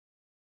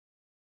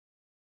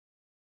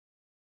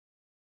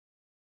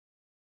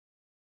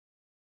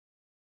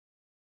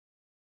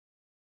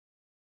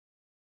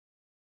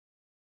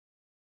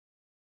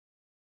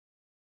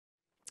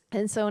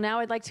And so now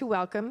I'd like to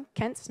welcome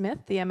Kent Smith,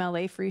 the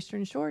MLA for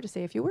Eastern Shore, to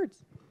say a few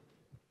words.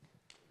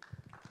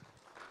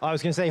 I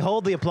was going to say,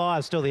 hold the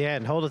applause till the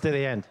end. Hold it to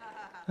the end.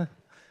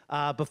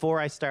 Before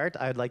I start,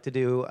 I'd like to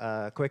do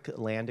quick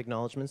land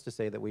acknowledgements to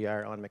say that we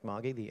are on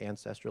Mi'kma'ki, the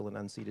ancestral and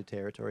unceded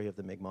territory of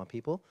the Mi'kmaq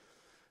people.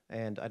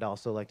 And I'd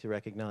also like to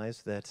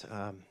recognize that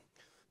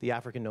the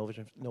African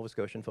Nova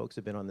Scotian folks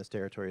have been on this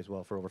territory as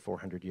well for over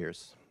 400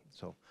 years.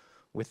 So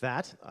with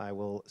that, I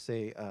will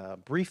say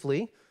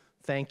briefly,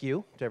 thank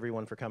you to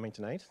everyone for coming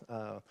tonight.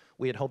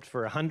 We had hoped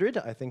for 100.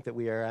 I think that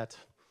we are at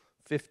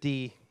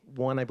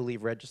 51, I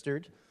believe,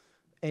 registered.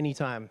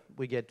 Anytime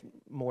we get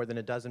more than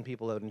a dozen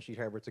people out in Sheet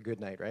Harbour, it's a good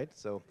night, right?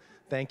 So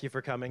thank you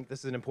for coming. This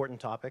is an important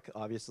topic,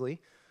 obviously.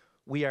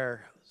 We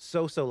are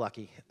so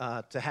lucky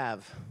to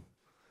have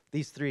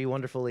these three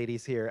wonderful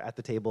ladies here at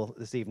the table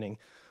this evening.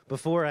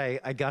 Before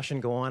I gush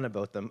and go on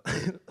about them,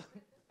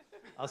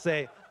 I'll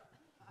say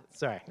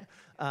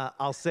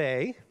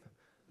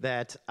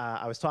that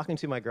I was talking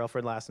to my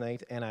girlfriend last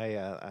night, and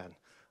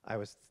I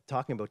was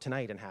talking about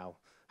tonight and how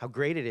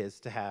great it is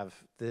to have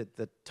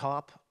the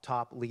top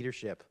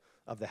leadership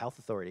of the health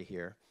authority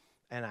here.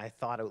 And I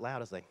thought out loud, I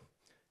was like,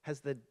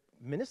 has the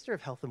Minister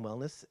of Health and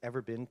Wellness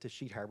ever been to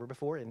Sheet Harbour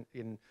before?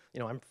 You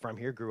know, I'm from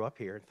here, grew up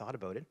here, and thought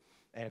about it.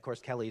 And of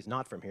course, Kelly's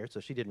not from here, so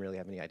she didn't really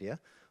have any idea.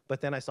 But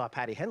then I saw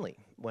Patty Henley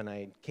when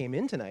I came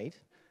in tonight.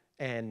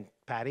 And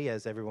Patty,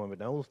 as everyone would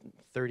know,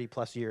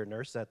 30-plus year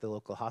nurse at the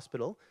local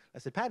hospital. I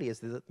said, Patty, has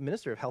the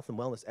Minister of Health and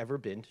Wellness ever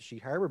been to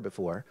Sheet Harbour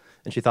before?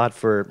 And she thought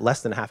for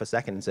less than half a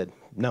second and said,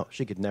 no,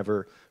 she could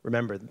never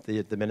remember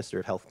the Minister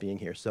of Health being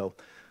here. So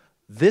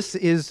this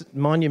is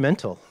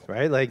monumental,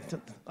 right? Like,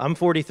 I'm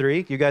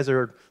 43. You guys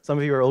are, some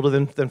of you are older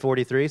than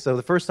 43. So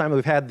the first time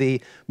we've had the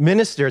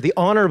Minister, the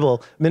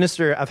Honourable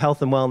Minister of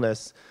Health and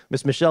Wellness,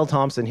 Ms. Michelle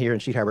Thompson here in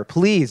Sheet Harbour.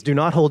 Please do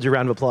not hold your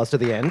round of applause to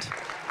the end.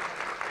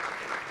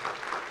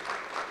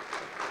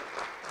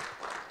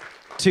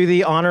 To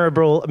the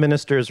Honourable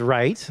Minister's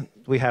right,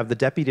 we have the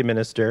Deputy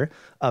Minister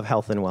of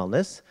Health and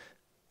Wellness,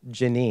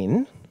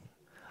 Jeannine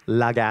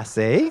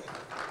Lagassé.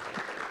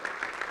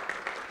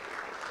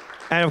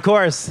 And of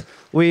course,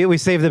 we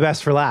save the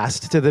best for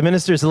last. To the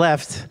minister's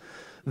left,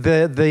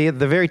 the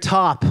very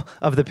top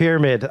of the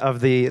pyramid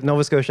of the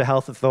Nova Scotia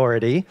Health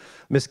Authority,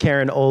 Ms.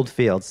 Karen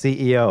Oldfield,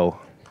 CEO.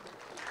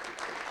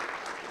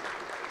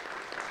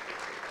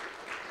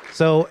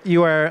 So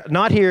you are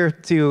not here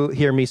to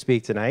hear me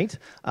speak tonight.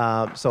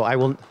 So I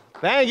will,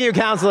 thank you,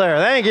 Councillor,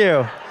 thank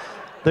you.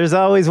 There's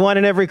always one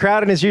in every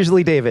crowd, and it's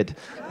usually David.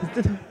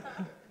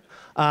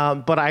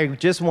 But I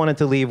just wanted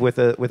to leave with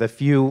a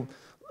few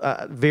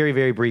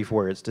very brief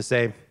words to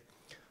say,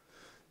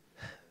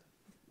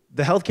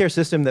 the healthcare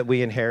system that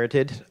we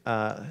inherited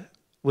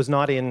was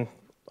not in,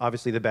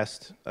 obviously, the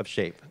best of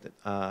shape.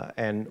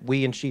 And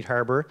we in Sheet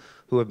Harbour,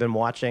 who have been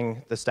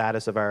watching the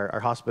status of our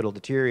hospital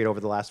deteriorate over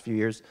the last few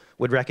years,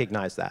 would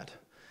recognize that.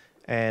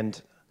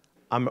 And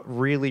I'm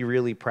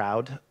really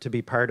proud to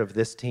be part of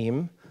this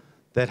team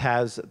that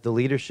has the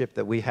leadership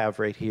that we have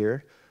right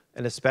here,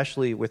 and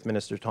especially with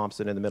Minister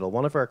Thompson in the middle.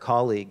 One of our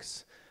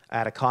colleagues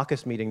at a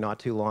caucus meeting not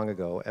too long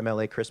ago,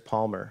 MLA Chris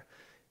Palmer,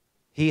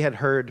 he had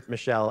heard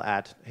Michelle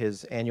at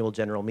his annual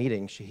general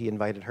meeting. He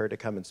invited her to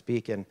come and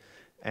speak,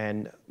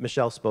 and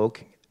Michelle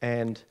spoke,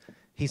 and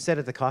he said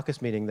at the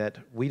caucus meeting that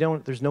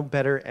there's no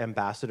better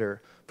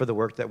ambassador for the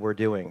work that we're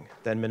doing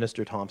than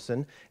Minister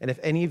Thompson. And if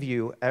any of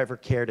you ever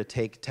care to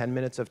take 10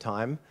 minutes of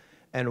time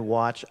and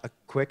watch a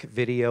quick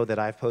video that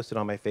I've posted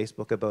on my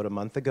Facebook about a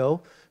month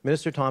ago,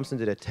 Minister Thompson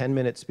did a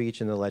 10-minute speech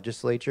in the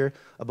legislature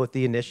about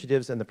the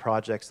initiatives and the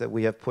projects that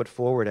we have put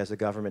forward as a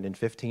government in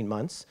 15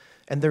 months.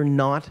 And they're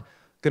not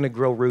going to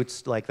grow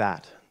roots like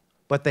that,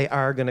 but they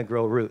are going to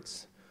grow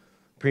roots.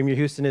 Premier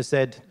Houston has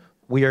said,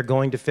 we are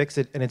going to fix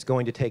it, and it's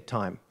going to take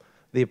time.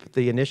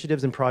 The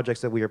initiatives and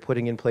projects that we are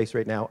putting in place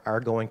right now are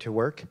going to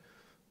work.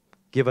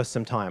 Give us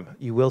some time.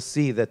 You will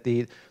see that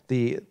the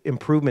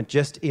improvement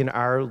just in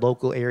our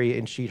local area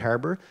in Sheet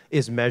Harbour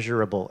is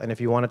measurable. And if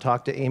you want to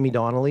talk to Amy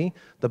Donnelly,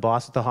 the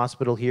boss at the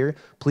hospital here,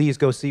 please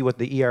go see what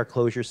the ER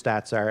closure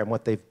stats are and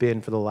what they've been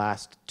for the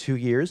last 2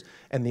 years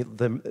and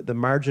the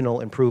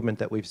marginal improvement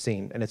that we've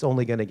seen. And it's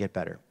only going to get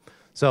better.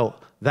 So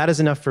that is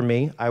enough for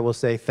me. I will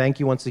say thank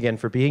you once again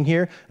for being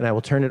here, and I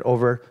will turn it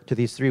over to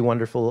these three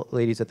wonderful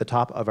ladies at the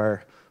top of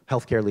our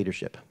healthcare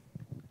leadership.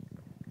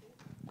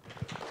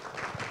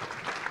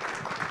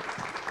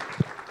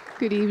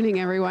 Good evening,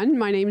 everyone.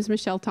 My name is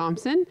Michelle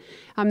Thompson.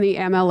 I'm the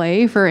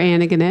MLA for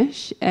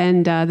Antigonish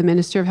and the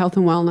Minister of Health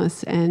and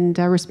Wellness, and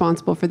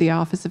responsible for the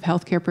Office of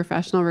Healthcare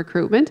Professional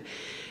Recruitment.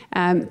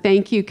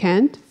 Thank you,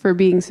 Kent, for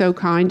being so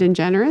kind and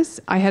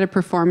generous. I had a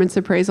performance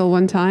appraisal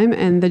one time,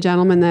 and the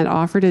gentleman that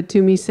offered it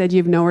to me said,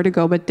 "You've nowhere to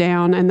go but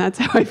down," and that's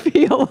how I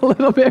feel a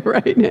little bit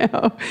right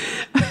now.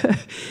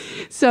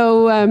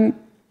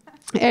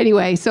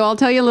 Anyway, so I'll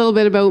tell you a little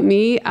bit about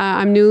me.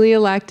 I'm newly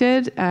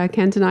elected.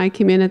 Kent and I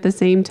came in at the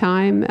same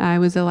time. I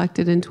was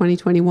elected in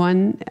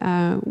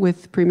 2021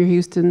 with Premier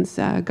Houston's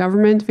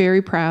government.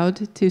 Very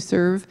proud to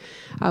serve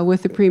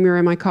with the Premier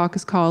and my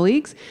caucus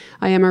colleagues.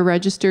 I am a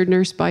registered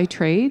nurse by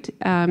trade.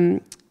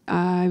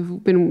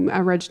 I've been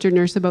a registered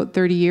nurse about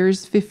 30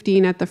 years,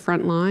 15 at the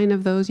front line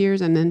of those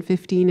years, and then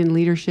 15 in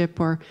leadership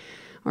or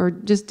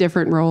just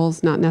different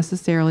roles, not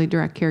necessarily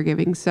direct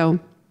caregiving. So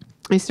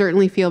I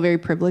certainly feel very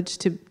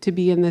privileged to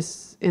be in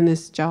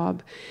this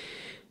job.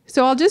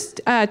 So I'll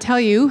just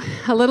tell you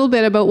a little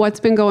bit about what's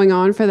been going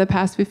on for the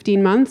past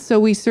 15 months. So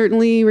we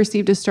certainly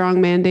received a strong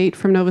mandate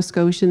from Nova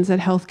Scotians that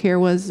healthcare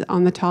was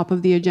on the top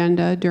of the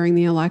agenda during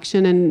the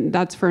election, and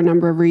that's for a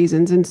number of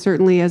reasons. And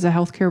certainly as a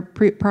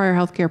prior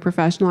healthcare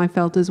professional, I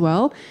felt as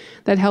well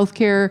that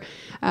healthcare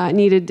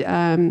needed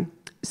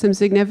some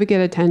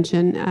significant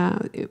attention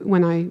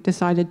when I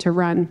decided to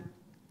run.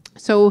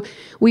 So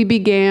we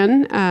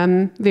began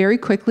very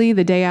quickly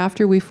the day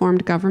after we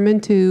formed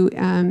government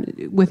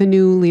with a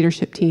new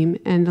leadership team.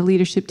 And the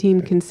leadership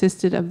team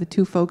consisted of the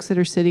two folks that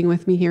are sitting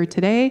with me here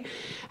today,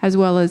 as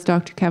well as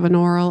Dr. Kevin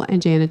Oldfield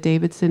and Janet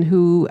Davidson,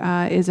 who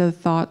is a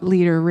thought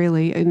leader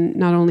really,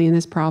 not only in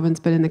this province,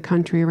 but in the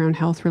country around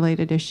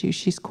health-related issues.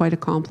 She's quite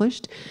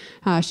accomplished.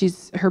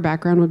 Her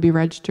background would be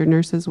registered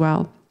nurse as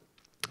well.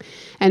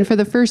 And for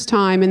the first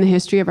time in the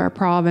history of our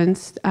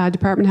province,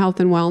 Department of Health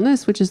and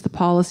Wellness, which is the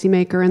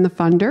policymaker and the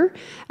funder,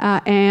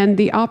 and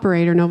the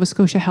operator, Nova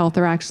Scotia Health,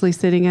 are actually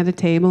sitting at a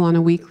table on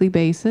a weekly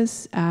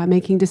basis,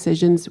 making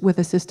decisions with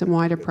a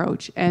system-wide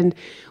approach. And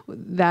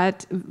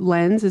that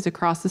lens is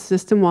across the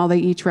system. While they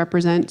each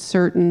represent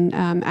certain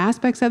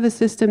aspects of the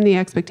system, the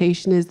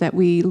expectation is that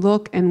we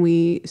look and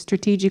we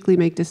strategically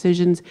make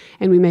decisions,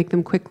 and we make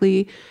them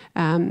quickly,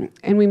 and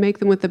we make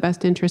them with the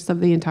best interests of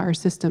the entire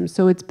system.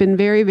 So it's been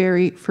very,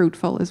 very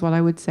fruitful, is what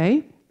I would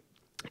say.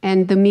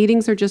 And the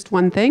meetings are just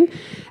one thing.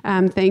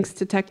 Thanks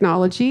to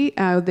technology,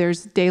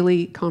 there's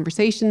daily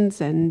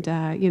conversations and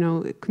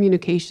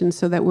communication,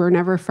 so that we're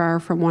never far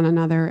from one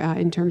another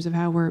in terms of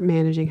how we're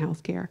managing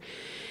healthcare.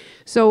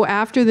 So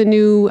after the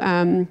new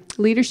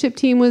leadership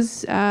team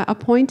was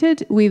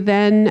appointed, we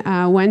then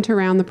went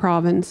around the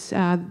province,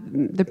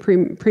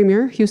 the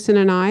Premier, Houston,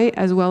 and I,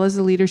 as well as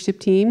the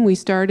leadership team. We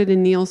started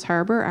in Niels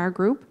Harbour, our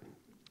group,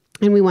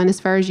 and we went as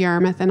far as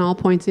Yarmouth and all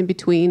points in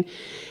between.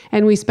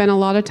 And we spent a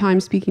lot of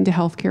time speaking to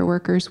healthcare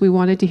workers. We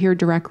wanted to hear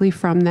directly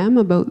from them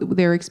about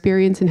their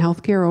experience in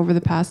healthcare over the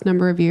past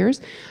number of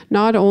years,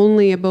 not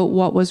only about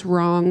what was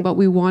wrong, but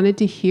we wanted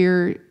to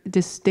hear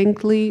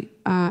distinctly,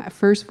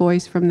 first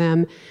voice from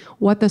them,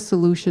 what the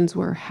solutions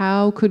were.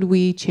 How could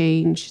we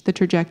change the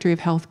trajectory of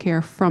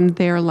healthcare from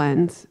their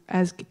lens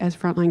as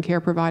frontline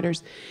care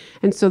providers?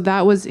 And so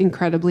that was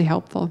incredibly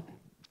helpful.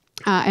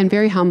 And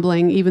very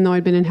humbling, even though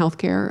I'd been in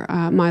healthcare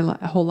my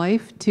whole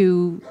life,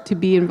 to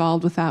be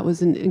involved with that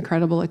was an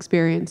incredible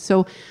experience.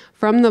 So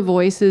from the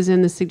voices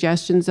and the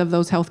suggestions of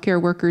those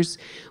healthcare workers,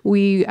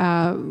 we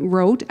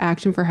wrote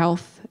Action for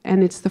Health,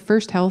 and it's the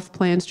first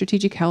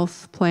strategic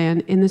health plan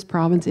in this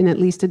province in at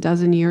least a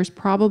dozen years,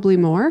 probably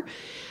more.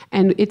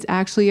 And it's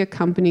actually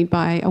accompanied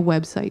by a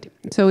website.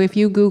 So if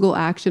you Google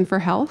Action for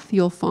Health,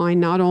 you'll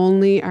find not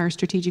only our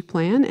strategic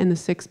plan and the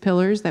 6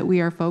 pillars that we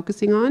are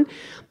focusing on,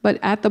 but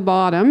at the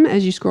bottom,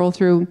 as you scroll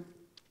through,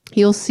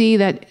 you'll see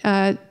that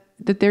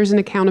there's an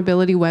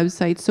accountability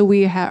website. So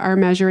we are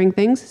measuring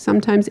things,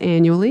 sometimes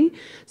annually,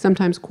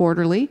 sometimes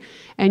quarterly,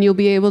 and you'll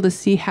be able to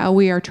see how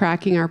we are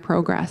tracking our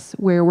progress,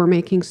 where we're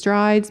making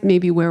strides,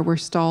 maybe where we're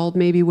stalled,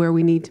 maybe where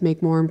we need to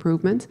make more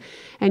improvements.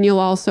 And you'll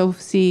also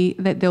see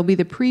that there'll be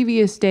the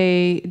previous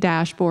day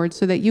dashboard,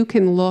 so that you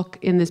can look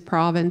in this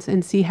province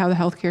and see how the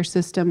healthcare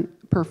system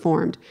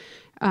performed.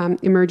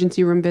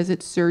 Emergency room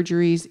visits,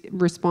 surgeries,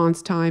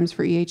 response times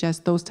for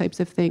EHS, those types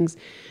of things.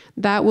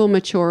 That will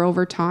mature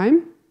over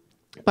time,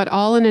 but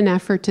all in an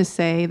effort to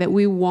say that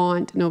we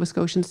want Nova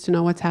Scotians to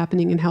know what's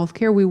happening in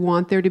healthcare. We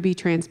want there to be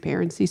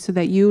transparency so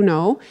that you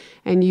know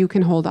and you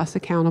can hold us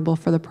accountable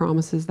for the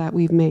promises that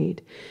we've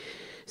made.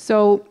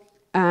 So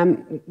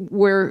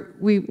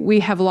we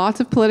have lots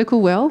of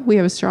political will. We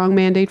have a strong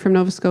mandate from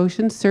Nova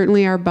Scotians.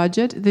 Certainly our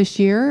budget this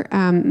year,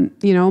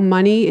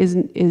 money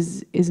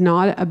is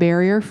not a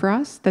barrier for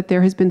us, that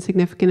there has been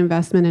significant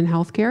investment in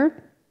healthcare.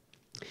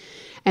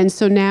 And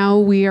so now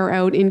we are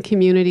out in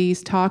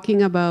communities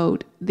talking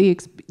about the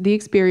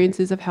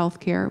experiences of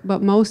healthcare,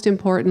 but most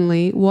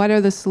importantly, what are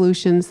the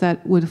solutions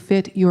that would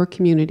fit your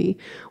community?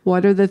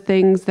 What are the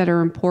things that are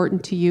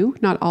important to you?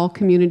 Not all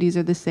communities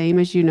are the same,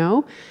 as you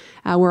know.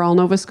 We're all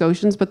Nova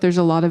Scotians, but there's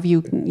a lot of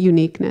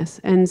uniqueness.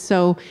 And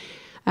so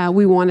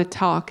we want to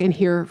talk and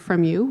hear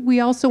from you. We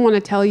also want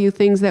to tell you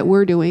things that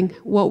we're doing,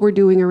 what we're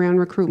doing around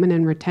recruitment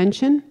and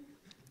retention.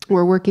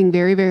 We're working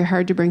very, very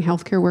hard to bring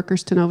healthcare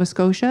workers to Nova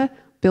Scotia,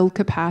 build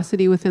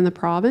capacity within the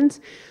province,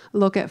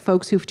 look at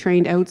folks who've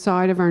trained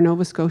outside of our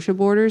Nova Scotia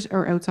borders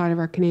or outside of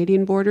our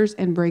Canadian borders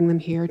and bring them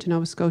here to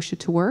Nova Scotia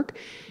to work.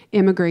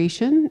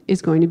 Immigration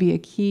is going to be a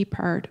key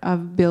part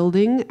of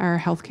building our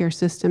healthcare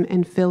system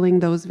and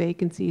filling those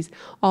vacancies,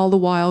 all the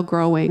while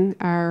growing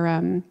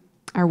our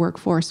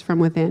workforce from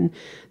within.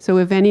 So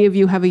if any of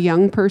you have a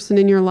young person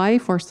in your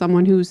life or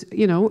someone who's,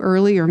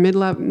 early or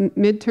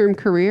midterm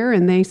career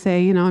and they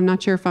say, I'm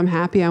not sure if I'm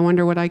happy, I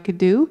wonder what I could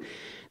do.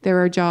 There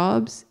are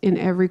jobs in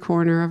every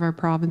corner of our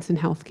province in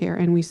healthcare,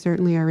 and we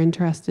certainly are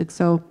interested.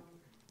 So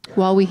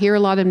While we hear a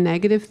lot of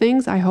negative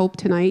things, I hope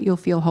tonight you'll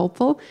feel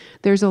hopeful.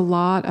 There's a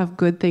lot of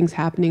good things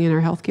happening in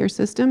our healthcare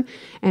system,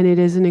 and it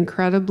is an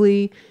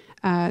incredibly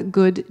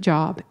good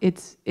job.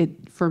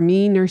 For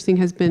me, nursing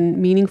has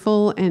been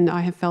meaningful, and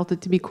I have felt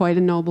it to be quite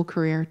a noble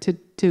career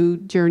to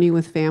journey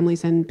with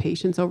families and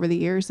patients over the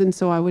years. And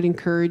so I would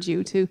encourage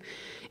you to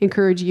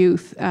encourage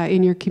youth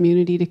in your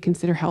community to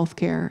consider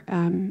healthcare,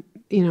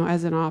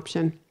 as an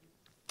option.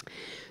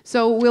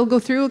 So we'll go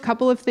through a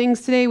couple of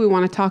things today. We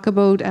want to talk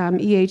about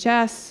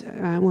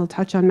EHS. We'll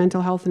touch on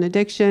mental health and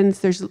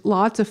addictions. There's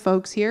lots of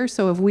folks here,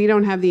 so if we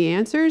don't have the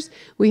answers,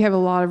 we have a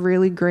lot of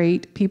really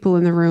great people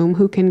in the room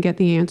who can get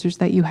the answers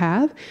that you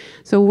have.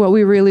 So what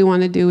we really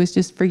want to do is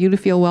just for you to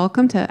feel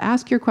welcome to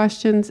ask your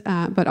questions,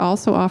 but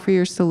also offer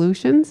your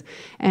solutions.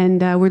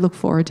 And we look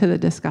forward to the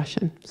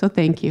discussion. So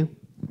thank you.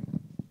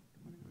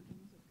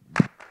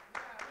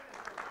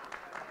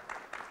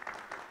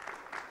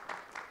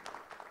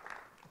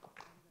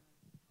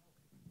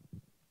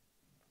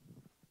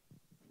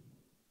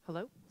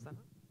 Hello?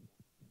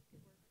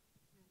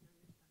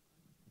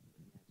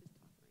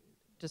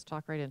 Just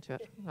talk right into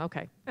it.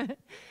 Okay.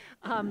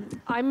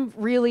 I'm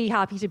really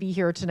happy to be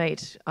here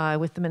tonight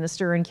with the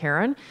Minister and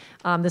Karen.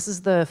 This is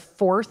the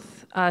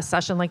fourth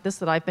session like this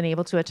that I've been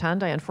able to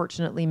attend. I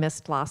unfortunately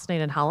missed last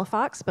night in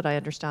Halifax, but I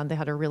understand they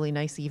had a really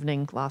nice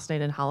evening last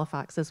night in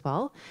Halifax as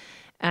well.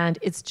 And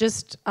it's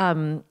just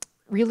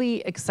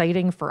really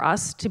exciting for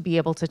us to be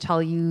able to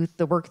tell you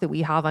the work that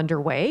we have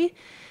underway.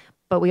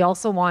 But we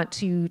also want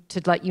to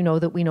let you know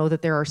that we know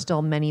that there are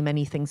still many,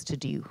 many things to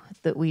do,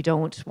 that we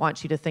don't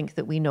want you to think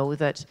that we know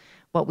that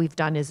what we've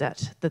done is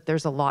it, that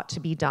there's a lot to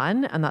be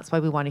done. And that's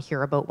why we want to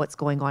hear about what's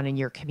going on in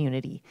your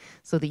community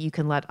so that you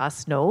can let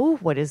us know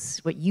what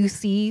you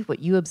see, what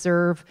you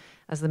observe,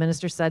 as the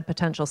Minister said,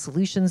 potential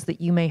solutions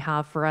that you may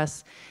have for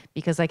us,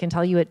 because I can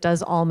tell you it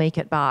does all make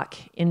it back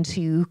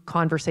into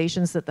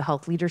conversations that the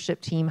health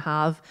leadership team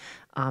have,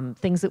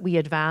 things that we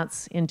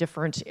advance in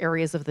different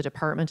areas of the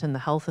department and the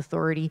health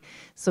authority.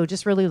 So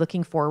just really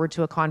looking forward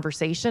to a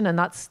conversation, and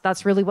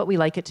that's really what we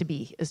like it to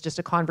be, is just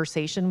a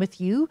conversation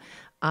with you,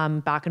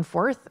 back and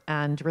forth,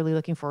 and really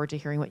looking forward to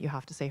hearing what you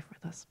have to say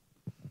with us.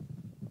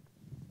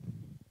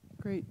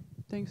 Great.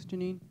 Thanks,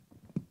 Jeannine.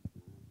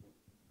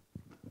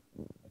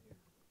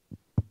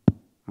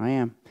 I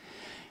am.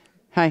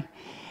 Hi.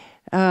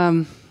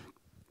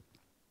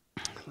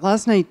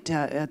 Last night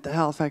at the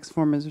Halifax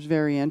Forum was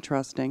very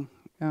interesting.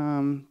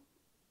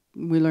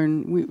 We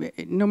learn,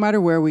 no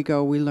matter where we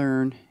go, we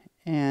learn.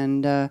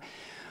 And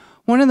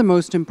one of the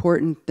most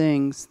important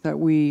things that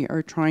we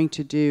are trying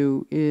to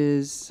do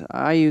is,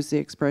 I use the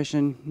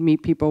expression,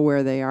 meet people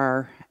where they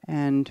are.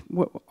 And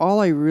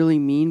all I really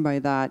mean by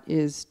that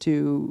is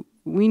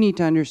we need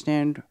to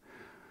understand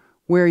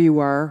where you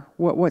are,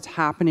 what's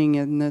happening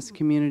in this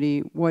community,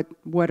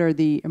 what are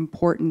the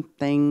important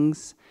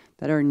things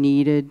that are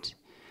needed,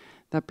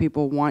 that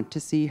people want to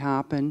see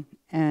happen.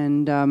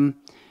 And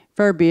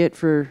far be it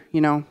for,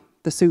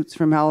 the suits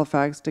from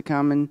Halifax to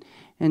come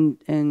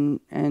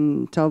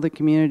and tell the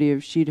community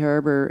of Sheet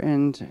Harbour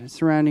and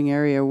surrounding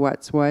area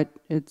what's what.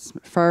 It's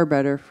far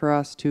better for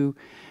us to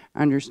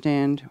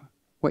understand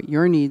what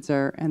your needs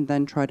are and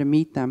then try to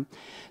meet them.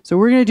 So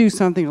we're going to do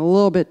something a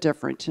little bit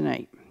different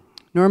tonight.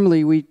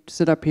 Normally we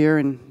sit up here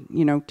and,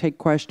 take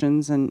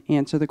questions and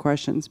answer the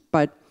questions,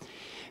 but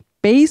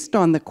based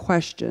on the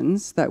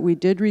questions that we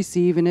did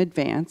receive in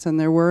advance, and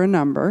there were a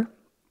number,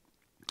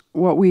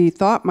 what we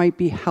thought might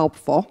be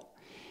helpful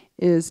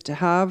is to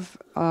have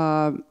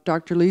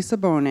Dr. Lisa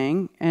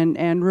Bonang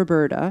and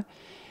Roberta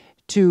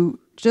to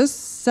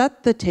just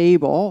set the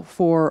table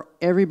for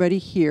everybody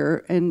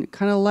here and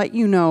kind of let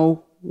you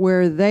know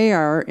where they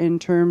are in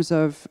terms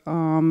of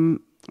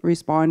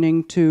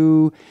responding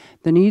to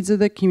the needs of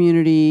the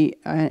community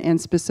and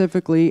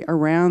specifically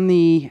around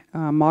the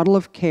model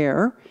of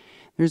care.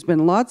 There's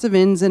been lots of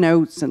ins and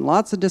outs and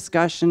lots of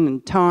discussion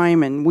and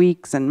time and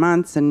weeks and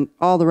months and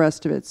all the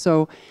rest of it.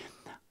 So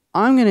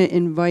I'm going to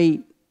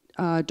invite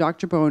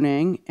Dr.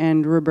 Bonang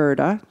and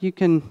Roberta.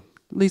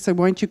 Lisa,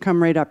 why don't you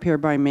come right up here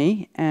by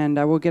me, and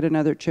I will get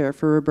another chair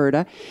for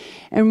Roberta.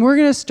 And we're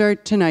going to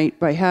start tonight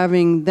by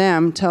having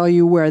them tell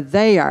you where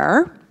they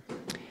are.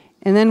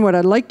 And then what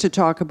I'd like to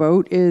talk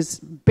about is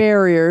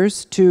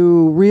barriers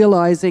to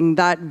realizing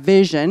that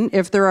vision,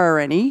 if there are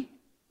any,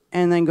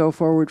 and then go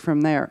forward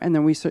from there. And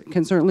then we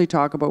can certainly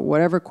talk about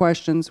whatever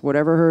questions,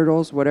 whatever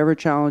hurdles, whatever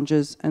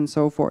challenges, and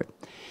so forth.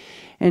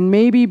 And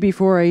maybe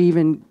before I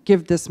even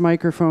give this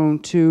microphone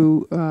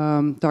to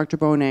Dr.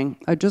 Bonang,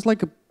 I'd just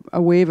like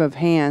a wave of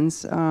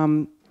hands.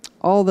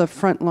 All the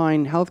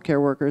frontline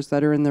healthcare workers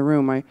that are in the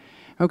room.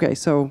 Okay,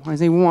 so I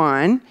say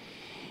 1,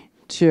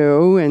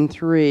 2, and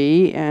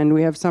 3, and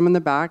we have some in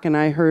the back, and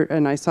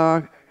I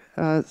saw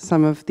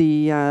some of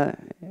the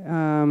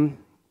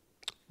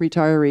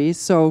retirees.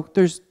 So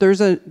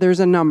there's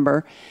a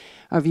number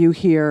of you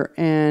here,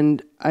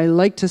 and I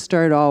like to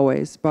start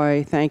always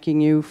by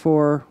thanking you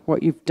for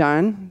what you've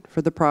done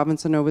for the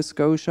province of Nova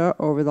Scotia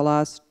over the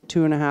last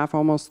 2.5,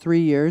 almost 3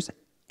 years,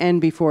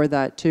 and before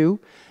that too.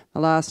 The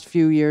last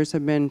few years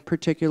have been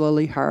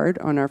particularly hard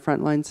on our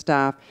frontline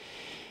staff.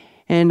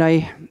 And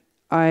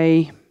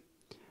I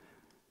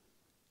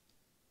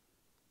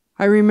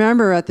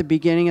remember at the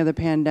beginning of the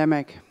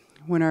pandemic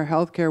when our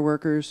healthcare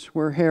workers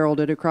were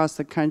heralded across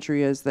the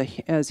country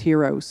as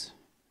heroes.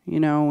 You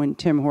know, when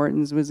Tim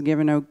Hortons was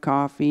giving out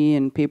coffee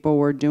and people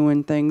were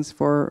doing things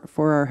for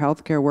our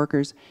healthcare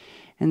workers.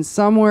 And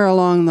somewhere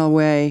along the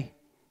way,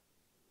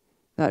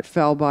 that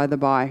fell by the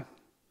by.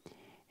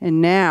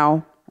 And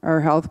now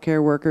our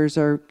healthcare workers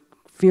are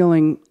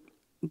feeling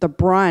the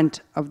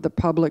brunt of the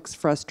public's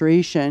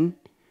frustration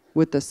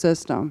with the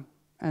system,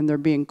 and they're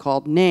being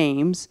called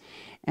names,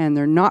 and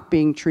they're not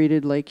being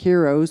treated like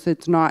heroes.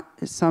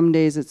 Some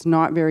days it's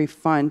not very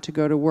fun to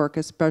go to work,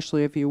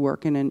 especially if you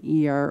work in an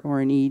ER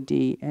or an ED.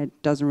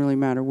 It doesn't really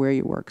matter where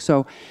you work.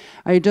 So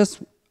I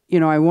just,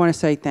 I want to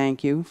say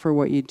thank you for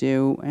what you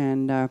do,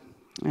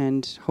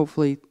 and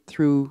hopefully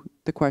through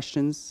the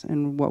questions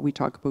and what we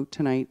talk about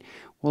tonight,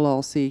 we'll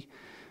all see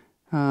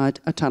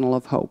a tunnel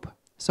of hope.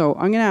 So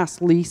I'm going to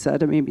ask Lisa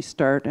to maybe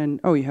start,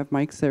 and you have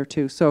mics there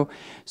too. So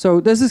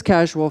this is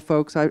casual,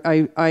 folks. I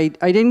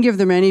didn't give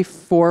them any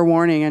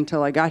forewarning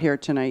until I got here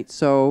tonight.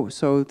 So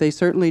they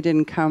certainly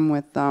didn't come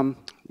with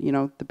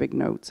the big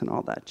notes and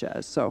all that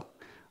jazz. So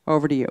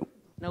over to you.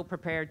 No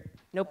prepared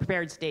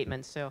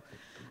statements. So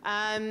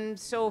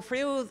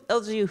for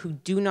those of you who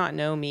do not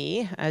know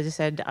me, as I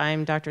said,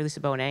 I'm Dr. Lisa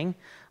Bonang.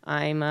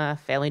 I'm a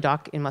family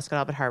doc in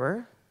Musquodoboit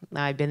Harbour.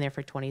 I've been there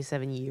for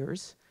 27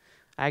 years.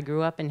 I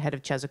grew up in head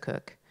of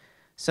Chesapeake,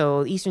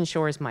 so Eastern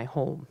Shore is my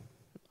home.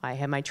 I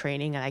had my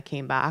training and I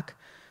came back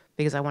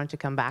because I wanted to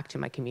come back to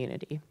my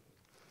community.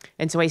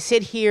 And so I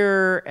sit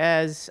here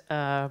as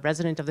a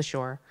resident of the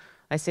shore.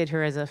 I sit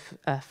here as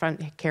a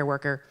front care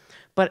worker,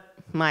 but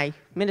my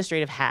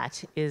administrative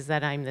hat is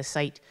that I'm the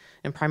site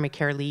and primary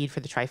care lead for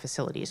the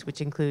tri-facilities,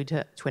 which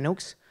include Twin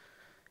Oaks,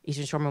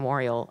 Eastern Shore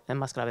Memorial, and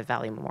Musquodoboit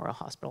Valley Memorial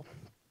Hospital.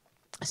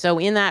 So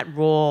in that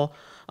role,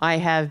 I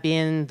have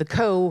been the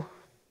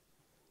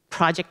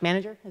project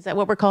manager, is that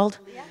what we're called?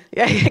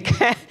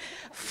 Yeah.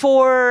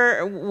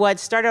 For what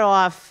started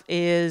off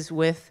is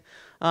with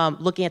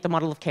looking at the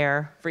model of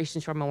care for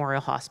Eastern Shore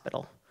Memorial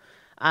Hospital.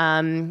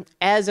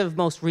 As of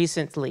most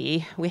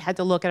recently, we had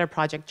to look at our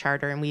project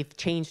charter, and we've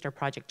changed our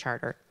project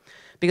charter.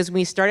 Because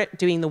when we started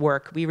doing the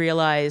work, we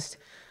realized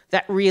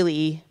that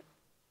really,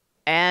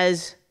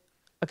 as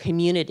a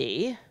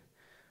community,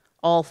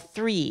 all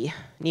three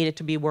needed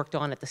to be worked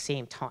on at the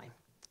same time.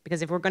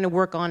 Because if we're going to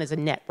work on as a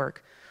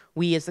network,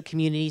 we as the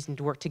communities need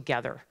to work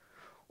together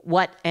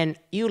and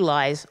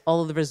utilize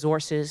all of the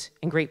resources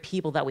and great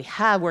people that we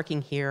have working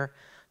here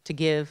to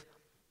give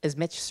as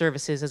much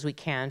services as we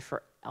can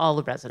for all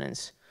the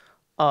residents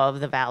of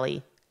the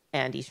Valley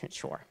and Eastern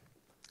Shore.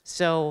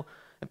 So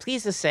I'm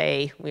pleased to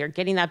say we are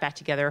getting that back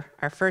together.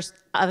 Our first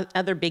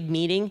other big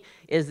meeting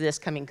is this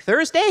coming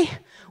Thursday.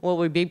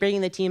 We'll be bringing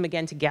the team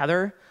again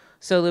together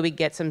so that we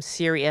get some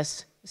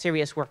serious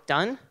work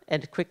done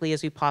as quickly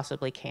as we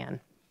possibly can.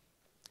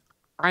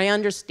 I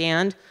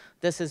understand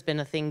this has been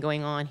a thing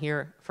going on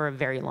here for a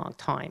very long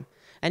time.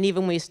 And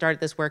even when we started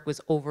this work was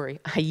over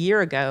a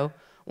year ago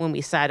when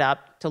we sat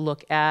up to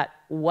look at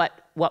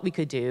what we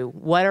could do,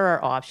 what are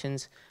our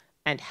options,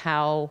 and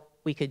how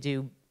we could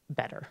do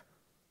better.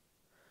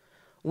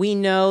 We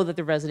know that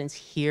the residents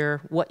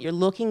here, what you're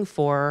looking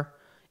for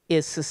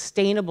is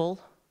sustainable,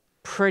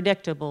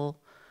 predictable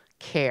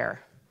care.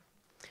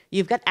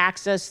 You've got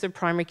access to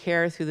primary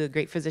care through the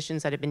great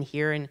physicians that have been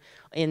here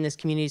in this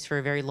communities for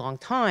a very long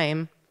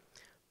time,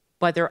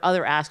 but there are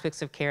other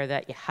aspects of care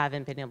that you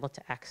haven't been able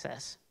to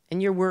access.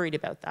 And you're worried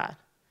about that,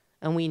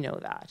 and we know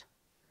that.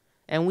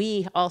 And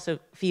we also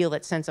feel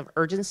that sense of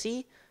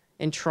urgency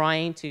in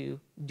trying to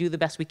do the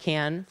best we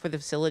can for the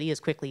facility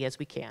as quickly as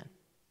we can.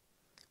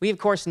 We, of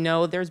course,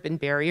 know there's been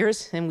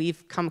barriers, and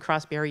we've come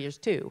across barriers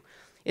too.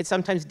 It's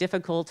sometimes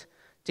difficult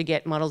to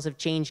get models of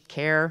changed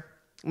care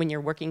when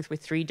you're working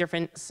with three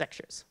different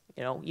sectors.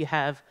 You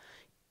have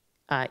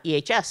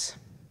EHS,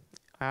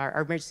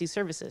 our emergency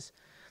services.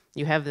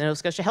 You have the Nova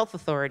Scotia Health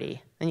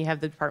Authority, and you have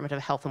the Department of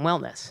Health and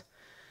Wellness.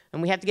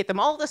 And we have to get them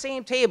all at the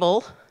same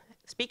table,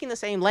 speaking the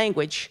same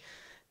language,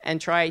 and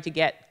try to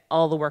get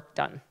all the work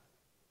done.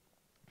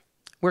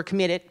 We're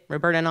committed,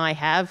 Roberta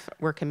and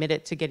we're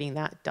committed to getting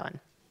that done.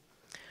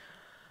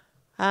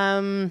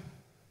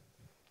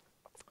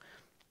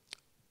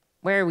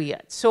 Where are we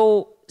at?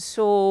 So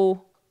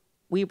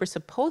we were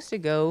supposed to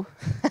go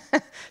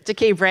to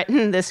Cape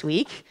Breton this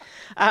week.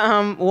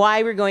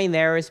 Why we're going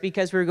there is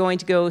because we're going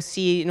to go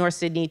see North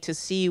Sydney to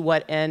see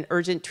what an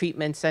urgent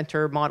treatment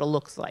center model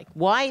looks like.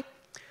 Why?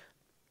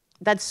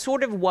 That's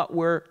sort of what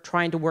we're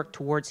trying to work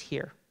towards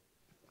here,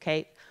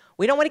 okay?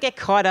 We don't want to get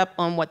caught up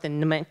on what the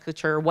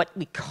nomenclature, what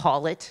we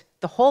call it.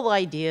 The whole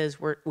idea is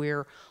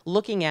we're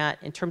looking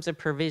at, in terms of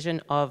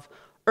provision of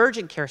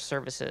urgent care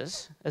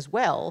services as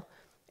well,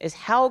 is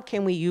how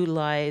can we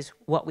utilize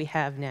what we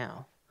have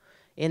now?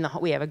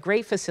 We have a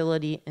great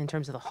facility in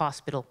terms of the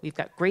hospital. We've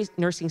got great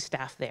nursing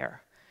staff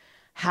there.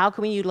 How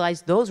can we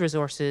utilize those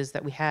resources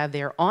that we have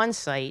there on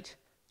site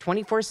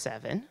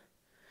 24/7?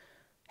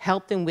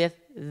 help them with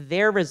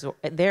their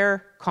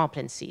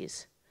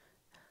competencies,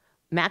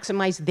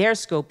 maximize their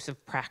scopes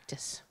of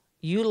practice,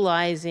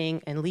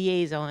 utilizing and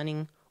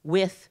liaisoning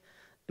with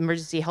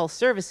emergency health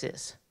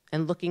services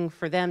and looking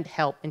for them to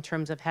help in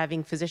terms of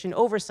having physician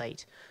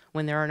oversight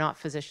when there are not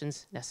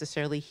physicians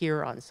necessarily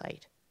here on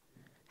site.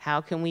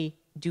 How can we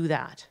do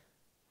that?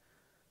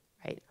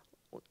 Right?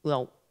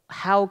 Well,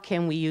 how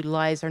can we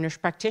utilize our nurse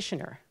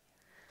practitioner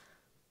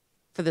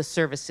for the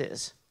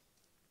services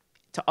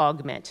to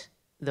augment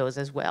those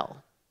as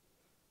well?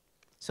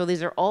 So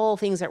these are all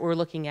things that we're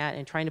looking at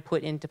and trying to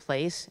put into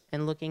place,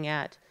 and looking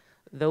at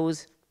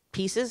those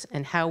pieces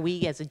and how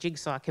we as a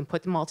jigsaw can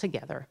put them all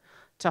together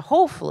to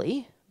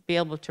hopefully be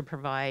able to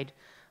provide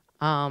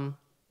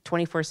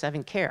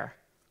 24/7 care.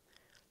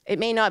 It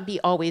may not be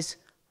always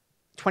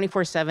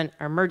 24/7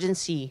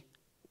 emergency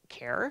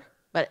care,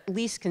 but at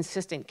least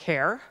consistent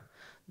care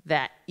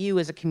that you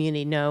as a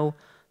community know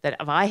that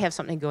if I have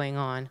something going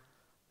on,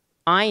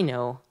 I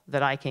know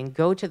that I can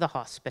go to the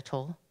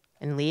hospital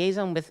and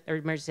liaison with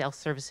emergency health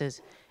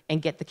services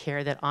and get the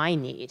care that I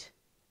need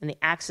and the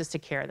access to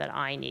care that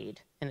I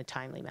need in a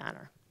timely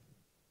manner.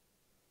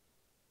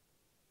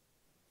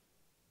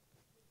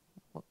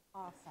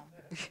 Awesome.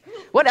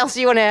 What else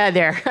do you want to add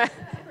there?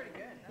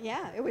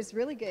 Yeah, it was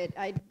really good.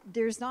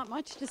 There's not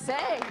much to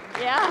say.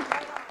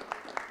 Yeah.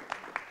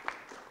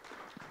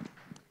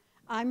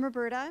 I'm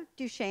Roberta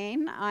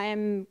Duchesne.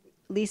 I'm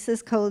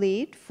Lisa's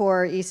co-lead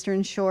for the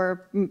Eastern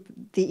Shore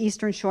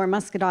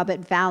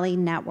Musquodoboit Valley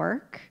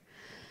Network.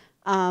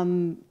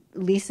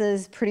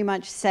 Lisa's pretty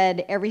much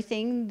said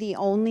everything. The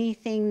only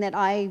thing that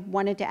I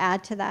wanted to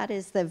add to that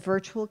is the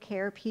virtual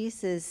care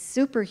piece is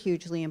super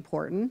hugely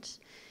important.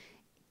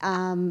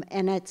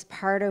 And it's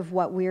part of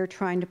what we're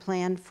trying to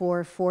plan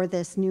for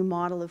this new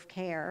model of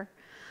care.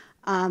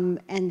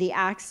 And the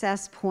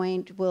access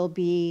point will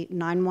be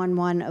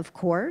 911, of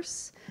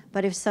course.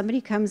 But if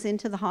somebody comes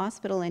into the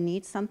hospital and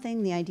needs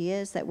something, the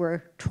idea is that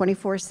we're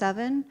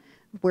 24/7.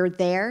 We're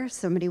there.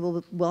 Somebody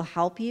will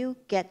help you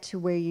get to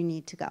where you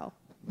need to go.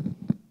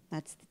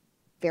 That's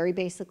very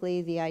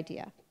basically the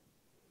idea.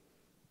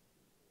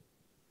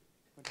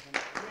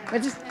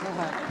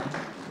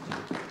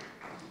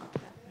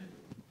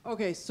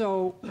 Okay,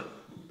 so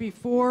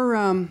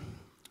before,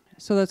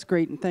 so that's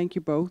great, and thank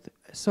you both.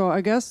 So I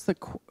guess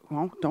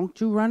well, don't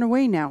you run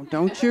away now.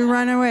 Don't you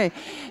run away.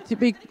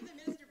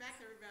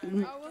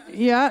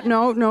 Yeah,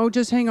 no,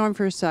 just hang on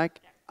for a sec.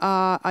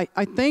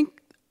 I think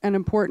an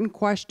important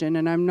question,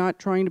 and I'm not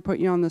trying to put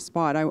you on the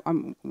spot.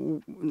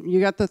 You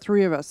got the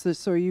three of us.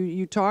 So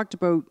you talked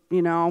about,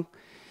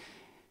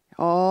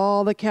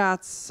 all the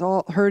cats,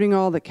 hurting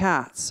all the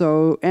cats.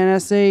 So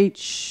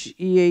NSH,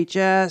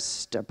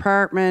 EHS,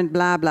 department,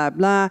 blah, blah,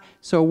 blah.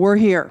 So we're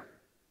here.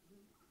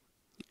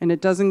 And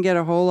it doesn't get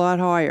a whole lot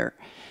higher.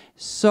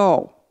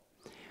 So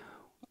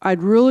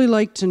I'd really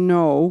like to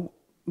know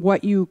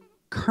what you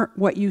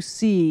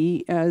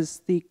see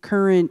as the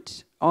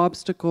current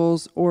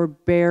obstacles or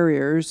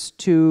barriers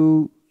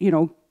to,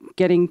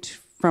 getting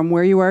from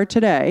where you are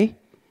today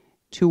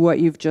to what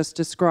you've just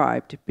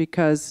described,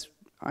 because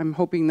I'm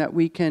hoping that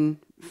we can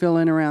fill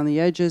in around the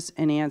edges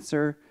and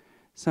answer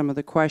some of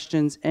the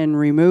questions and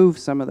remove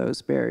some of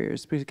those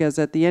barriers, because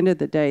at the end of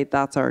the day,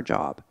 that's our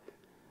job.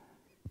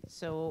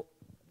 So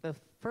the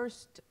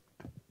first,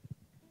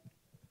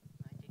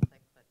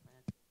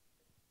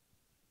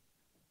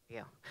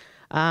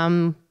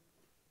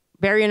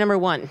 barrier number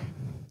one,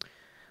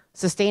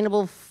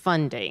 sustainable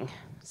funding.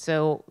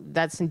 So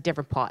that's in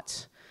different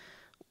pots.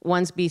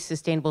 One's be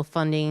sustainable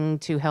funding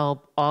to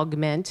help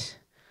augment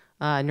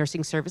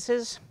nursing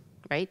services,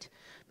 right?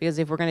 Because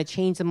if we're going to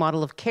change the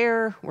model of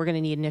care, we're going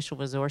to need initial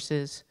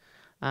resources,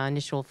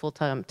 initial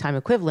full-time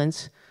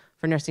equivalents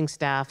for nursing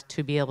staff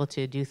to be able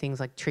to do things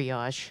like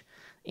triage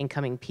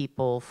incoming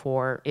people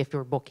for if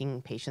we're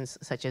booking patients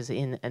such as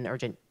in an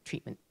urgent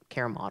treatment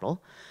care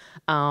model.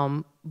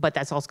 But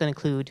that's also going to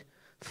include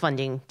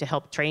funding to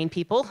help train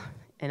people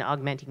and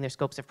augmenting their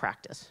scopes of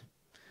practice.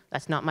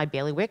 That's not my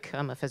bailiwick.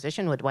 I'm a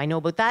physician. What do I know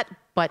about that?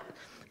 But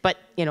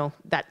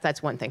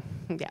that's one thing.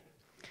 Yeah.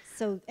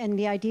 So, and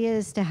the idea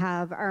is to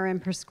have RN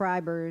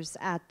prescribers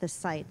at the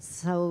sites.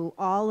 So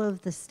all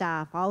of the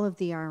staff, all of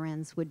the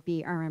RNs would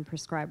be RN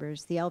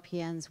prescribers, the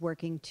LPNs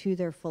working to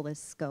their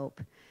fullest scope,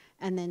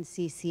 and then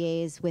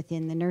CCAs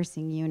within the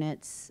nursing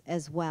units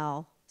as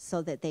well,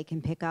 so that they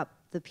can pick up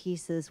the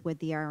pieces where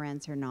the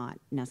RNs are not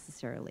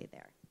necessarily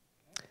there.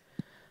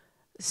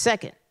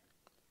 Second,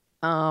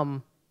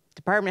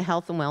 Department of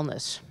Health and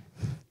Wellness.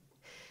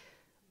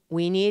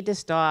 We need to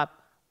stop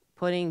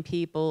putting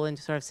people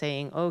into sort of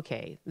saying,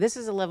 okay, this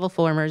is a level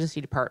 4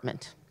 emergency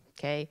department,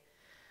 okay?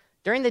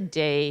 During the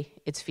day,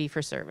 it's fee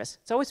for service.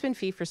 It's always been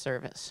fee for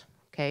service,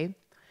 okay?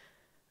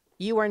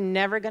 You are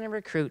never gonna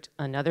recruit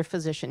another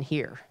physician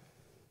here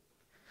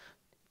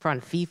for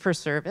fee for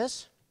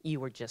service.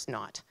 You are just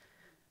not,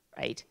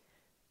 right?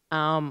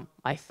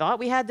 I thought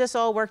we had this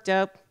all worked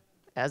out.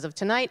 As of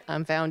tonight,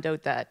 I'm found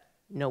out that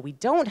no, we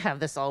don't have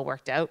this all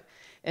worked out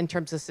in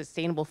terms of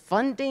sustainable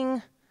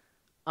funding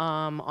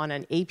on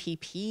an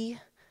APP,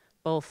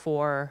 both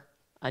for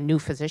a new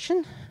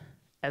physician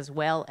as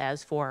well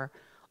as for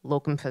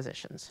locum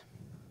physicians.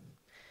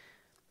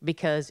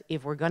 Because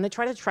if we're going to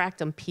try to attract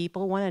them,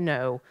 people want to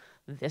know,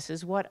 this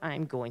is what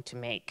I'm going to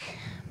make,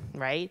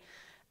 right?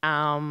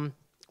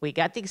 We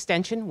got the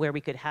extension where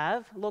we could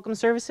have locum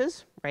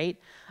services, right?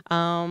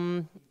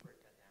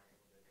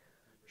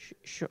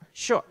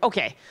 Sure,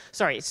 okay,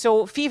 sorry.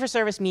 So fee for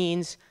service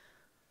means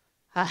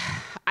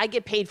I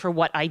get paid for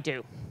what I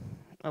do,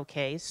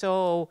 okay?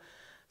 So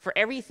for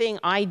everything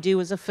I do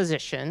as a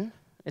physician,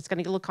 it's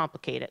gonna get a little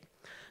complicated,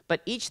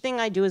 but each thing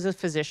I do as a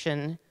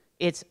physician,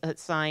 it's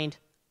assigned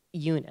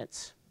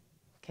units,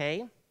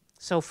 okay?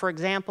 So for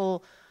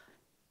example,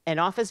 an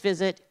office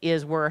visit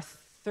is worth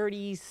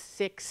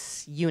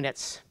 36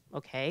 units,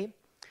 okay?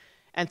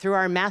 And through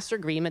our master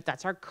agreement,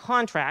 that's our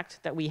contract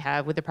that we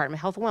have with the Department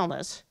of Health and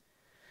Wellness,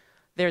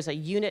 there's a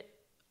unit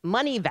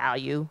money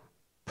value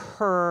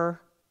per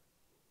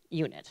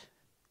unit.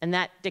 And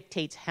that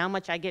dictates how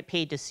much I get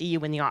paid to see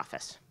you in the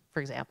office,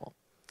 for example.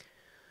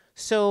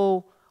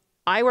 So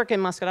I work in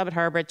Muscatobit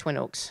Harbour at Twin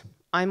Oaks.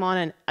 I'm on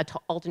an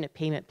alternate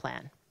payment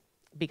plan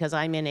because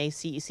I'm in a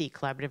CEC,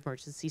 Collaborative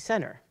Emergency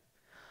Center.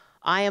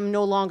 I am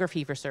no longer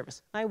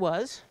fee-for-service. I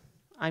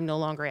no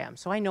longer am.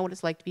 So I know what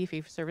it's like to be a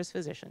fee-for-service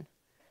physician.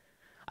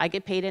 I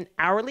get paid an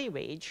hourly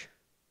wage,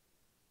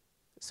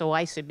 so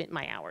I submit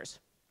my hours.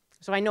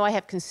 So I know I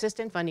have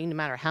consistent funding no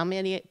matter how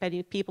many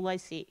people I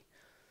see.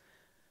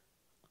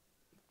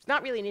 It's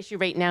not really an issue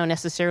right now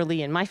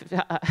necessarily in my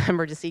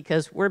emergency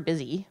because we're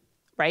busy,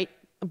 right?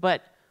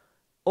 But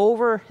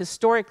over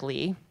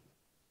historically,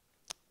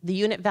 the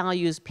unit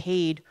values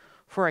paid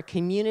for a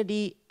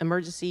community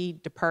emergency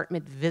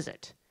department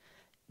visit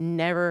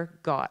never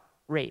got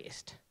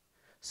raised.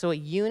 So a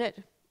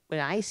unit, when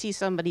I see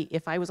somebody,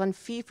 if I was on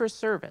fee for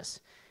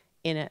service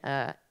in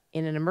an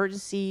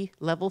emergency,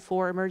 level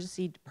 4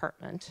 emergency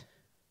department,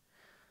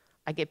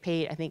 I get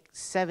paid, I think,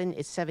 7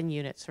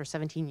 units or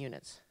 17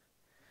 units,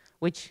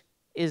 which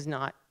is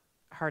not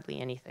hardly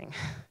anything,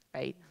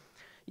 right?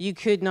 You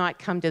could not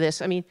come to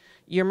this. I mean,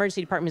 your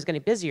emergency department is going to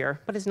be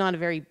busier, but it's not a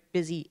very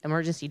busy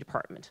emergency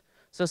department.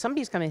 So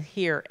somebody's coming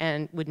here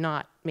and would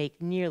not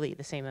make nearly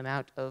the same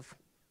amount of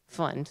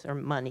funds or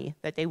money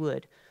that they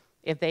would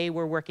if they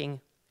were working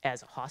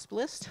as a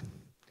hospitalist,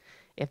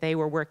 if they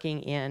were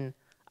working in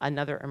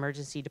another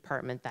emergency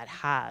department that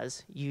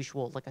has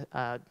usual, like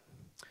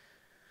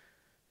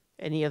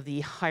any of the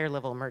higher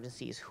level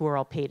emergencies who are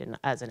all paid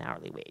as an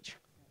hourly wage.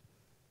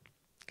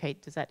 Okay,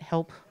 does that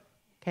help?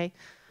 Okay,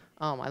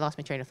 I lost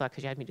my train of thought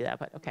because you had me do that,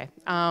 but okay.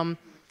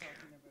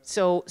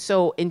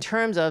 So in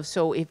terms of,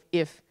 so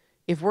if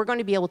we're going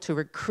to be able to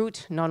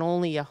recruit not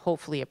only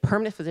hopefully a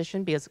permanent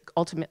physician, because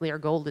ultimately our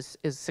goal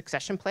is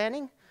succession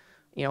planning.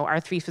 You know, our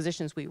 3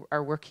 physicians we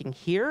are working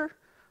here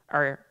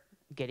are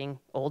getting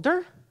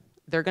older.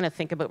 They're going to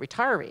think about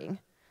retiring,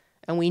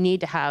 and we need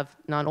to have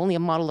not only a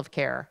model of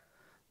care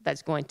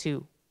that's going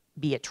to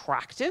be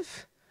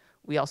attractive,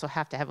 we also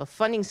have to have a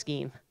funding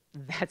scheme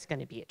that's going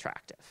to be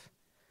attractive.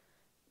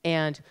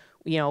 And,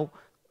 you know,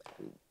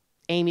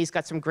 Amy's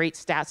got some great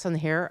stats on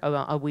here.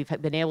 We've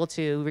been able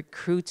to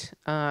recruit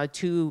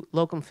 2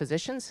 locum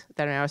physicians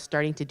that are now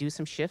starting to do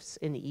some shifts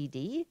in the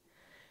ED.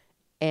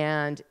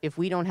 And if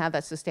we don't have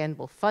that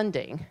sustainable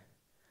funding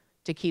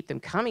to keep them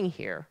coming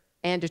here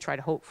and to try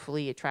to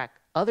hopefully attract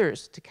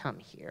others to come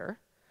here,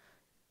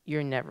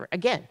 you're never,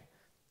 again,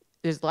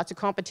 there's lots of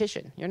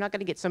competition. You're not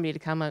going to get somebody to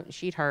come out in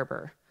Sheet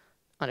Harbour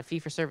on a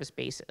fee-for-service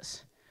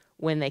basis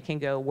when they can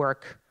go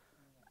work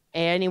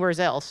anywhere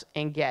else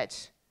and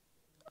get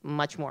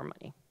much more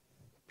money,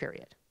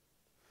 period.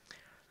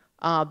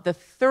 The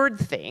third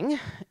thing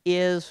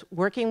is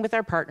working with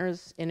our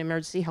partners in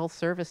emergency health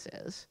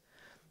services,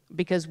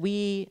 because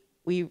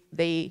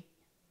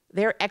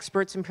they're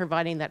experts in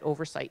providing that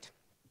oversight.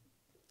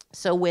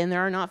 So when there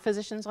are not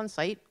physicians on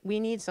site, we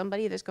need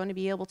somebody that's going to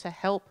be able to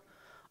help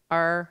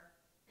our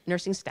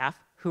nursing staff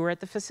who are at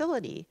the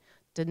facility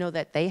to know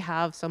that they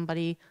have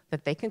somebody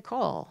that they can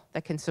call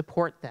that can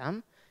support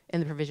them in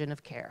the provision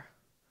of care.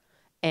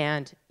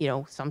 And, you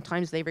know,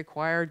 sometimes they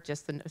require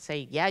just to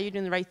say, yeah, you're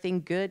doing the right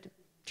thing, good,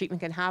 treatment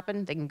can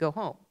happen, they can go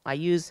home. I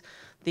use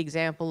the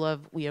example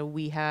of, you know,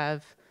 we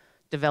have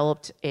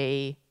developed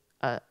a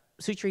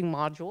suturing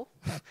module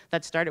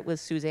that started with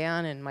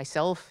Suzanne and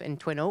myself in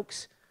Twin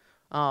Oaks.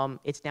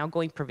 It's now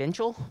going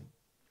provincial,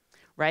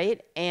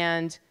 right?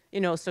 And, you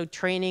know, so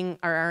training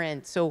our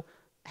RN, so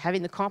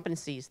having the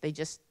competencies,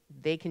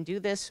 they can do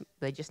this,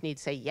 they just need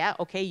to say, yeah,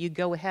 okay, you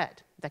go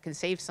ahead. That can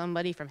save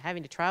somebody from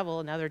having to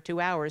travel another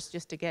 2 hours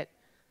just to get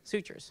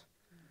sutures,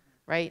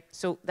 right?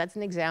 So that's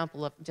an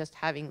example of just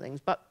having things,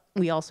 but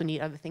we also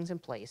need other things in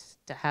place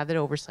to have that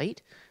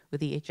oversight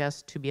with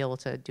EHS to be able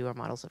to do our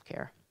models of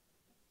care.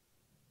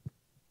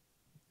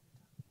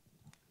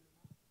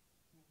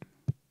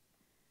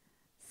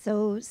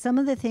 So some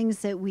of the things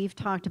that we've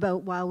talked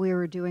about while we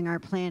were doing our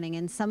planning,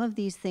 and some of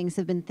these things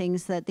have been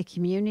things that the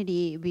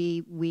community,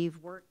 we've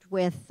worked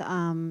with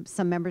some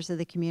members of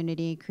the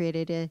community,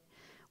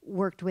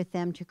 worked with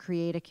them to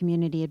create a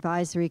community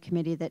advisory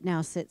committee that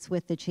now sits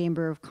with the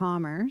Chamber of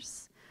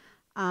Commerce.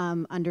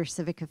 under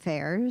Civic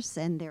Affairs,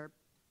 and they're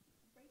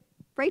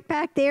right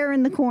back there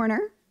in the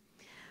corner.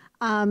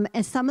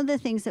 And some of the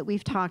things that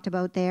we've talked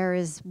about there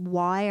is,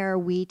 why are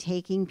we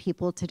taking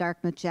people to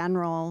Dartmouth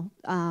General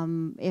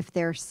if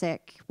they're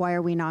sick? Why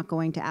are we not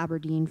going to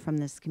Aberdeen from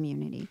this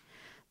community?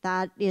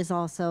 That is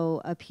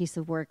also a piece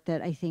of work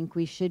that I think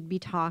we should be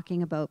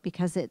talking about,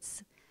 because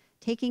it's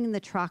taking the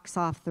trucks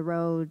off the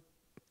road,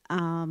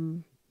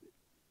 and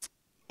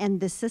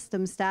the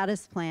system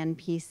status plan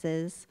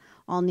pieces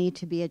all need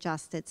to be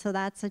adjusted. So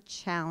that's a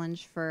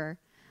challenge for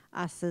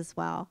us as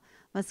well.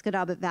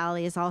 Musquodoboit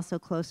Valley is also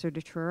closer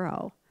to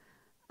Truro.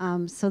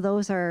 So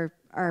those are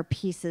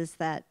pieces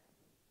that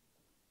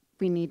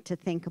we need to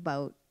think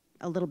about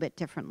a little bit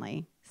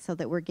differently, so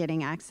that we're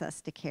getting access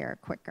to care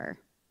quicker.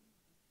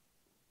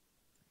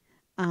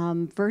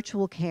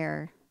 Virtual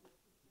care.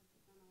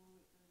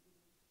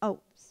 Oh,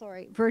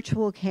 sorry.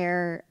 Virtual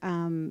care.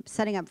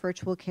 Setting up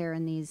virtual care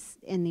in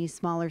these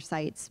smaller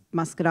sites,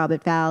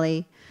 Musquodoboit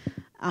Valley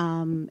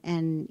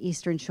and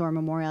Eastern Shore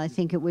Memorial. I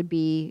think it would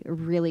be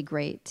really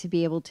great to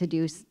be able to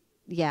do.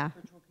 Yeah.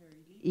 Virtual care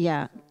ED?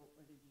 Yeah.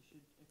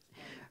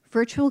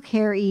 Virtual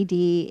care ED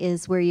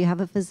is where you have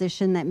a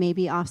physician that may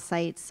be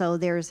off-site. So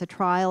there's a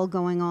trial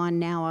going on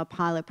now, a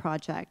pilot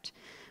project,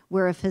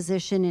 where a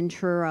physician in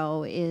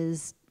Truro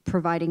is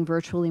providing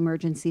virtual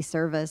emergency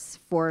service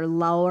for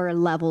lower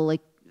levels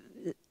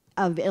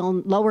of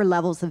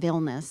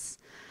illness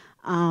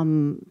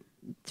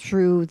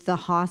through the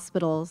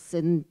hospitals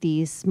in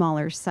these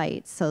smaller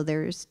sites. So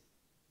there's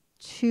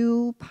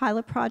 2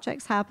 pilot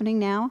projects happening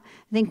now.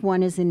 I think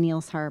one is in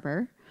Niels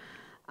Harbour.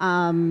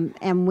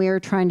 And we're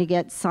trying to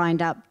get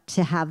signed up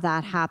to have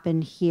that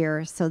happen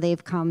here. So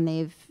they've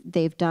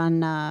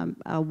done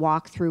a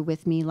walkthrough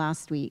with me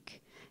last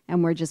week,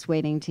 and we're just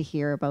waiting to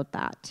hear about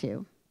that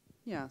too.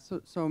 Yeah,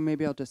 so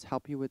maybe I'll just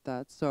help you with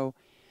that. So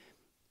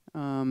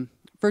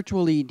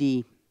virtual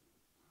ED.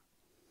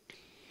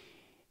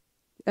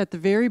 At the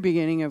very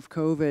beginning of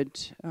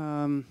COVID,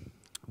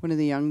 one of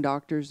the young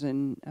doctors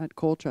at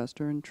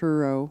Colchester in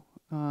Truro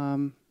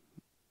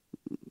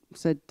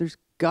said, there's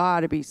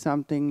got to be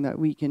something that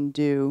we can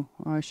do.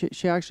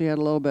 She actually had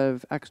a little bit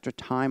of extra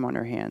time on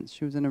her hands.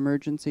 She was an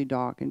emergency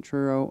doc in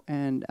Truro,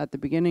 and at the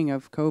beginning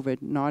of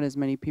COVID, not as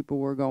many people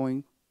were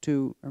going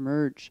to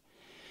emerge,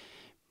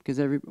 because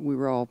we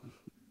were all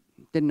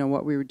didn't know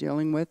what we were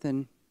dealing with,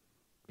 and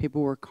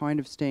people were kind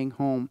of staying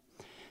home.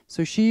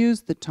 So she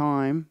used the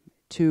time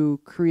to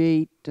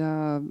create,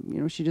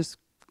 she just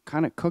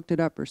kind of cooked it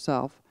up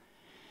herself.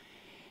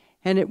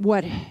 And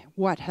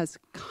what has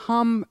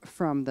come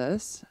from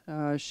this,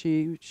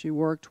 she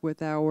worked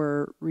with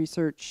our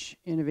research,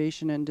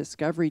 innovation, and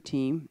discovery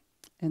team,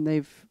 and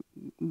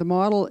the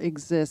model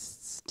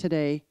exists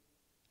today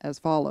as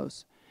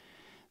follows.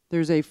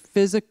 There's a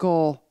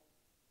physical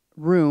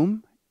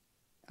room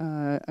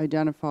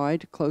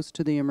identified close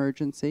to the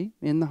emergency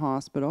in the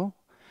hospital,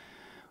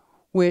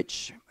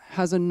 which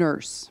has a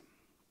nurse.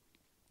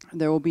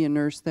 There will be a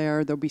nurse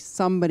there. There'll be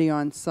somebody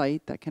on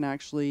site that can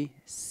actually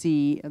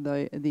see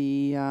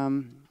the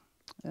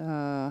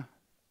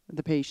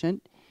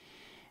patient.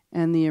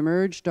 And the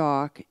emerge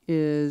doc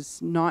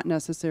is not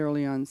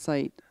necessarily on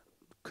site.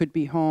 Could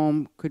be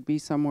home, could be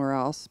somewhere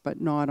else,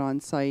 but not on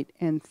site.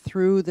 And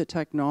through the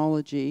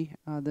technology,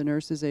 the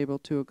nurse is able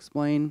to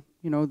explain,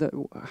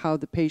 how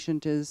the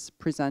patient is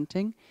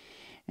presenting,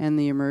 and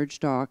the emerge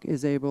doc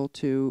is able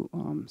to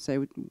say,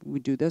 we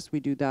do this, we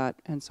do that,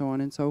 and so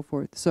on and so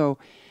forth. So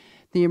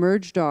the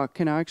emerge doc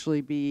can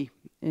actually be,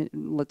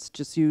 let's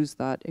just use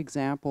that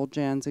example,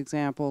 Jan's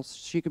example.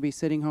 She could be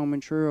sitting home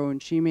in Truro,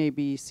 and she may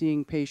be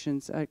seeing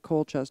patients at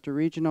Colchester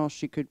Regional.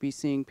 She could be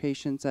seeing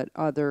patients at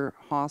other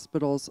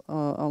hospitals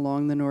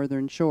along the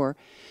Northern Shore.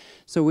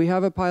 So we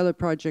have a pilot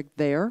project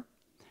there.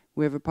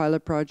 We have a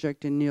pilot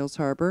project in Niels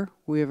Harbour.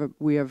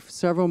 We have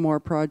several more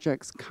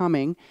projects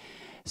coming.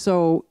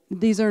 So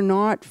these are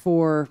not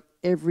for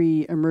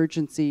every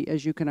emergency,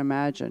 as you can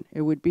imagine.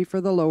 It would be for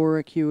the lower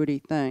acuity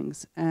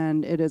things,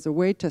 and it is a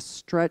way to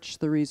stretch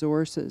the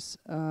resources.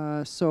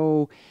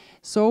 So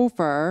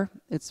far,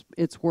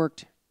 it's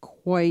worked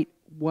quite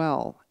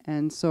well.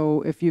 And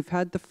so if you've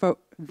had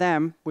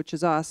them, which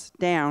is us,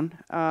 down,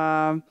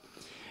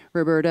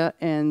 Roberta,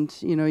 and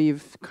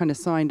you've kind of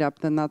signed up,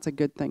 then that's a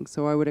good thing.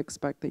 So I would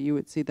expect that you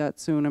would see that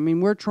soon. I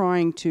mean, we're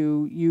trying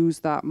to use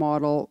that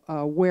model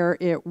where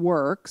it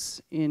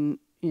works in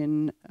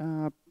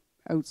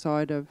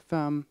outside of,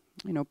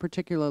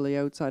 particularly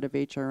outside of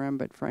HRM,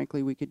 but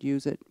frankly, we could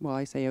use it, well,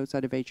 I say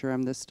outside of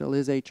HRM, this still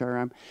is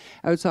HRM,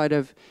 outside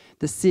of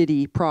the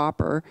city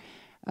proper,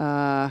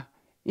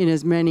 in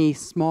as many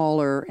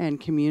smaller and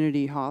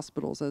community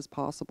hospitals as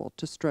possible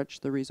to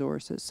stretch the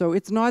resources. So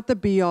it's not the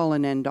be-all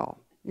and end-all.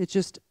 It's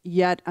just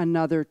yet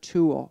another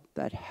tool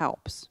that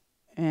helps.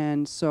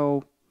 And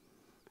so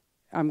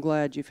I'm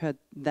glad you've had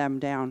them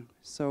down.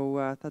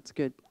 So that's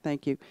good.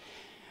 Thank you.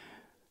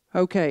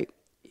 Okay.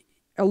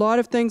 A lot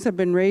of things have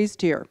been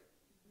raised here.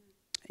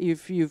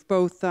 You've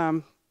both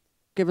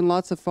given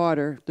lots of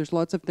fodder. There's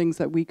lots of things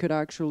that we could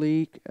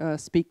actually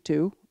speak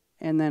to.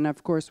 And then,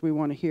 of course, we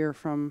want to hear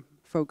from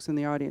folks in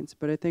the audience,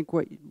 but I think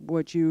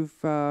what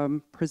you've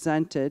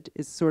presented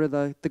is sort of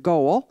the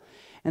goal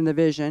and the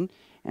vision,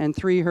 and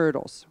 3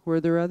 hurdles. Were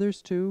there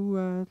others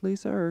too,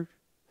 Lisa? Or,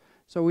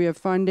 so we have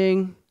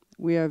funding,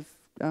 we have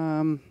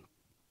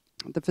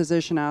the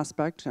physician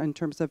aspect in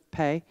terms of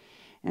pay,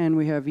 and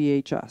we have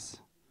EHS.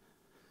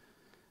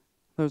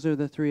 Those are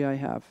the 3 I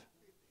have.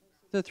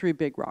 The 3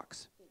 big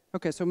rocks.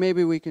 Okay, so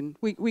maybe we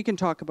can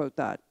talk about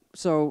that.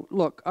 So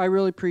look, I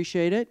really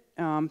appreciate it.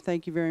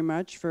 Thank you very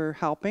much for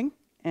helping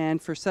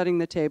and for setting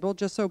the table,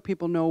 just so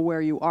people know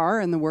where you are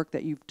and the work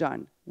that you've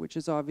done, which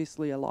is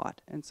obviously a lot.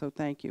 And so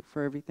thank you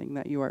for everything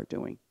that you are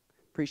doing.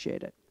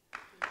 Appreciate it.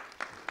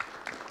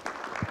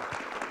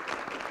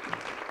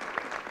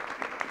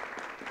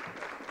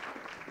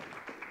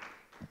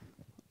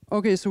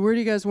 Okay, so where do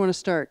you guys want to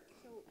start?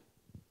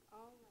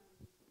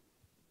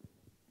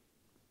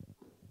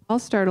 I'll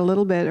start a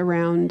little bit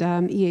around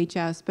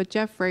EHS, but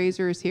Jeff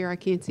Fraser is here. I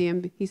can't see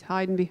him. He's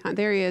hiding behind.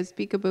 There he is,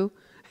 peekaboo.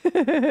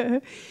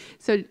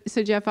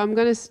 So Jeff, I'm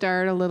going to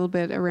start a little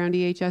bit around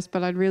EHS,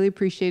 but I'd really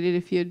appreciate it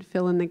if you'd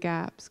fill in the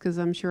gaps, because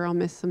I'm sure I'll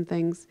miss some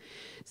things.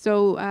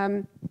 So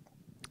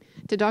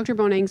to Dr.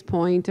 Bonang's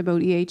point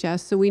about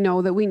EHS, so we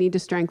know that we need to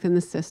strengthen the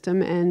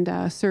system,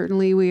 and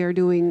certainly we are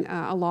doing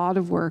a lot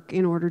of work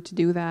in order to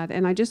do that.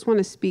 And I just want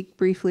to speak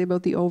briefly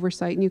about the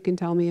oversight, and you can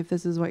tell me if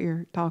this is what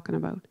you're talking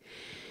about.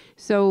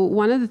 So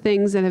one of the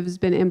things that has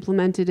been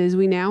implemented is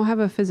we now have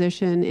a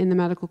physician in the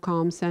medical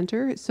comms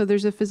center. So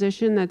there's a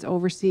physician that's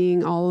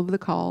overseeing all of the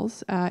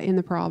calls in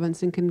the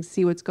province and can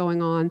see what's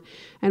going on,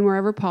 and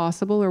wherever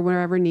possible or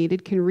wherever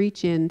needed can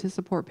reach in to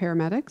support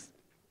paramedics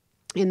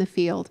in the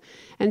field.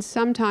 And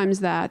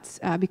sometimes that's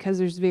because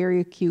there's very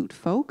acute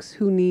folks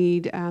who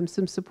need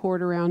some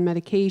support around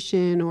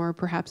medication or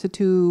perhaps a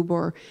tube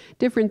or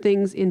different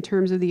things in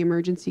terms of the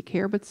emergency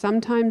care. But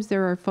sometimes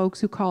there are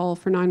folks who call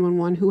for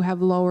 911 who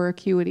have lower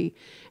acuity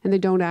and they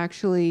don't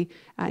actually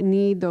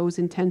need those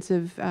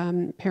intensive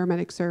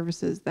paramedic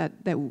services that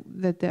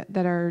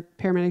our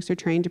paramedics are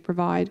trained to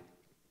provide.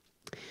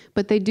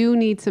 But they do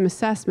need some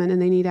assessment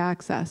and they need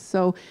access.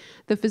 So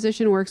the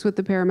physician works with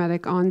the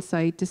paramedic on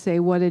site to say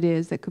what it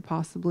is that could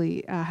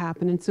possibly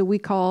happen. And so we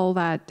call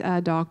that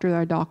doctor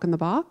our doc in the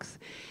box.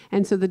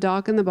 And so the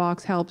doc in the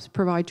box helps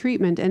provide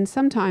treatment. And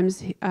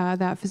sometimes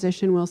that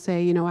physician will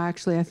say, you know,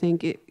 actually, I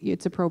think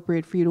it's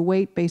appropriate for you to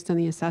wait based on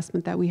the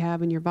assessment that we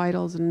have in your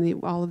vitals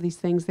and all of these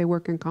things. They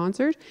work in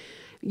concert,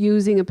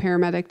 using a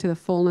paramedic to the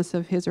fullness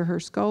of his or her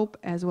scope,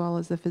 as well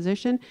as the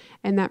physician,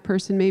 and that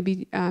person may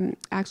be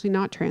actually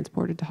not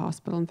transported to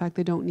hospital. In fact,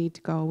 they don't need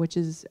to go, which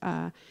is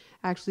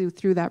actually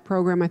through that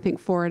program, I think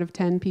 4 out of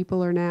 10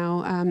 people are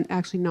now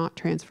actually not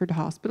transferred to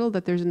hospital,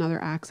 that there's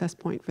another access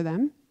point for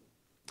them.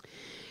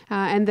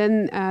 And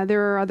then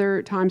there are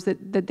other times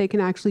that they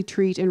can actually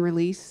treat and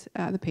release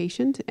the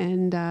patient,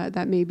 and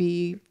that may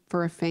be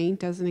for a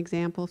faint, as an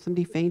example. If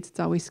somebody faints, it's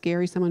always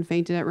scary. Someone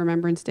fainted at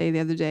Remembrance Day the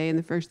other day, and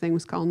the first thing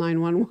was call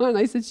 911.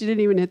 I said, she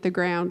didn't even hit the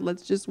ground.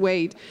 Let's just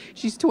wait.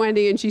 She's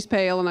 20 and she's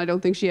pale, and I don't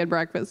think she had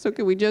breakfast. So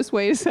can we just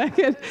wait a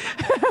second?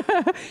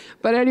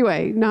 But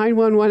anyway,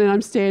 911, and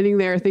I'm standing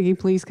there thinking,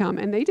 please come.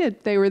 And they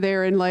did. They were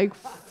there in like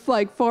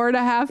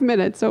 4.5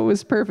 minutes, so it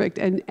was perfect.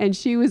 And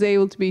she was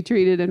able to be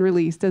treated and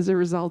released as a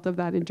result of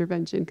that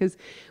intervention because,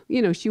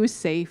 you know, she was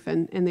safe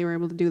and they were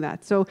able to do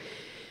that. So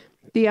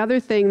the other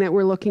thing that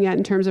we're looking at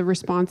in terms of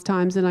response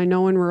times, and I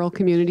know in rural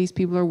communities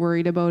people are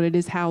worried about it,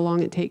 is how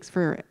long it takes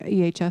for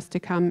EHS to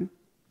come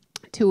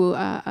to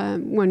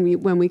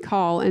when we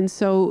call. And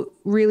so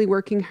really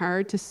working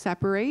hard to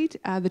separate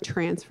the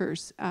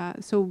transfers.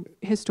 So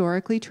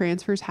historically,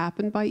 transfers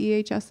happened by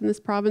EHS in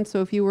this province.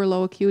 So if you were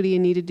low acuity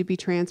and needed to be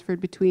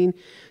transferred between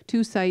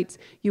 2 sites,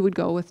 you would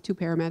go with 2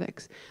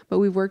 paramedics. But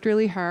we've worked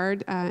really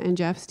hard, and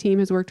Jeff's team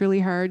has worked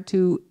really hard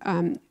to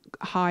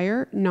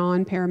hire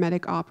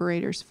non-paramedic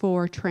operators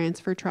for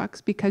transfer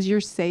trucks, because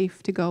you're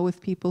safe to go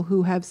with people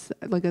who have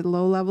like a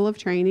low level of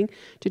training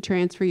to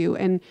transfer you.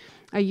 And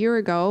a year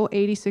ago,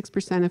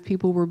 86% of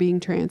people were being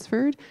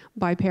transferred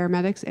by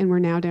paramedics, and we're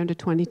now down to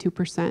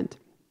 22%,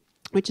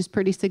 which is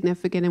pretty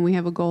significant, and we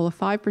have a goal of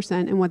 5%.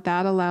 And what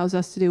that allows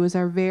us to do is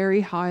our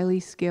very highly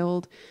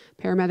skilled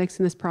paramedics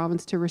in this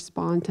province to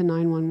respond to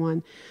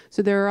 911.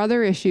 So there are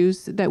other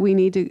issues that we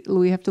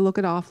have to look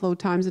at offload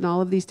times and all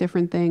of these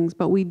different things,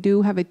 but we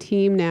do have a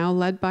team now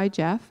led by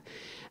Jeff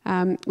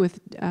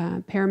with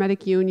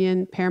Paramedic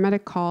Union,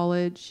 Paramedic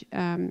College,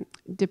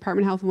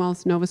 Department of Health and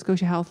Wellness, Nova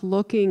Scotia Health,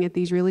 looking at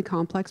these really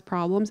complex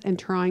problems and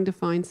trying to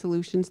find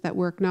solutions that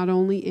work not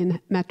only in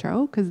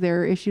Metro, because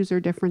their issues are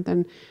different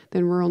than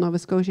rural Nova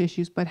Scotia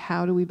issues, but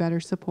how do we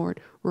better support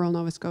rural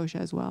Nova Scotia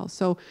as well.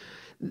 So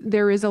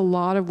there is a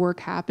lot of work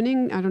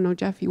happening. I don't know,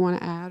 Jeff, you want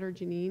to add, or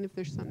Jeannine, if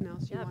there's something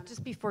else you want to.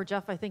 Just before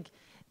Jeff, I think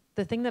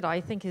the thing that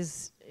I think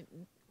is,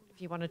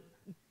 if you want to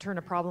turn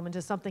a problem into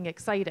something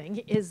exciting,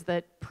 is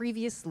that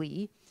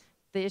previously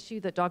the issue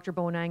that Dr.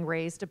 Bonang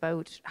raised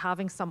about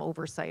having some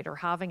oversight or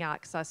having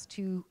access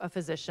to a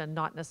physician,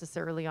 not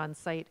necessarily on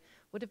site,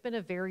 would have been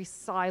a very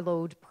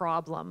siloed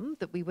problem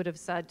that we would have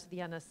said to the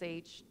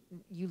NSH,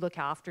 you look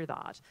after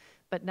that.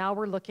 But now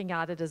we're looking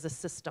at it as a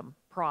system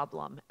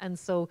problem. And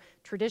so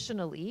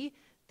traditionally,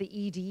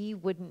 the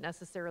ED wouldn't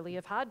necessarily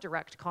have had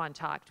direct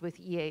contact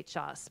with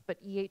EHS, but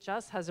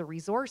EHS has a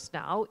resource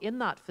now in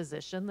that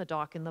physician, the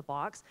doc in the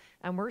box,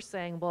 and we're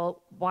saying,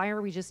 well, why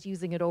are we just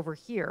using it over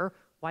here?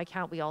 Why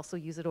can't we also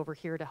use it over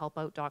here to help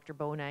out Dr.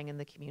 Bonang and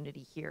the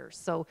community here?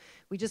 So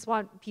we just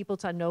want people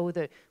to know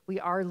that we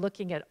are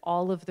looking at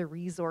all of the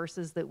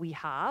resources that we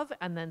have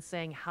and then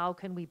saying, how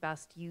can we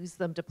best use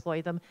them,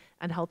 deploy them,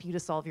 and help you to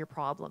solve your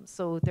problems?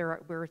 So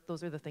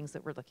those are the things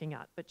that we're looking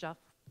at. But Jeff,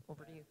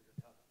 over to you.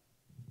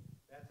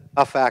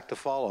 Tough act to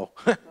follow.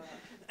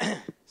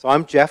 So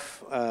I'm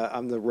Jeff.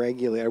 I'm the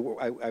regulator.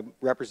 I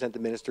represent the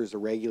minister as a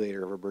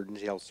regulator of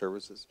emergency health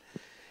services.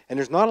 And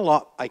there's not a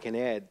lot I can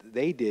add.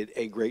 They did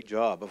a great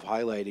job of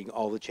highlighting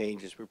all the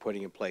changes we're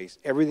putting in place.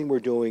 Everything we're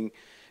doing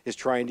is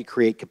trying to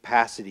create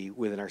capacity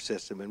within our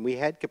system. And we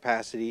had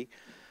capacity,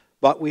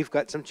 but we've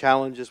got some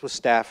challenges with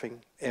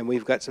staffing, and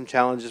we've got some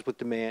challenges with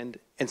demand.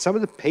 And some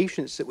of the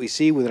patients that we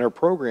see within our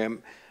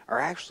program are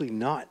actually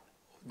not,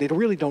 they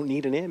really don't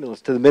need an ambulance,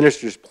 to the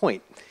minister's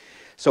point.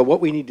 So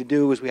what we need to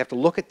do is we have to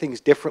look at things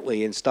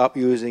differently and stop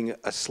using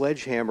a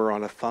sledgehammer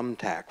on a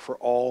thumbtack for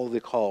all the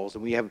calls.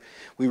 And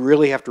we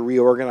really have to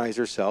reorganize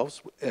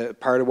ourselves.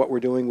 Part of what we're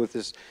doing with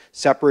this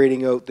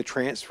separating out the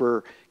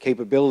transfer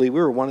capability, we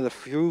were one of the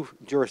few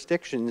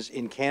jurisdictions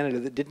in Canada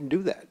that didn't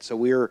do that. So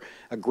we're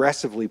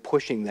aggressively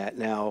pushing that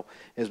now,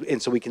 and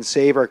so we can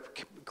save our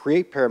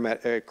create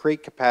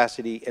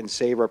capacity and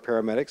save our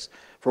paramedics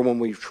for when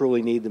we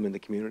truly need them in the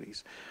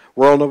communities.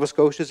 Rural Nova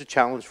Scotia is a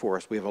challenge for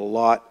us. We have a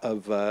lot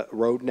of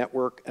road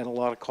network and a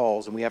lot of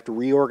calls, and we have to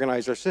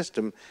reorganize our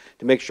system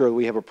to make sure that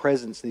we have a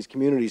presence in these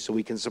communities so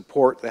we can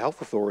support the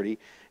health authority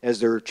as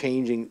they're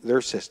changing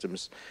their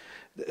systems.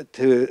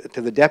 To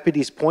the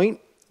deputy's point,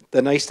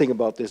 the nice thing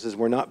about this is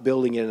we're not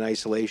building it in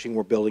isolation,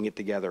 we're building it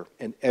together.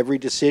 And every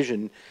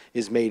decision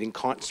is made in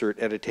concert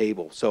at a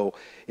table. So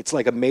it's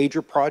like a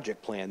major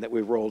project plan that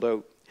we've rolled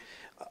out.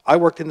 I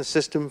worked in the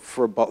system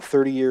for about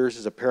 30 years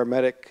as a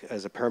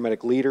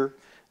paramedic leader.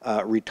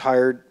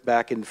 Retired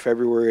back in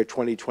February of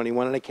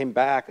 2021, and I came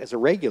back as a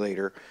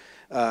regulator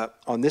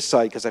on this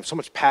side because I have so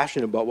much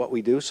passion about what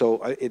we do.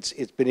 So it's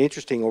been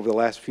interesting over the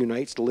last few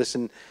nights to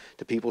listen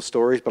to people's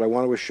stories, but I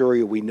want to assure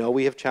you we know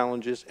we have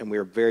challenges, and we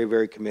are very,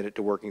 very committed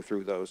to working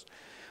through those.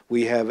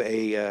 We have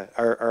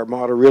our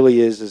motto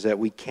really is that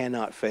we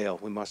cannot fail,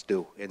 we must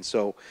do. And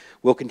so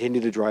we'll continue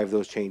to drive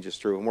those changes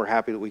through, and we're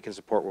happy that we can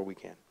support where we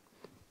can.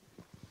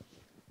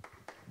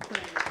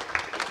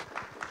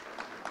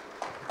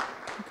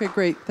 Okay,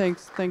 great.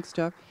 Thanks,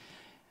 Jeff.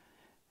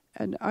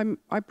 And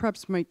I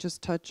perhaps might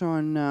just touch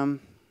on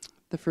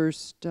the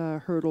first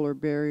hurdle or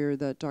barrier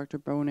that Dr.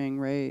 Bonang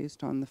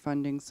raised on the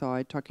funding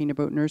side, talking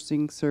about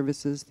nursing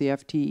services, the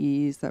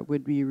FTEs that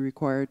would be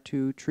required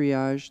to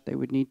triage. They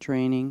would need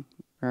training.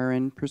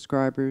 RN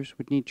prescribers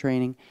would need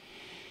training.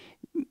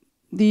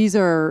 These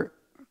are,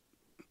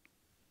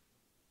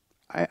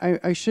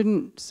 I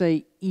shouldn't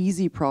say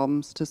easy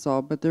problems to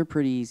solve, but they're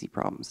pretty easy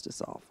problems to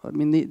solve. I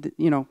mean,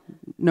 you know,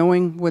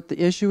 knowing what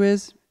the issue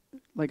is,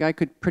 like I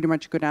could pretty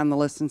much go down the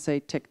list and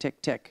say tick,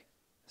 tick, tick.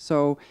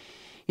 So,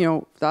 you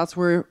know, if that's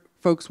where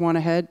folks want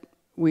to head,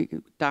 we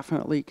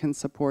definitely can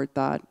support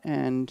that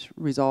and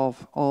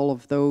resolve all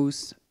of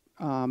those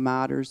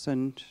matters,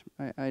 and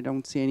I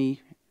don't see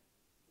any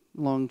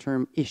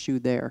long-term issue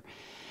there.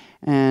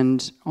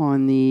 And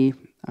on the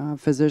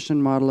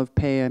physician model of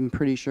pay, I'm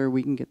pretty sure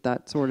we can get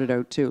that sorted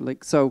out too.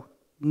 Like, so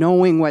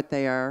knowing what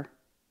they are,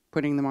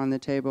 putting them on the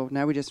table,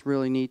 now we just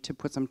really need to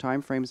put some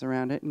time frames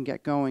around it and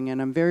get going.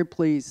 And I'm very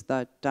pleased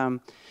that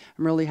I'm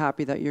really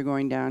happy that you're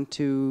going down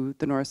to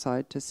the north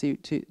side to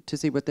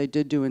see what they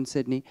did do in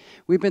Sydney.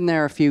 We've been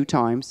there a few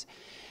times,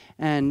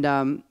 and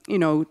you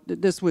know,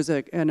 this was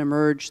an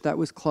emerge that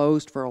was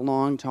closed for a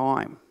long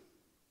time.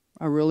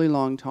 A really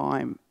long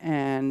time,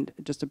 and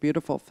just a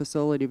beautiful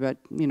facility, but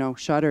you know,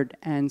 shuttered.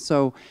 And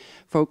so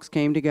folks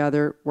came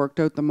together, worked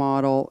out the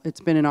model. It's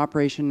been in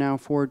operation now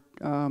for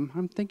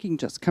I'm thinking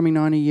just coming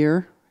on a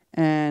year,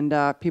 and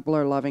people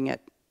are loving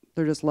it.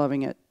 They're just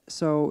loving it.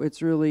 So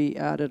it's really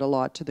added a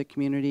lot to the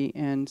community,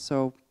 and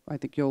so I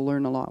think you'll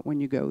learn a lot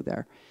when you go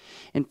there.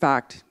 In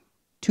fact,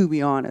 to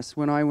be honest,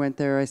 when I went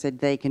there, I said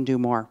they can do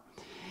more.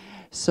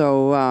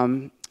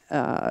 So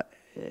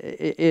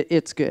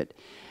it's good.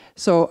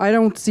 So I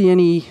don't see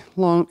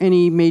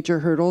any major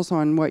hurdles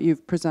on what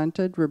you've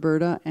presented,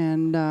 Roberta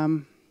and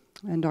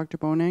Dr.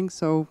 Bonang.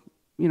 So,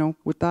 you know,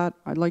 with that,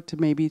 I'd like to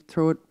maybe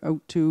throw it out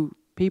to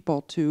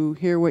people to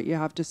hear what you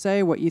have to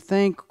say, what you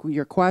think,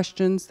 your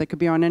questions. They could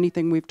be on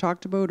anything we've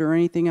talked about or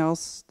anything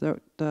else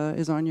that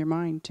is on your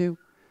mind too.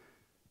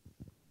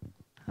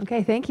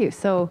 Okay, thank you.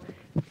 So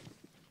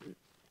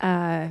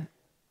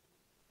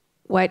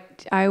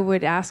what I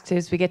would ask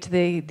is we get to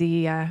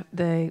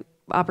the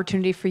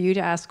opportunity for you to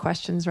ask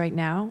questions right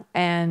now.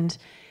 And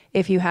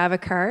if you have a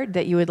card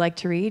that you would like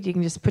to read, you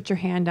can just put your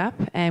hand up,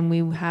 and we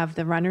have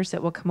the runners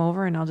that will come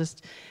over, and I'll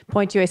just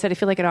point you. I said I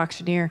feel like an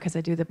auctioneer because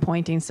I do the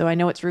pointing, so I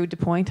know it's rude to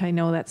point. I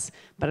know that's,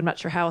 but I'm not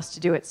sure how else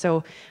to do it.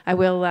 So I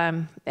will,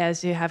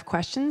 as you have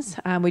questions,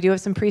 we do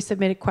have some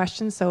pre-submitted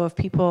questions, so if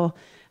people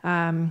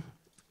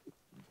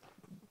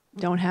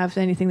don't have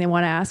anything they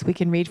want to ask, we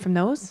can read from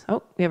those.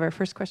 Oh, we have our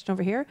first question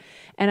over here.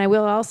 And I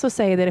will also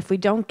say that if we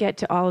don't get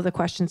to all of the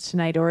questions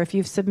tonight, or if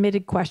you've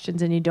submitted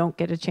questions and you don't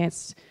get a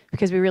chance,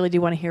 because we really do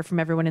want to hear from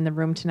everyone in the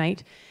room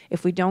tonight,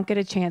 if we don't get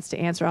a chance to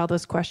answer all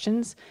those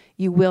questions,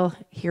 you will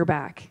hear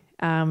back.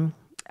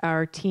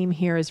 Our team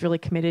here is really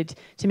committed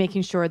to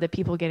making sure that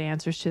people get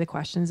answers to the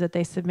questions that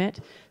they submit.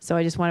 So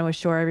I just want to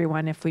assure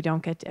everyone, if we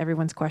don't get to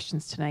everyone's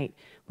questions tonight,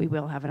 we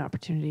will have an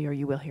opportunity, or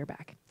you will hear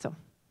back. So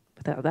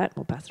without that,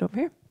 we'll pass it over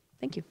here.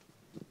 Thank you.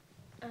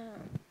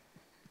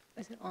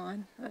 Is it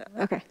on?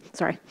 Okay,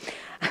 sorry.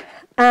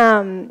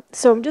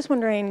 So I'm just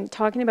wondering,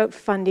 talking about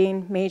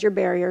funding, major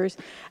barriers.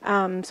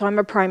 So I'm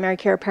a primary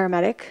care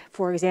paramedic,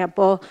 for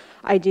example.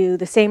 I do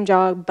the same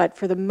job, but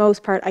for the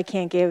most part, I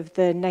can't give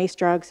the nice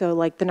drugs, so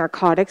like the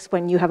narcotics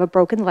when you have a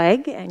broken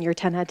leg and you're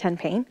 10 out of 10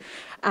 pain,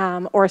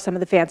 or some of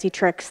the fancy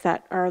tricks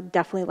that are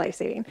definitely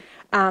life-saving.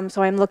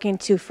 So I'm looking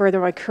to further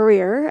my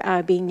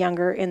career, being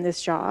younger in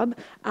this job.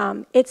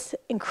 It's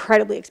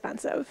incredibly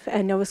expensive,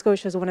 and Nova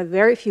Scotia is one of the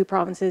very few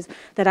provinces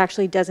that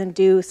actually doesn't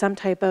do some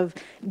type of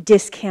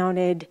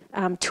discounted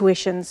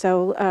tuition.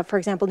 So for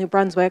example, New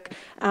Brunswick,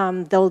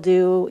 they'll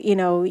do,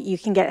 you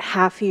can get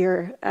half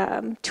your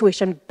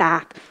tuition back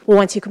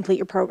once you complete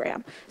your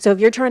program. So if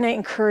you're trying to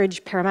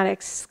encourage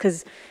paramedics,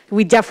 because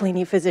we definitely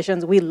need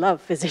physicians, we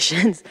love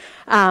physicians,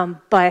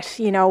 but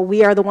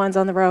we are the ones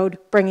on the road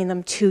bringing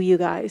them to you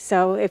guys.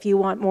 So if you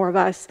want more of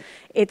us,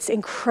 it's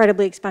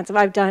incredibly expensive.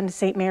 I've done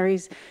St.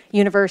 Mary's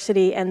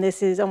University, and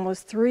this is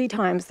almost 3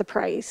 times the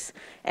price.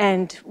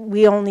 And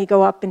we only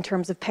go up in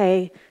terms of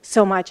pay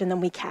so much, and then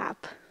we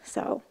cap.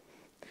 So.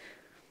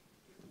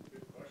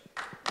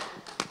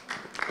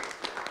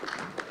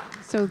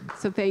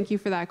 So thank you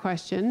for that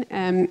question.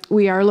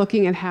 We are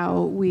looking at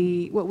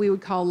what we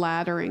would call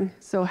laddering.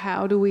 So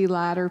how do we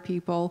ladder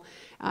people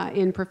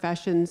in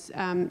professions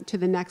to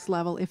the next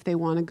level if they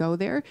want to go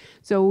there?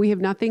 So we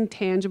have nothing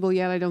tangible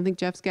yet. I don't think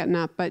Jeff's getting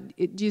up, but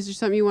is there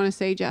something you want to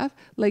say, Jeff?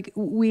 Like,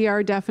 we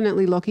are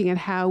definitely looking at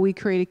how we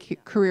create a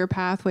career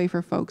pathway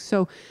for folks.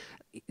 So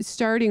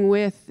starting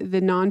with the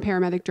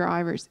non-paramedic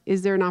drivers,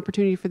 is there an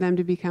opportunity for them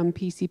to become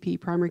PCP,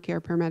 primary care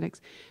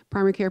paramedics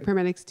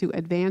to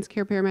advanced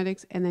care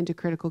paramedics, and then to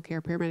critical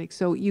care paramedics?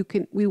 So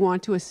we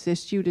want to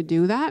assist you to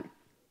do that.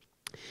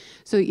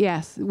 So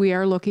yes, we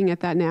are looking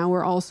at that now.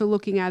 We're also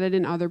looking at it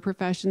in other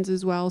professions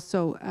as well.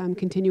 So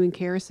continuing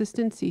care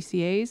assistants,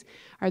 CCAs,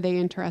 are they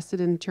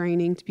interested in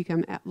training to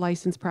become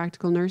licensed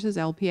practical nurses,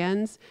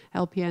 LPNs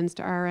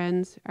to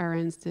RNs,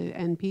 RNs to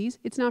NPs?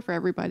 It's not for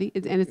everybody,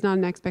 and it's not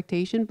an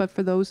expectation, but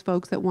for those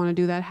folks that want to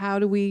do that, how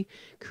do we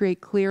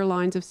create clear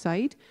lines of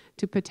sight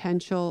to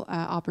potential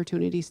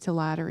opportunities to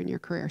ladder in your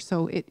career?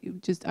 So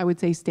I would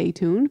say stay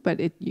tuned,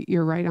 but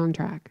you're right on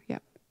track.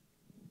 Yep.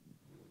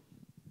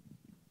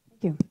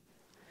 Thank you.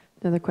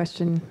 Another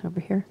question over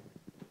here,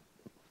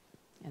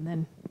 and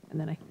then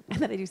I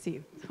do see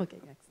you. Okay,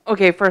 next.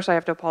 Okay, first I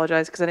have to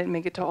apologize because I didn't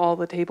make it to all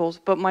the tables.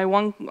 But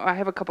I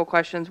have a couple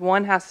questions.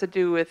 One has to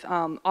do with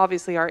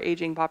obviously our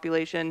aging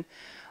population,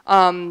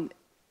 and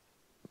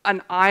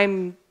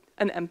I'm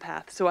an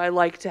empath, so I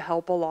like to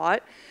help a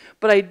lot.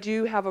 But I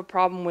do have a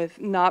problem with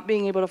not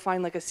being able to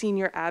find like a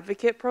senior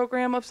advocate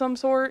program of some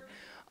sort.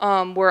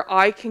 Where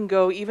I can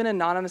go even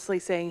anonymously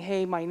saying,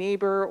 hey, my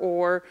neighbor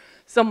or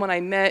someone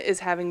I met is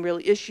having real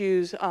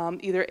issues,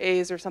 either A,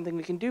 is there something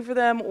we can do for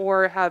them,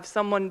 or have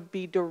someone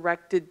be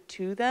directed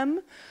to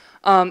them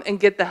and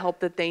get the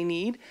help that they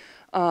need.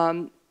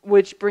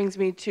 Which brings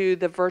me to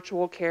the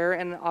virtual care,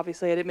 and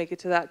obviously I didn't make it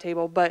to that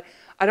table, but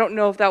I don't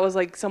know if that was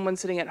like someone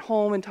sitting at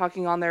home and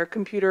talking on their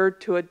computer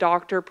to a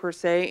doctor per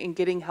se and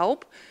getting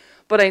help.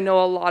 But I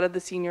know a lot of the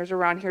seniors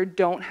around here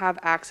don't have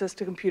access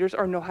to computers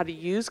or know how to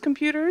use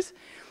computers.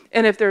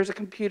 And if there's a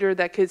computer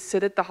that could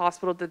sit at the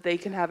hospital that they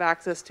can have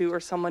access to, or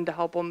someone to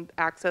help them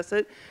access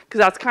it, because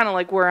that's kind of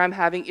like where I'm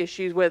having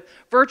issues with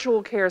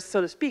virtual care,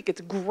 so to speak.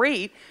 It's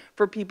great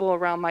for people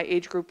around my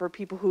age group or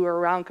people who are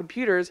around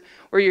computers,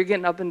 where you're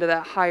getting up into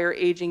that higher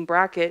aging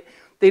bracket.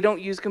 They don't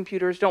use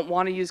computers, don't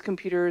want to use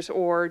computers,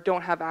 or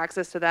don't have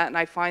access to that. And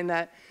I find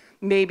that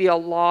maybe a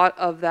lot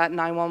of that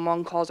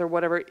 911 calls or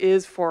whatever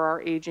is for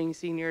our aging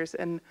seniors,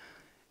 and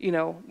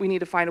we need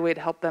to find a way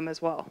to help them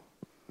as well.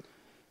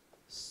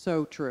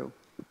 So true.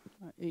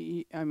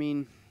 I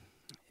mean,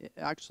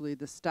 actually,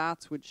 the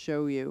stats would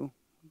show you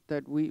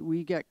that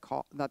we get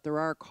that there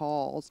are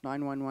calls,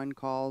 911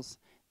 calls,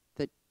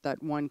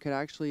 that one could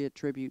actually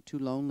attribute to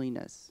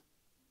loneliness.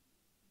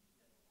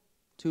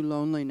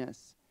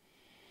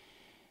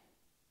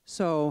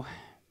 So,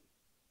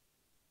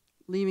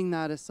 leaving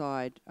that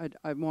aside,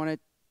 I want to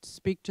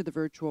speak to the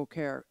virtual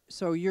care.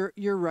 So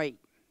you're right,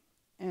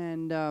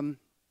 and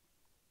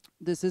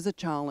this is a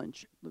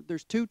challenge.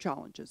 There's 2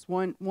 challenges.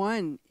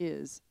 One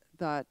is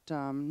that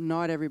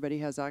not everybody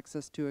has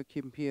access to a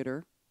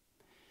computer.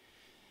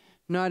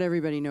 Not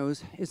everybody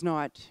is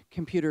not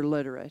computer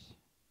literate.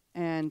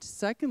 And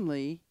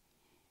secondly,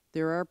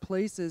 there are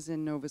places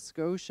in Nova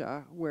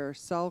Scotia where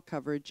cell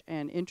coverage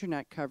and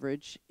internet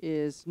coverage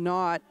is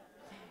not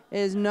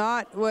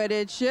what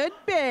it should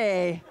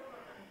be.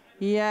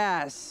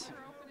 Yes.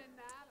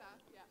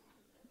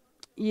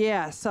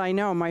 Yes, I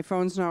know. My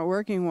phone's not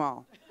working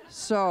well.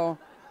 So,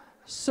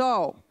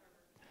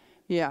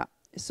 yeah.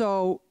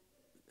 So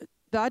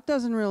that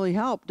doesn't really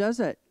help, does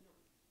it?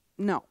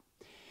 No.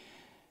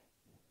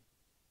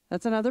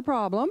 That's another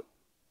problem,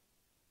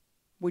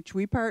 which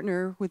we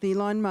partner with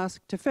Elon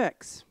Musk to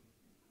fix.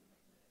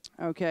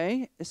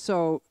 Okay,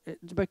 so,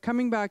 but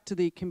coming back to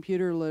the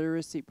computer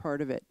literacy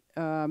part of it,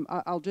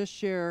 I'll just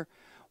share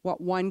what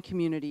one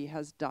community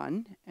has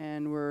done,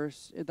 and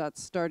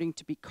that's starting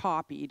to be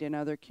copied in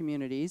other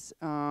communities.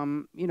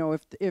 You know,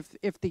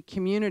 if the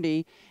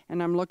community,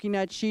 and I'm looking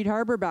at Sheet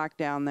Harbour back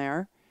down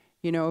there,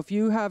 you know,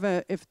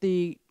 if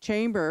the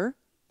chamber,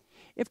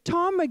 if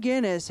Tom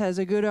McGuinness has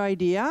a good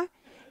idea,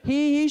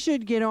 he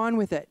should get on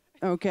with it.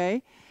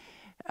 Okay,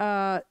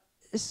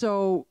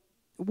 so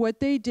what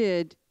they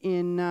did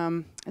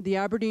in the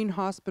Aberdeen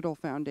Hospital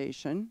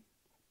Foundation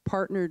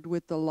partnered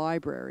with the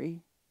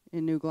library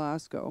in New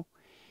Glasgow,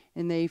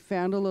 and they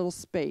found a little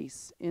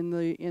space in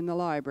the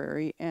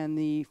library, and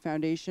the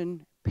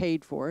foundation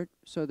paid for it.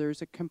 So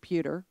there's a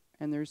computer,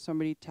 and there's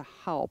somebody to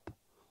help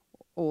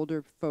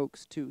older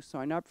folks to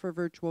sign up for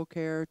virtual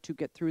care, to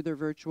get through their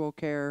virtual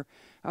care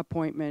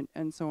appointment,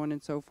 and so on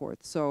and so forth.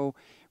 So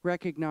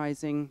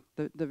recognizing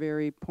the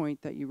very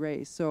point that you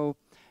raised. So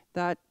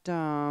that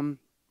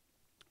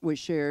was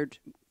shared,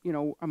 you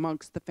know,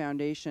 amongst the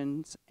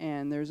foundations,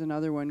 and there's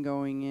another one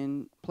going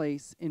in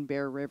place in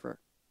Bear River.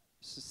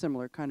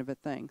 Similar kind of a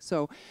thing.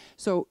 So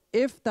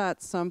if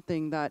that's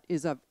something that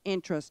is of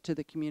interest to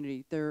the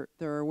community, there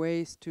are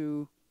ways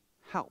to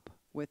help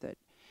with it.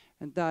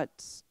 And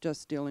that's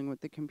just dealing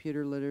with the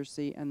computer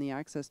literacy and the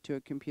access to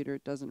a computer.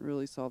 It doesn't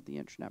really solve the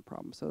internet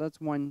problem. So that's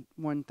one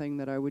thing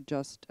that I would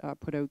just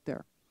put out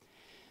there.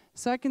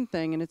 Second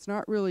thing, and it's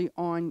not really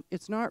on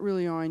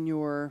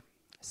your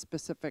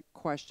specific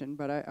question,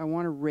 but I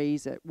want to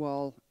raise it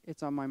while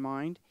it's on my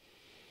mind.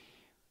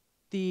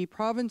 The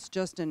province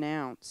just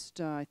announced,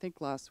 I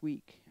think last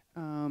week,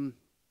 a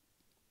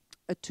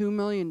 $2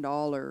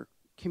 million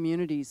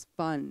communities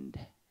fund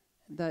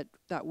that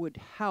would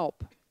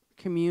help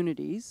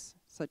communities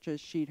such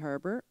as Sheet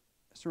Harbour,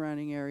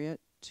 surrounding area,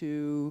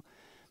 to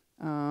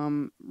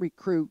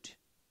recruit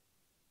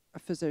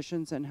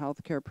physicians and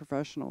healthcare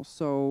professionals.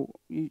 So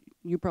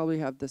you probably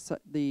have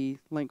the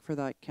link for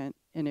that, Kent,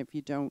 and if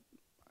you don't,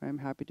 I'm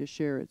happy to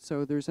share it.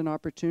 So there's an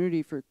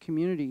opportunity for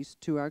communities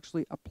to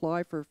actually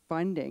apply for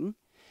funding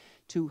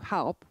to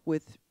help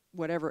with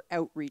whatever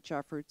outreach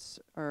efforts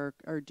are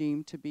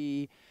deemed to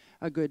be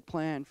a good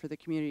plan for the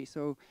community.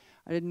 So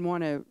I didn't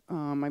want to,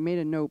 I made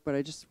a note, but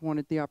I just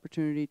wanted the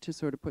opportunity to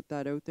sort of put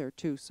that out there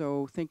too.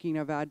 So thinking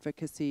of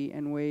advocacy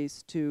and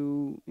ways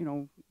to, you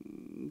know,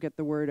 get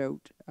the word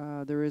out,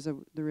 there is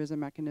a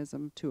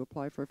mechanism to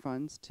apply for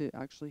funds to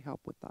actually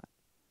help with that.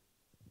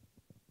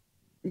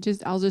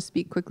 I'll just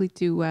speak quickly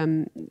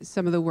to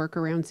some of the work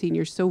around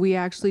seniors. So we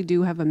actually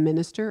do have a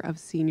Minister of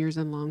Seniors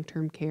and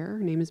Long-Term Care. Her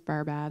name is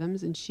Barb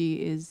Adams, and she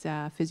is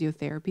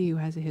physiotherapy who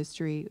has a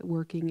history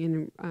working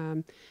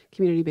in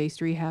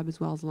community-based rehab as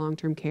well as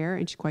long-term care,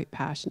 and she's quite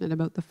passionate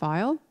about the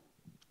file.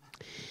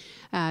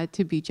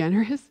 To be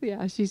generous,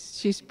 yeah,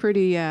 she's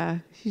pretty.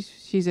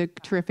 She's a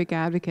terrific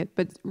advocate.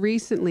 But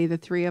recently, the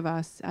three of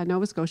us,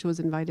 Nova Scotia was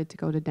invited to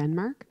go to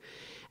Denmark,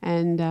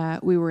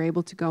 and we were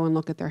able to go and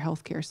look at their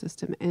healthcare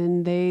system.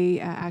 And they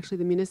actually,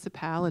 the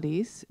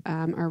municipalities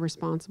are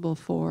responsible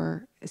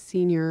for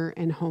senior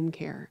and home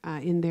care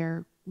in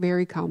their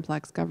very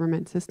complex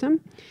government system.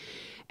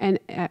 And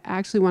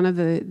actually, one of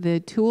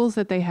the tools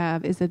that they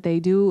have is that they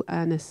do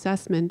an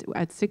assessment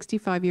at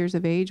 65 years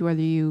of age,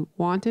 whether you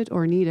want it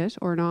or need it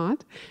or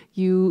not,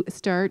 you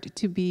start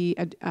to be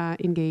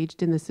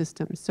engaged in the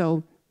system.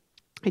 So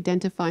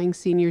identifying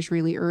seniors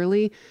really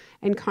early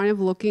and kind of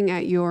looking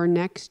at your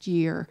next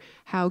year.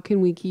 How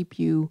can we keep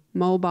you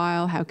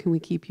mobile? How can we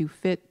keep you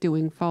fit,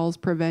 doing falls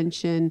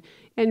prevention,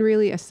 and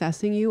really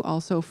assessing you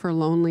also for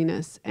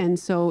loneliness. And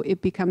so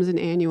it becomes an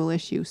annual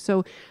issue.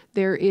 So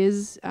there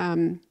is...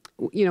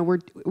 you know,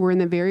 we're in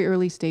the very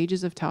early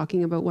stages of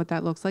talking about what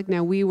that looks like.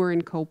 Now, we were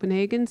in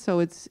Copenhagen, so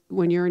it's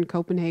when you're in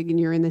Copenhagen,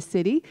 you're in the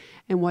city,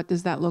 and what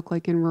does that look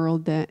like in rural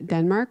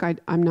Denmark?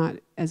 I'm not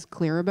as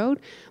clear about,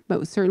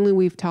 but certainly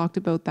we've talked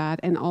about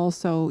that, and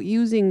also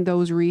using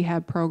those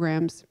rehab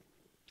programs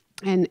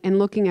and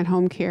looking at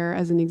home care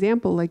as an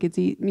example. Like, it's,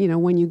 you know,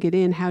 when you get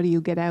in, how do you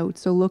get out?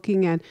 So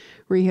looking at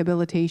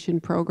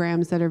rehabilitation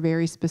programs that are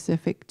very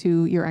specific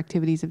to your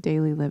activities of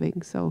daily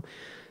living. So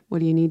what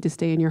do you need to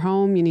stay in your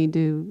home? You need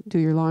to do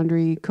your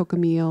laundry, cook a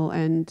meal,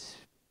 and,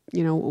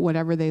 you know,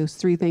 whatever those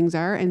three things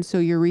are. And so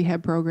your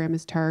rehab program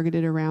is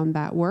targeted around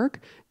that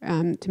work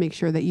to make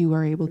sure that you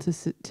are able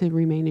to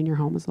remain in your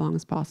home as long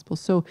as possible.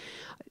 So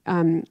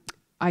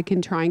I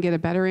can try and get a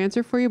better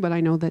answer for you, but I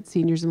know that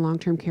seniors in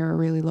long-term care are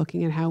really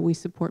looking at how we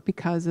support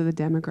because of the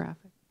demographic.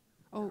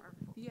 Oh,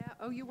 yeah.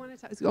 Oh, you want to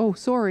talk? Oh,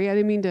 sorry. I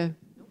didn't mean to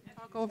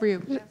talk over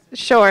you.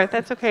 Sure,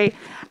 that's okay.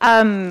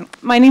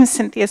 My name is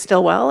Cynthia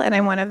Stillwell, and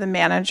I'm one of the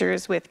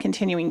managers with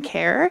Continuing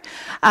Care.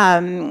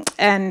 I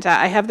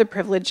have the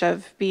privilege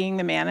of being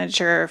the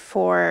manager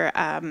for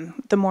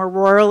the more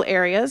rural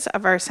areas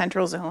of our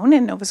central zone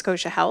in Nova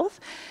Scotia Health.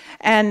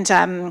 And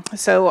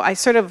so I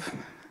sort of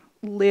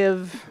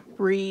live,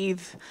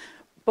 breathe,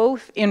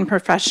 both in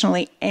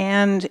professionally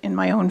and in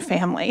my own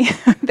family,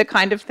 the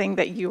kind of thing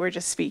that you were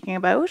just speaking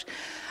about.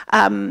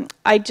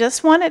 I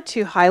just wanted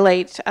to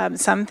highlight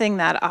something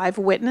that I've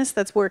witnessed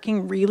that's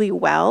working really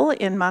well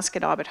in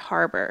Musquodoboit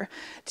Harbour.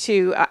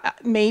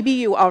 Maybe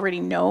you already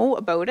know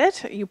about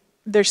it.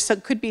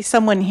 Could be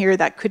someone here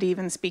that could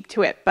even speak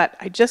to it, but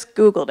I just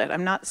Googled it.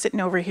 I'm not sitting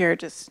over here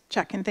just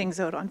checking things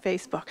out on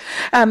Facebook.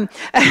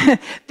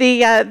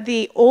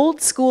 The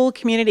old school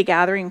community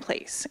gathering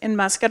place in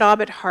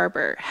Musquodoboit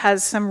Harbour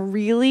has some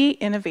really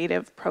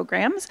innovative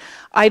programs.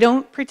 I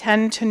don't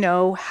pretend to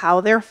know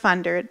how they're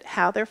funded,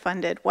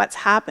 what's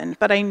happened,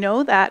 but I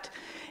know that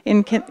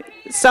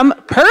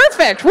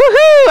perfect,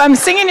 woohoo, I'm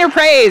singing your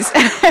praise.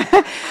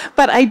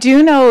 But I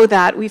do know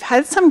that we've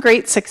had some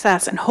great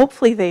success, and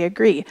hopefully they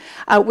agree,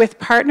 with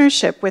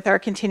partnership with our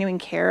continuing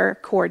care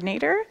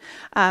coordinator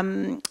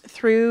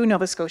through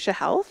Nova Scotia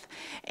Health,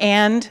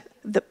 and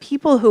the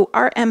people who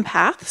are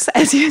empaths,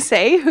 as you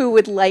say, who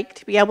would like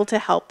to be able to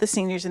help the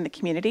seniors in the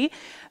community.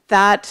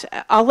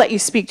 That I'll let you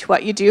speak to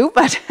what you do,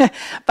 but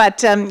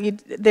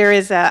there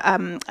is a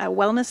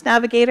wellness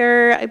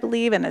navigator, I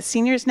believe, and a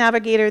seniors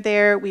navigator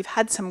there. We've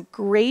had some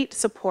great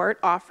support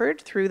offered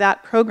through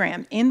that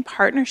program in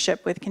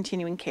partnership with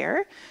Continuing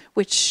Care,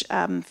 which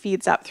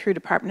feeds up through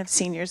Department of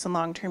Seniors and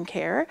Long-Term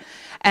Care.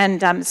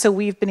 And so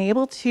we've been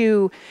able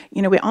to,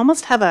 we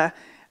almost have a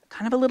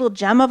kind of a little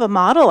gem of a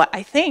model,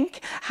 I think,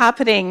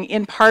 happening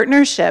in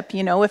partnership.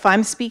 If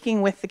I'm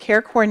speaking with the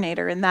care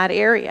coordinator in that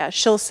area,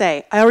 she'll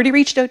say, I already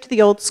reached out to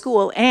the old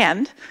school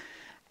and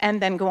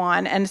then go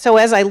on. And so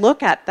as I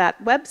look at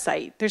that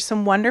website, there's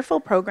some wonderful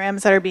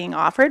programs that are being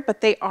offered,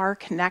 but they are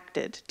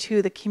connected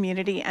to the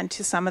community and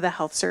to some of the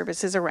health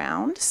services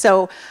around.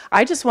 So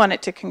I just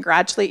wanted to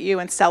congratulate you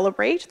and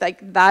celebrate.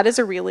 That is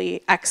a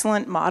really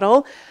excellent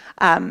model.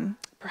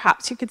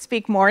 Perhaps you could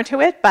speak more to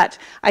it, but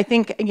I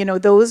think,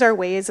 those are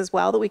ways as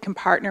well that we can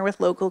partner with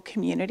local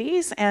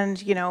communities and,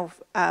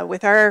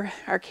 with our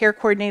care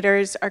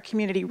coordinators, our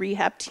community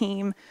rehab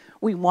team,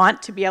 we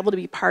want to be able to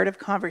be part of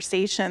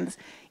conversations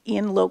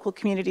in local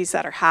communities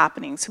that are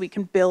happening so we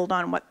can build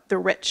on what the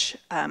rich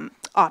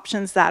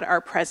options that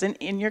are present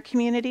in your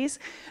communities.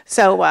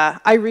 So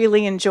I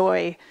really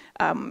enjoy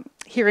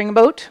hearing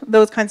about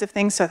those kinds of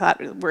things, so I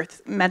thought it was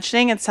worth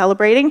mentioning and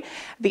celebrating.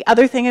 The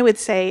other thing I would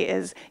say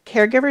is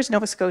Caregivers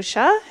Nova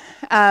Scotia.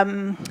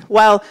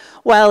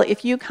 While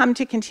if you come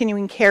to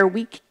Continuing Care,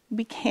 we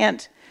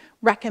can't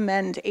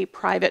recommend a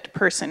private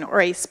person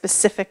or a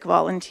specific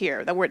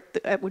volunteer.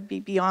 That would be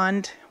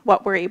beyond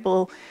what we're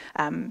able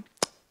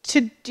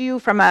to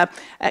do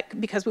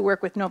because we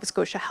work with Nova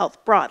Scotia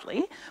Health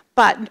broadly.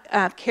 But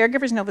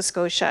Caregivers Nova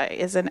Scotia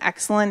is an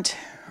excellent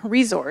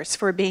resource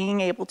for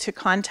being able to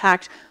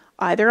contact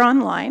either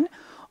online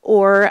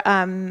or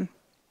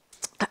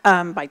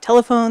by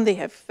telephone. They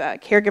have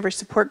caregiver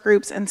support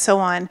groups and so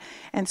on.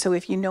 And so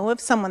if you know of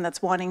someone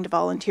that's wanting to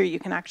volunteer, you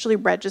can actually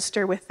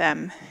register with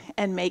them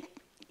and make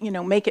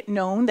it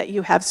known that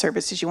you have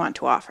services you want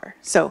to offer.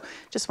 So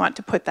just want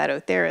to put that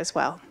out there as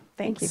well.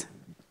 Thanks. Thank you.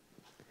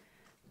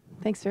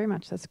 Thanks very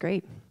much. That's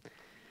great.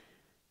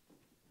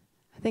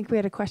 I think we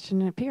had a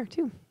question up here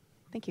too.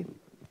 Thank you.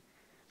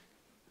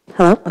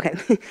 Hello? Okay.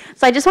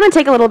 So I just want to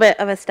take a little bit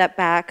of a step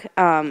back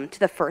to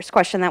the first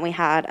question that we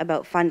had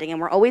about funding. And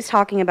we're always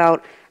talking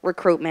about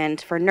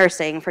recruitment for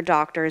nursing, for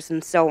doctors,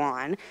 and so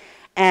on.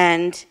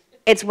 And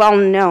it's well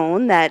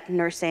known that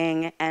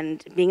nursing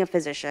and being a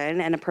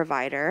physician and a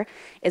provider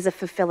is a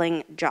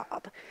fulfilling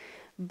job.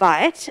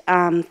 But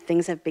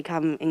things have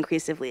become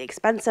increasingly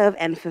expensive,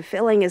 and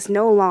fulfilling is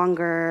no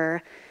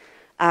longer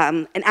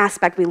an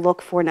aspect we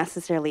look for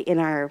necessarily in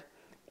our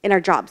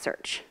job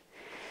search.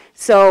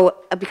 So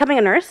becoming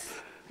a nurse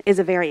is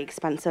a very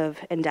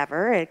expensive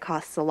endeavor. It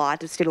costs a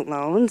lot of student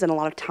loans and a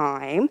lot of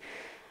time.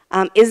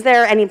 Is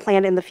there any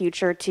plan in the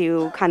future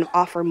to kind of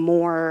offer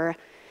more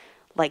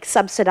like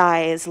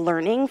subsidized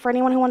learning for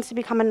anyone who wants to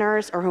become a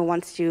nurse or who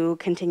wants to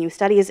continue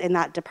studies in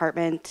that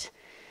department,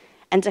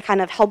 and to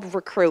kind of help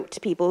recruit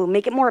people,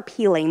 make it more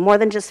appealing, more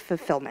than just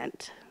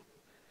fulfillment?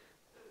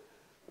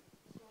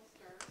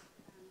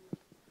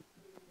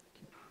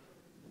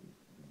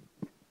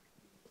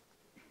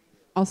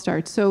 I'll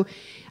start. So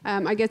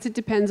I guess it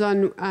depends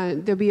on,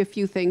 there'll be a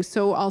few things.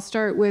 So I'll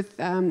start with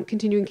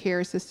continuing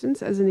care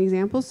assistants as an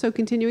example. So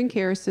continuing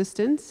care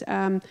assistants,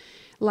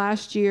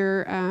 last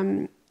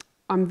year,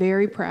 I'm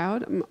very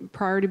proud.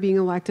 Prior to being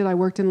elected, I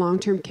worked in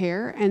long-term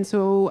care. And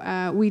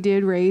so we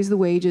did raise the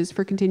wages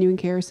for continuing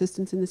care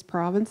assistants in this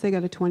province. They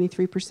got a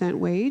 23%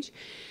 wage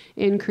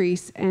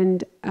increase.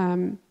 And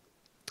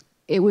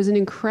it was an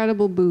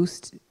incredible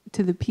boost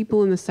to the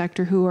people in the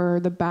sector who are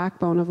the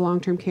backbone of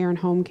long-term care and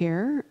home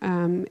care,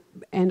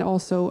 and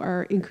also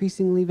are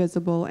increasingly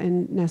visible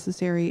and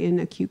necessary in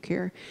acute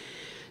care.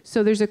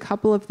 So there's a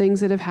couple of things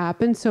that have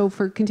happened. So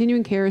for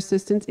continuing care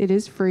assistance, it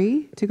is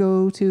free to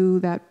go through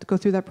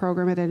that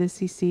program at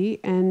NSCC,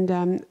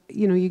 and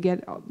you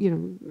get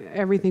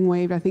everything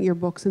waived. I think your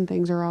books and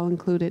things are all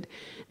included.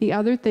 The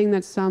other thing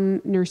that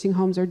some nursing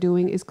homes are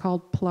doing is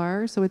called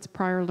PLAR, so it's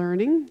prior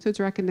learning. So it's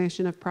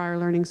recognition of prior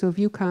learning. So if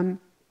you come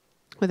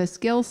with a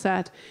skill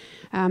set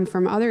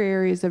from other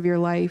areas of your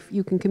life,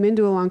 you can come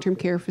into a long-term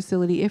care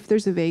facility. If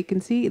there's a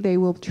vacancy, they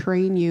will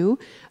train you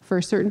for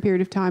a certain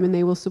period of time, and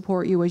they will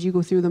support you as you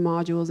go through the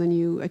modules and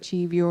you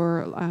achieve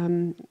your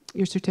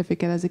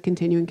certificate as a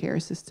continuing care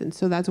assistant.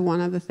 So that's one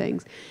of the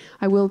things.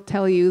 I will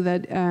tell you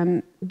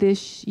that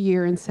this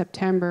year in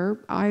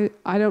September, I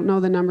don't know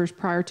the numbers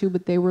prior to,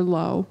 but they were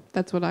low.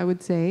 That's what I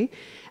would say.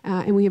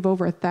 And we have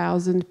over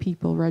 1,000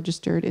 people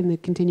registered in the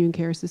continuing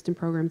care assistant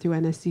program through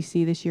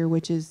NSCC this year,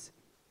 which is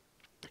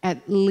at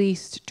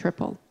least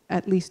triple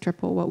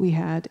what we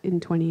had in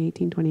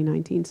 2018,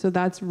 2019. So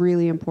that's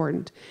really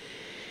important.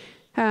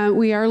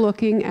 We are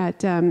looking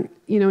at,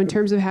 in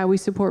terms of how we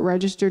support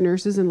registered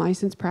nurses and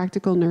licensed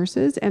practical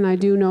nurses. And I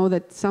do know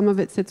that some of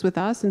it sits with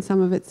us and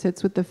some of it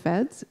sits with the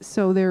feds.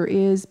 So there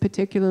is,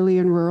 particularly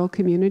in rural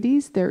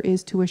communities, there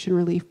is tuition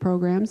relief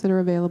programs that are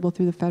available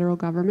through the federal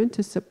government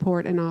to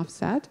support and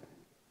offset.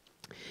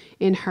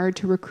 In hard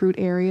to recruit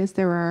areas,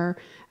 there are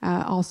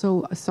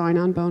also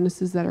sign-on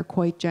bonuses that are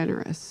quite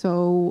generous.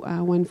 So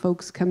when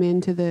folks come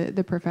into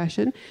the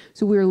profession,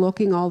 so we're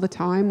looking all the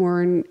time,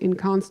 we're in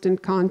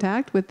constant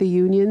contact with the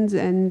unions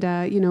and,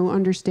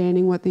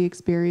 understanding what the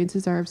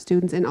experiences are of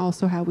students and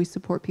also how we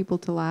support people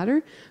to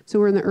ladder. So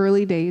we're in the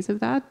early days of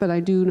that, but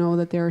I do know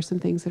that there are some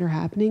things that are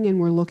happening, and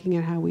we're looking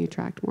at how we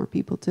attract more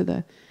people to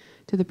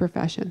the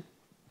profession.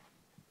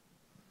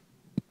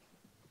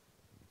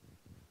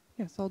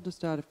 Yes, I'll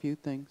just add a few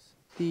things.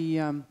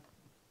 We've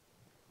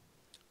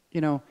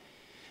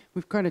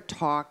kind of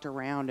talked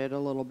around it a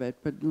little bit,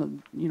 but,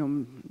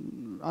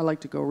 I like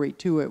to go right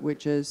to it,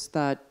 which is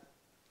that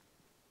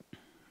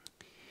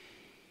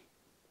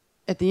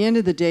at the end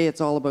of the day,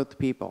 it's all about the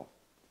people.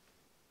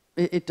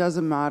 It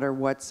doesn't matter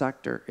what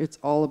sector, it's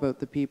all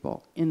about the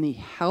people. In the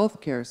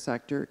healthcare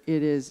sector,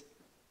 it is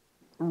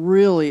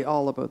really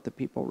all about the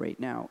people right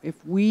now.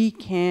 If we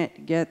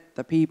can't get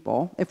the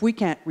people, if we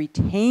can't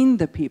retain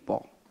the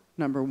people,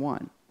 number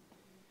one,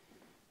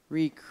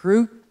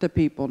 recruit the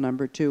people,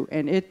 number two,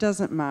 and it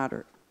doesn't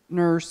matter,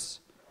 nurse,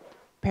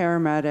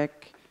 paramedic,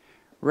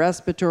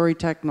 respiratory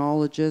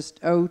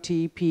technologist,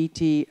 OT,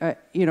 PT,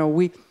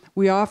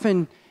 we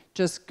often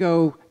just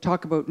go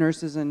talk about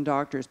nurses and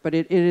doctors, but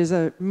it is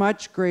a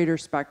much greater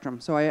spectrum.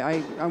 So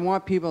I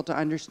want people to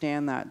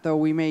understand that, though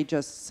we may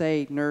just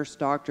say nurse,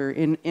 doctor,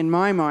 in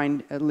my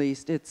mind at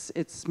least,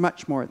 it's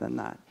much more than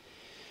that.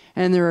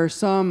 And there are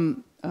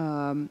some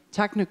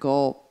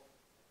technical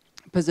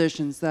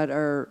positions that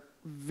are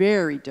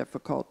very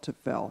difficult to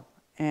fill.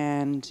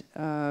 And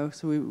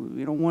so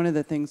one of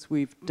the things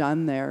we've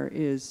done there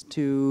is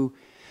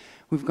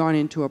we've gone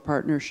into a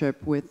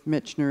partnership with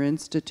Michener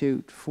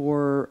Institute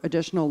for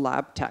additional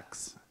lab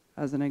techs,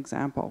 as an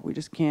example. We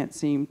just can't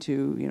seem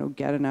to,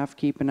 get enough,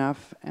 keep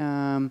enough.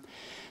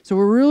 So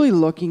we're really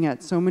looking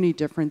at so many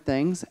different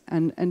things,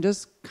 and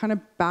just kind of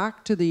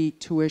back to the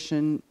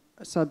tuition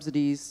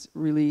subsidies,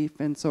 relief,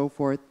 and so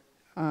forth.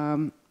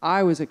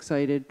 I was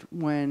excited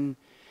when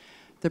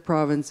the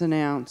province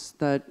announced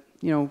that,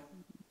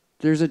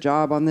 there's a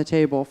job on the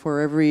table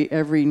for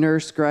every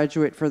nurse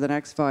graduate for the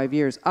next 5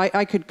 years.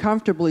 I could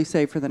comfortably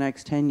say for the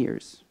next 10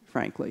 years,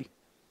 frankly,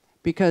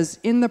 because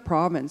in the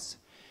province,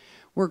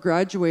 we're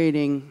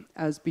graduating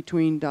as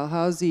between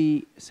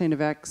Dalhousie, St.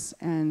 FX,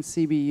 and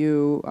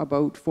CBU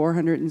about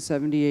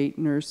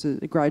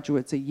 478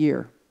 graduates a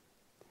year.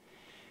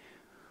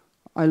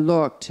 I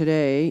looked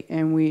today,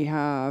 and we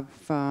have,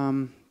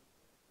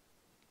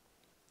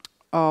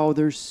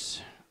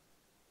 there's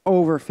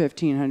over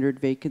 1,500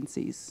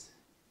 vacancies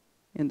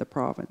in the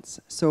province.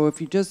 So if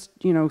you just,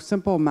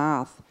 simple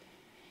math,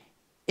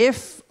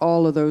 if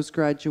all of those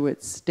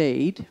graduates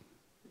stayed,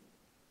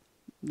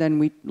 then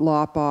we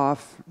lop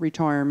off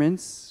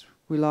retirements,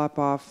 we lop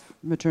off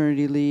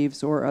maternity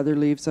leaves or other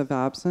leaves of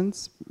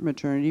absence,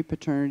 maternity,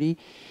 paternity,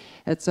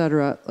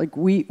 etc. Like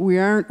we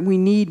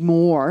need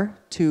more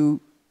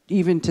to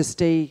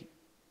stay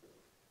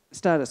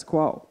status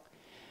quo.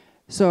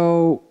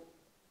 So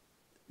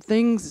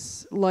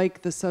things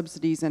like the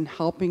subsidies and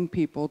helping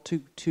people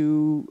to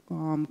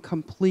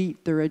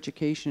complete their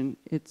education,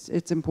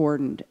 it's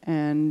important.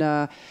 And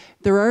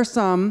there are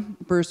some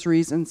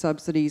bursaries and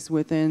subsidies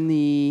within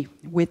the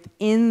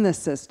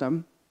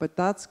system, but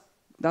that's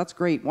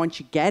great once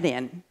you get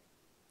in.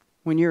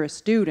 When you're a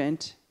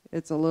student,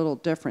 it's a little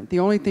different. The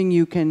only thing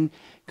you can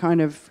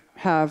kind of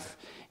have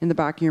in the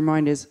back of your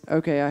mind is,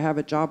 okay, I have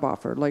a job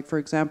offer. Like, for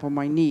example,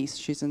 my niece,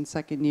 she's in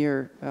second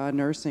year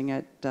nursing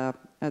at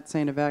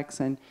St. FX,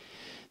 and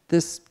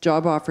this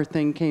job offer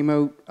thing came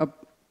out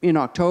in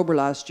October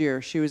last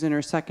year. She was in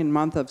her second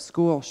month of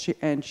school,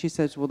 and she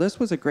says, well, this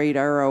was a great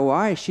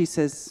ROI. She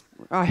says,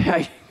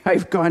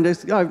 I've gone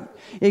to,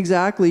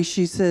 exactly.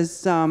 She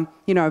says,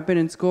 you know, I've been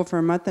in school for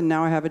a month and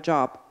now I have a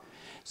job.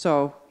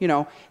 So, you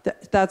know,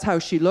 that's how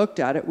she looked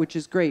at it, which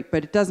is great,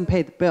 but it doesn't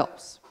pay the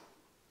bills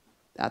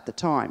at the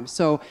time.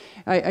 So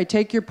I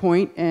take your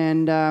point,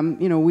 and,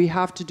 you know, we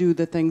have to do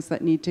the things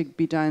that need to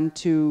be done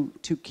to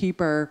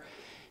keep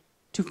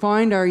to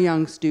find our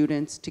young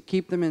students, to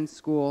keep them in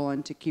school,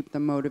 and to keep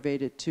them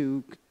motivated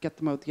to get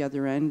them out the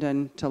other end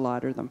and to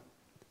ladder them.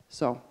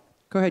 So,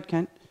 go ahead,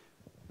 Kent.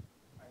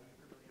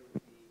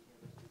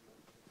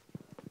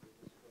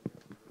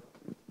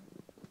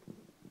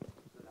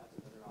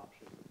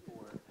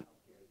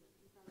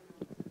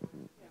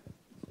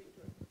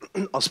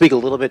 I'll speak a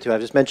little bit to it. I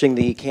was just mentioning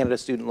the Canada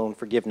Student Loan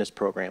Forgiveness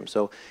Program.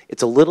 So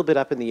it's a little bit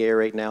up in the air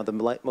right now.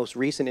 The most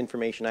recent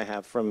information I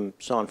have from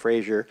Sean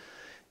Fraser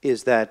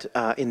is that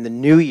in the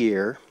new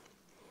year,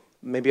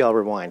 maybe I'll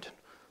rewind.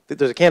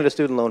 There's a Canada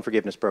Student Loan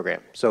Forgiveness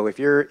Program. So if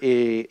you're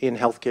in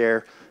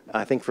healthcare,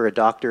 I think for a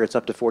doctor it's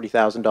up to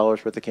 $40,000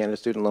 worth of Canada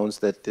Student Loans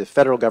that the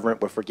federal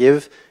government will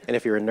forgive. And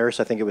if you're a nurse,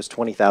 I think it was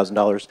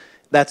 $20,000.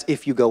 That's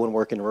if you go and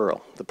work in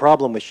rural. The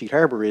problem with Sheet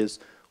Harbour is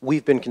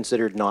we've been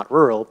considered not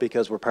rural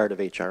because we're part of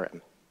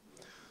HRM.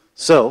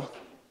 So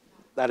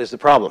that is the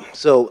problem.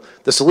 So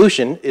the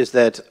solution is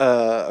that,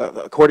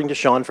 according to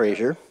Sean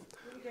Fraser,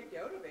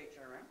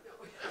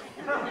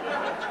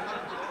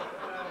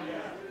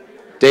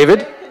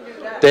 David?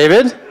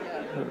 David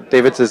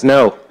says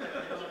no.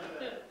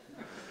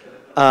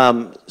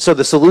 So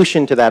the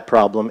solution to that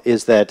problem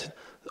is that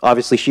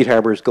obviously Sheet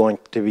Harbour is going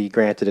to be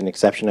granted an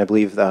exception. I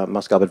believe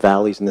Muscogee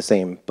Valley's in the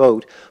same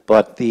boat.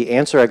 But the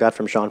answer I got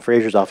from Sean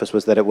Fraser's office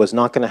was that it was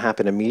not going to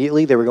happen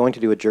immediately. They were going to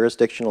do a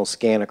jurisdictional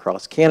scan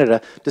across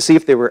Canada to see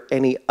if there were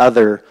any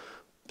other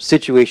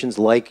situations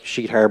like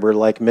Sheet Harbour,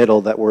 like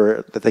Middle,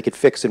 that they could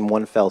fix in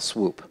one fell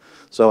swoop.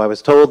 So I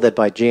was told that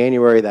by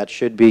January that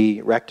should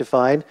be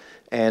rectified,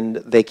 and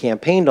they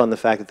campaigned on the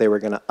fact that they were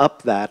going to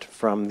up that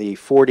from the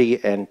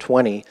 40 and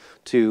 20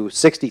 to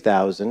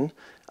 60,000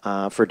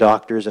 for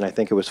doctors, and I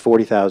think it was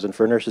 40,000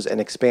 for nurses, and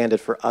expand it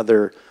for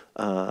other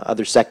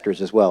sectors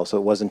as well. So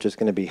it wasn't just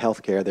going to be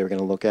healthcare. They were going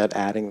to look at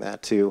adding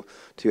that to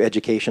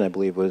education, I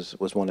believe,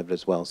 was one of it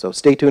as well. So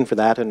stay tuned for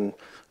that, and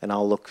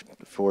I'll look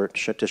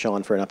to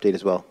Sean for an update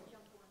as well.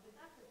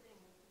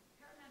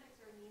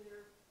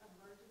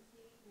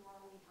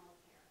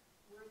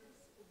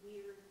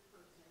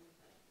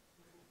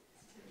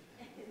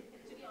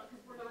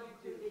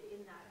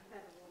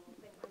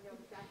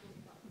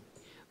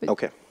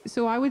 Okay.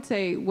 So I would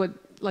say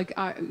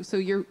so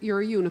you're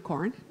a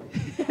unicorn.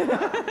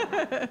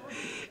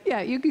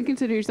 Yeah, you can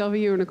consider yourself a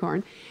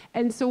unicorn.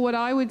 And so what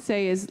I would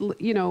say is,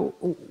 you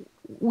know,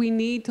 we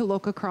need to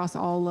look across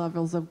all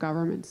levels of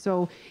government.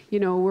 So, you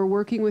know, we're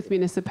working with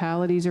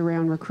municipalities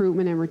around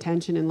recruitment and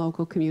retention in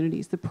local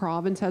communities. The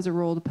province has a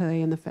role to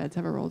play and the feds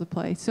have a role to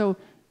play. So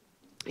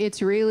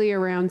it's really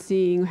around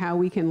seeing how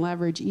we can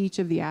leverage each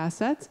of the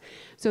assets.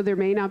 So there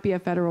may not be a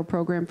federal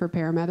program for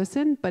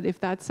paramedicine, but if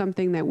that's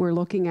something that we're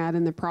looking at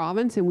in the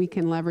province and we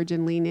can leverage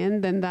and lean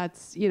in, then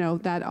that's, you know,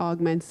 that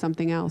augments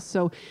something else.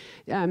 So,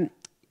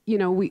 you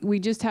know, we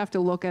just have to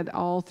look at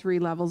all three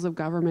levels of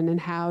government and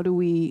how do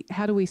we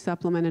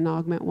supplement and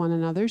augment one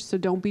another. So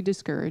don't be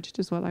discouraged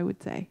is what I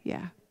would say.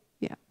 Yeah.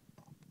 Yeah.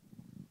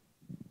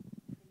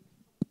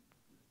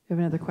 We have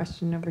another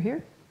question over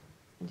here.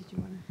 Did you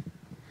want to?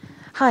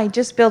 Hi,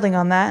 just building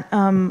on that.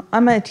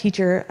 I'm a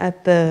teacher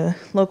at the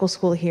local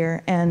school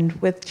here, and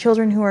with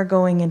children who are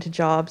going into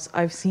jobs,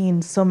 I've seen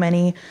so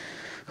many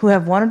who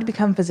have wanted to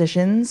become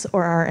physicians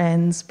or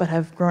RNs, but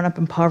have grown up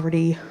in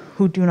poverty,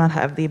 who do not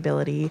have the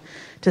ability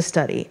to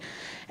study.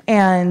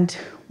 And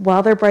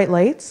while they're bright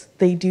lights,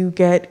 they do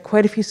get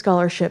quite a few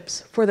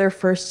scholarships for their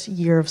first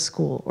year of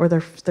school or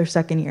their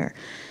second year.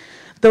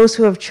 Those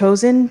who have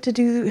chosen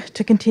to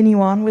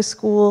continue on with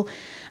school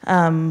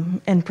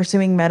and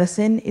pursuing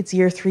medicine, it's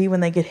year 3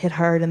 when they get hit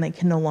hard and they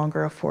can no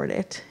longer afford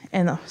it.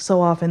 And so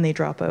often they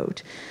drop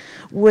out.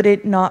 Would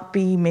it not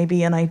be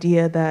maybe an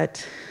idea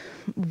that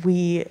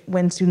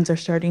when students are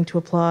starting to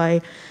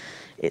apply,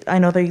 I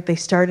know they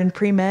start in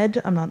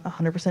pre-med, I'm not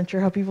 100% sure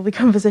how people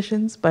become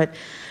physicians, but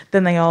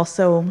then they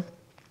also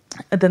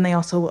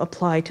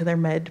apply to their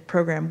med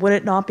program. Would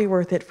it not be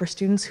worth it for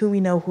students who we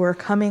know who are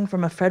coming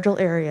from a federal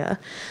area,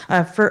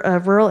 for a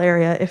rural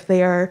area, if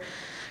they are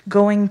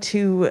going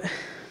to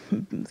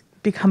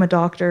become a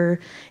doctor,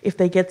 if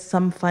they get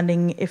some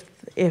funding,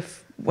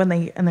 when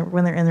they're in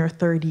their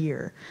 3rd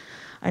year?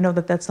 I know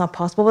that that's not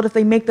possible, but if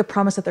they make the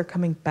promise that they're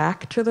coming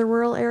back to the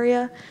rural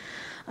area,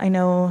 I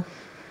know,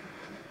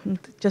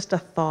 just a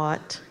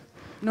thought.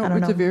 No,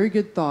 it's a very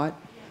good thought.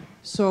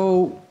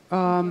 So,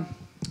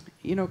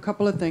 you know, a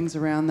couple of things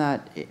around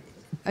that.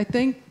 I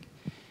think,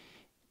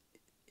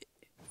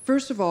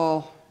 first of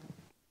all,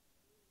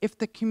 if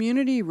the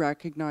community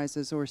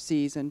recognizes or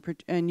sees,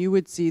 and you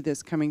would see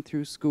this coming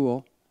through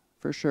school,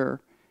 for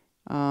sure,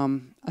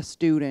 a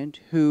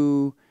student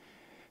who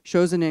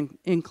shows an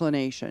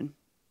inclination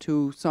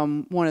to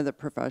one of the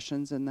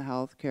professions in the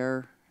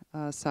healthcare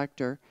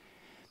sector.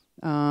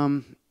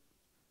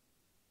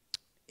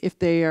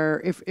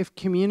 If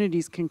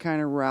communities can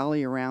kind of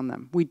rally around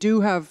them. We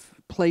do have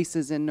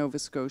places in Nova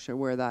Scotia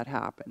where that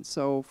happens.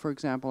 So, for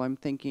example, I'm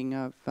thinking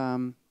of,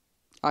 I'm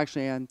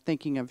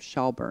thinking of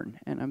Shelburne,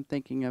 and I'm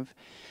thinking of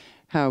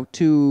how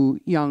 2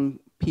 young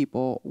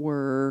people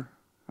were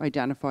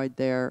identified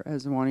there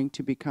as wanting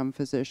to become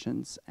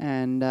physicians,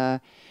 and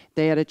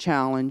they had a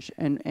challenge,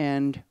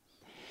 and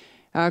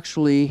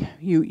actually,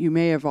 you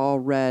may have all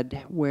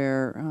read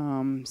where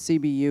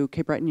CBU,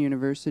 Cape Breton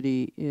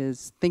University,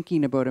 is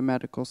thinking about a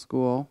medical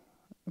school,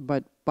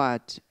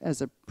 but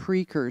as a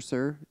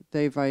precursor,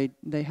 they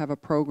have a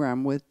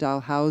program with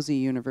Dalhousie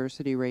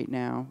University right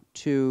now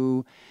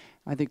to,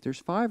 I think there's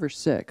 5 or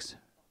 6,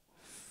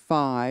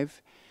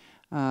 5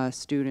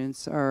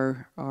 students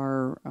are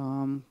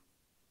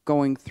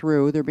going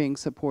through. They're being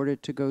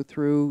supported to go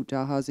through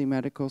Dalhousie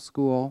Medical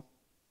School,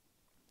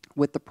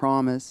 with the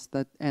promise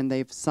that, and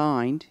they've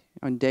signed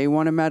on day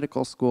 1 of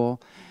medical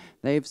school,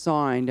 they've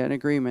signed an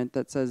agreement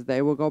that says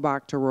they will go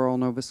back to rural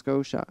Nova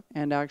Scotia.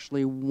 And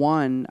actually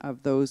one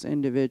of those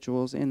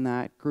individuals in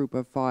that group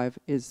of 5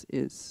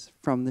 is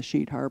from the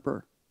Sheet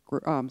Harbour.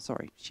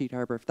 Sheet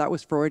Harbour. If that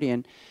was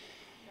Freudian,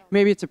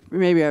 maybe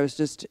I was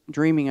just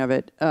dreaming of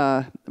it,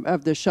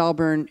 of the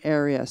Shelburne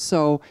area.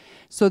 So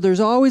there's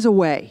always a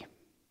way.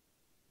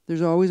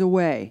 There's always a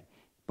way,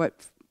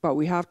 but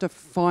we have to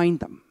find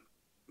them.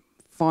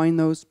 Find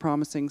those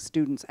promising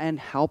students and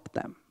help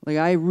them. Like,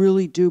 I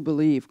really do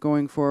believe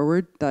going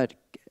forward that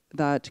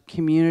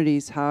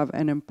communities have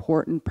an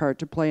important part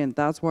to play, and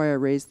that's why I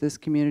raised this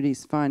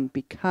communities fund,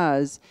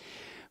 because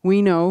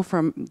we know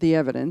from the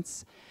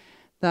evidence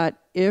that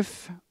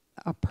if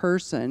a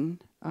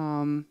person,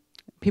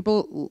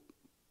 people,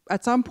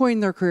 at some point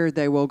in their career,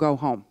 they will go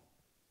home.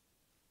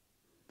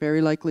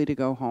 Very likely to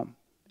go home.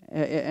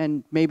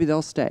 And maybe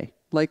they'll stay,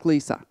 like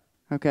Lisa,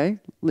 okay?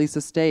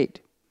 Lisa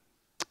stayed.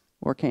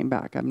 Or came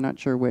back. I'm not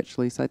sure which,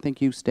 Lisa. I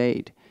think you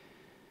stayed.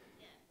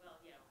 Yeah, well,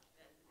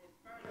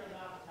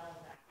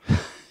 yeah,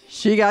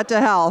 she got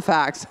to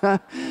Halifax.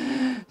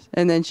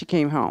 And then she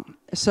came home.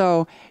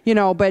 So,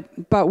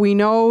 but we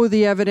know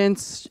the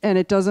evidence, and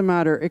it doesn't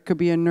matter. It could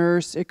be a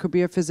nurse, it could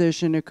be a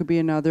physician, it could be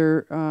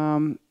another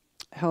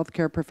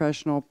healthcare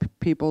professional.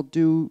 People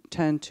do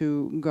tend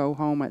to go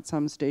home at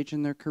some stage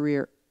in their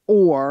career.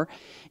 Or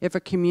if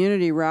a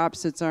community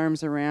wraps its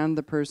arms around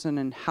the person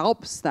and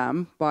helps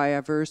them by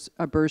a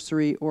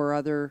bursary or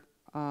other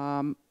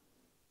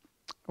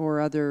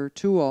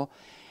tool,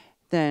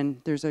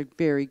 then there's a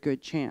very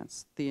good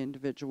chance the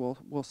individual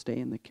will stay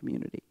in the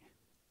community.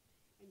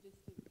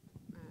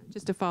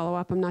 Just to follow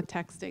up, I'm not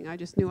texting. I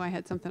just knew I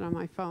had something on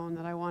my phone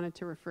that I wanted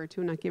to refer to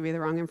and not give you the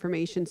wrong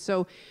information.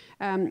 So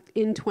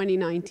in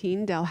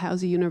 2019,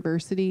 Dalhousie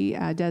University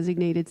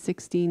designated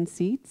 16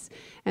 seats.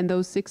 And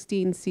those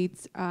 16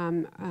 seats,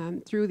 so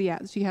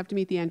you have to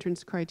meet the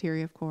entrance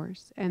criteria, of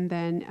course. And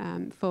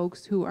then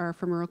folks who are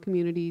from rural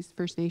communities,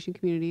 First Nation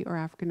community, or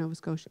African Nova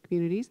Scotian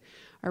communities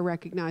are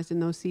recognized,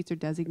 and those seats are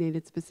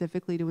designated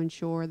specifically to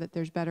ensure that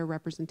there's better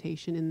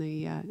representation in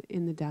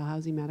the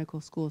Dalhousie Medical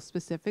School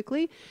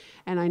specifically.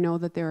 And I know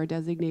that there are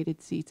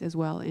designated seats as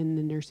well in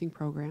the nursing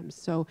programs.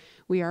 So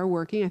we are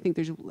working. I think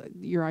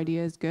your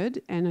idea is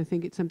good, and I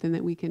think it's something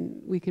that we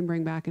can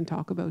bring back and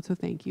talk about. So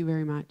thank you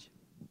very much.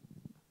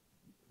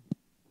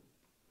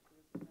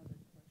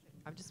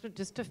 I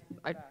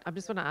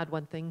just want to add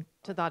one thing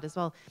to that as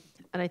well.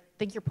 And I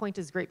think your point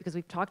is great, because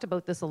we've talked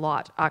about this a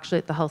lot actually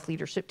at the health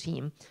leadership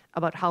team,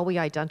 about how we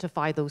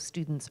identify those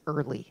students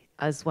early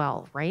as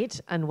well, right?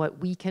 And what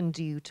we can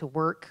do to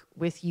work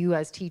with you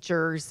as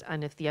teachers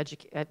and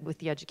with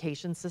the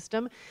education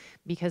system,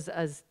 because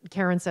as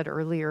Karen said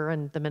earlier,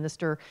 and the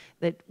minister,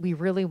 that we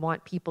really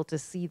want people to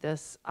see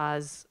this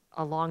as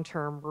a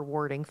long-term,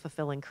 rewarding,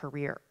 fulfilling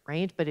career,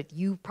 right? But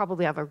you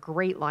probably have a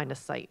great line of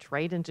sight,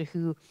 right, into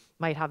who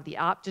might have the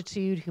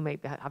aptitude, who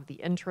might have the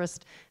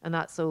interest, and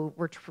that. So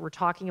we're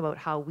talking about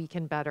how we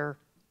can better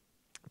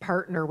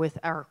partner with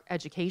our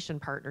education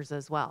partners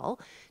as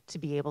well to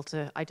be able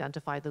to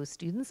identify those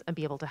students and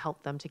be able to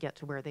help them to get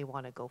to where they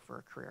want to go for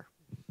a career.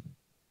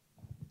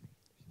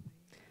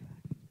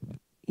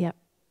 Yep.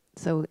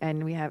 So,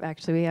 and we have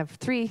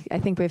 3. I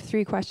think we have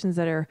 3 questions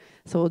that are.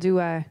 So we'll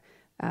do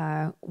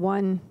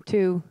 1,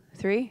 2,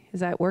 3.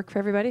 Does that work for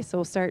everybody? So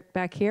we'll start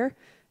back here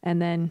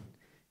and then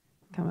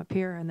come up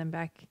here and then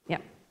back. Yeah,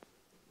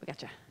 we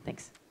gotcha.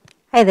 Thanks.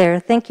 Hi there.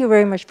 Thank you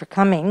very much for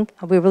coming.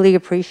 We really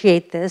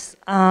appreciate this.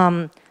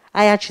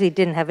 I actually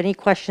didn't have any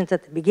questions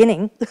at the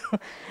beginning,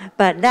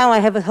 but now I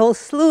have a whole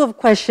slew of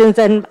questions,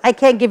 and I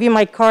can't give you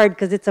my card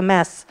because it's a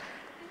mess.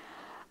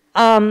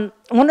 One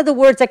of the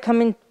words that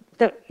come in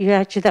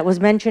that was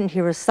mentioned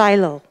here is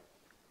silo.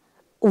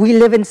 We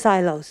live in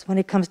silos when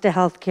it comes to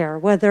healthcare,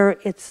 whether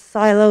it's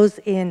silos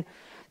in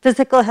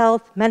physical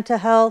health, mental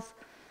health,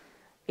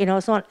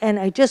 so on. And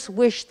I just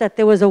wish that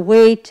there was a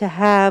way to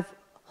have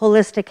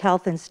holistic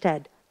health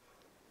instead.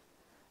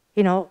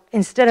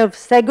 Instead of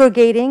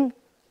segregating,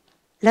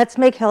 let's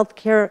make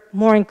healthcare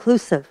more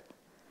inclusive.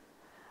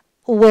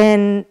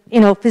 when,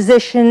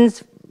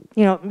 physicians,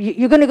 you're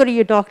going to go to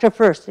your doctor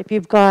first if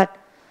you've got,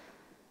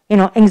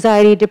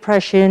 anxiety,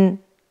 depression,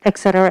 et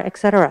cetera, et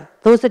cetera.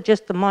 Those are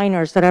just the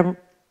minors that I'm,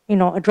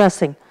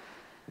 addressing.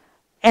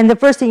 And the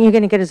first thing you're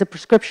going to get is a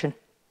prescription.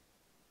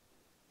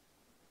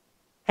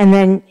 And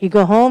then you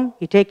go home,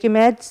 you take your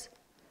meds,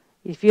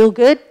 you feel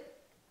good,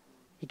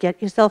 you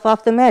get yourself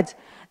off the meds.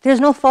 There's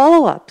no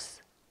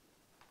follow-ups.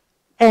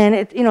 And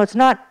it's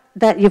not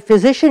that your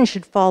physician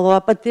should follow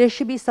up, but there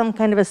should be some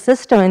kind of a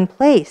system in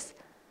place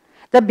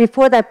that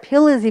before that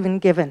pill is even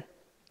given,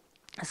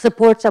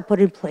 supports are put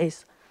in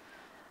place.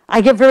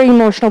 I get very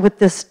emotional with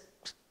this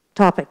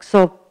topic,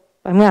 so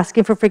I'm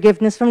asking for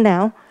forgiveness from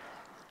now.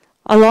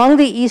 Along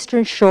the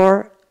eastern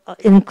shore,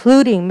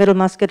 including Middle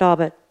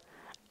Musquodoboit,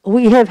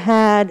 we have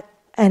had,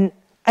 and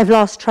I've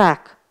lost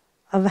track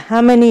of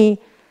how many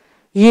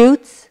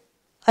youths,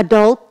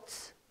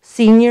 adults,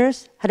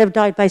 seniors have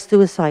died by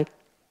suicide.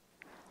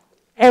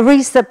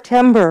 Every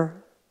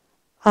September,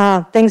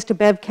 thanks to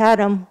Bev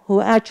Cadam, who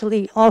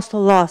actually also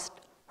lost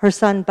her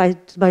son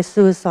by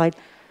suicide,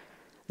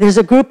 there's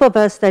a group of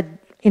us that,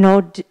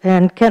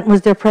 and Kent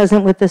was there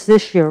present with us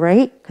this year,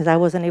 right? Because I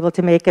wasn't able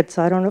to make it,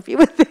 so I don't know if you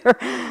were there.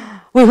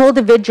 We hold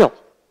a vigil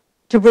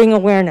to bring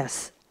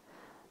awareness.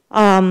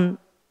 I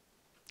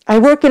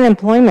work in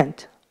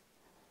employment.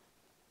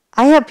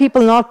 I have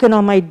people knocking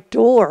on my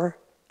door,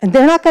 and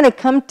they're not going to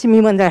come to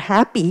me when they're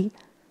happy.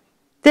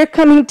 They're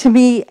coming to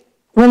me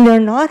when they're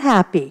not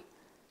happy.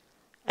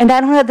 And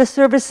I don't have the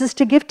services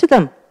to give to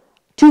them.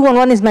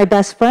 211 is my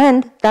best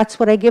friend. That's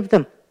what I give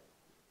them.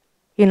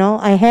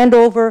 I hand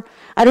over,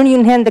 I don't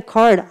even hand the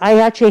card. I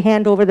actually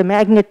hand over the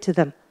magnet to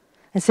them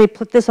and say,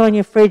 put this on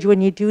your fridge.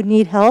 When you do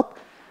need help,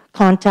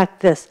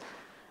 contact this.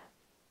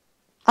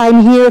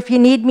 I'm here if you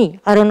need me.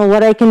 I don't know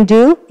what I can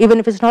do. Even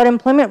if it's not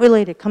employment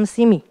related, come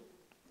see me.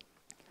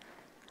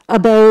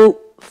 About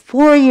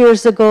 4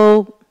 years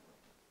ago,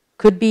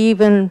 could be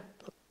even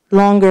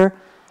longer,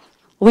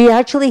 we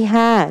actually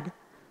had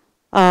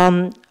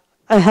a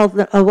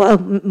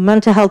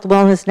mental health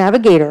wellness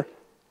navigator,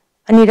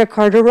 Anita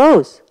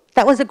Carter-Rose.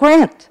 That was a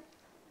grant.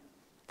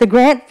 The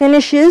grant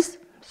finishes,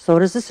 so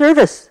does the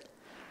service.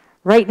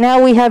 Right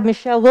now we have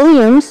Michelle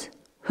Williams,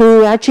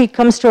 who actually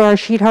comes to our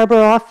Sheet Harbour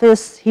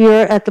office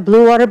here at the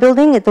Blue Water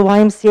Building at the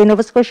YMCA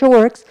Nova Scotia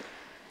Works.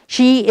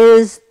 She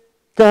is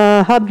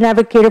the hub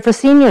navigator for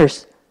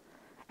seniors.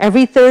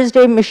 Every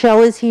Thursday,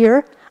 Michelle is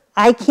here.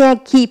 I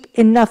can't keep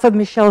enough of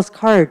Michelle's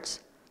cards.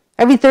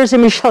 Every Thursday,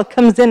 Michelle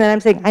comes in and I'm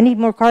saying, I need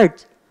more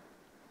cards.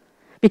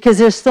 Because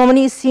there's so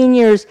many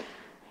seniors,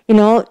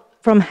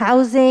 from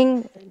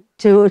housing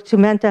to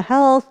mental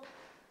health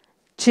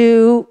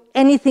to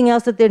anything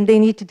else that they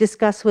need to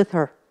discuss with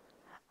her.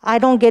 I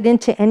don't get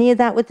into any of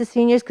that with the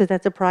seniors because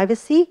that's a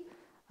privacy.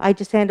 I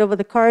just hand over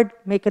the card,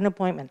 make an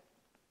appointment.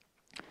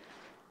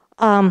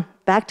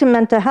 Back to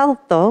mental health,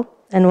 though,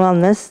 and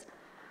wellness.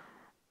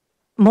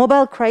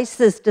 Mobile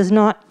crisis does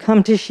not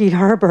come to Sheet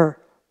Harbour.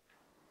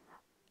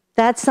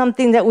 That's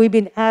something that we've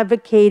been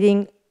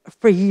advocating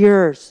for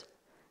years.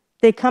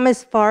 They come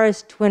as far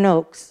as Twin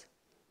Oaks.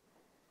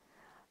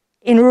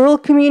 In rural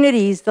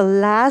communities, the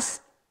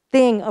last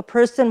thing a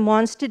person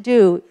wants to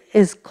do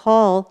is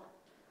call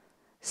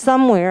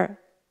somewhere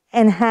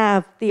and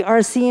have the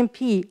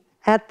RCMP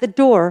at the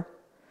door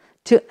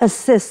to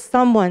assist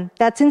someone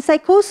that's in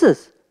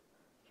psychosis.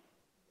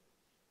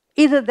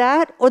 Either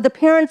that or the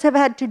parents have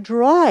had to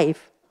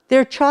drive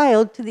their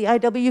child to the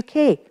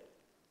IWK.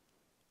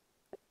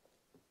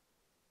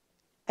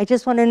 I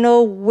just want to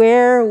know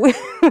where we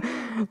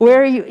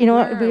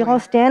all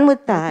stand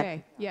with that.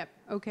 Okay, yep,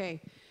 okay.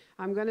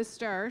 I'm going to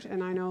start,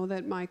 and I know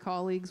that my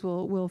colleagues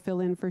will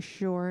fill in for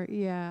sure.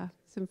 Yeah,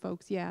 some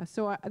folks, yeah.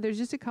 So there's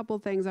just a couple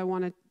things I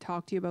want to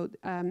talk to you about,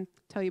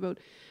 tell you about.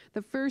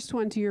 The first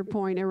one, to your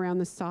point around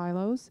the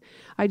silos,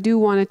 I do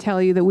want to tell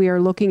you that we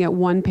are looking at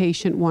one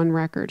patient, one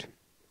record.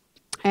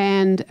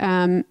 And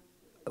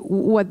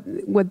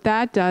what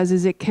that does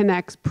is it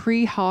connects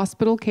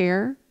pre-hospital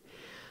care,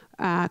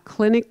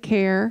 clinic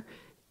care,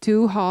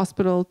 to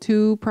hospital,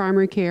 to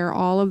primary care,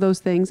 all of those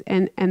things.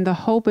 And the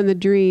hope and the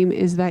dream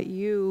is that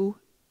you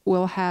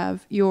will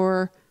have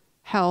your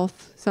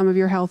health, some of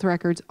your health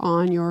records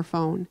on your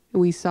phone.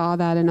 We saw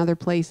that in other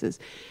places,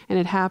 and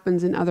it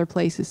happens in other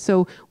places.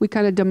 So we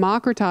kind of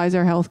democratize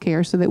our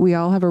healthcare so that we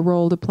all have a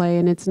role to play,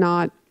 and it's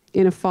not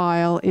in a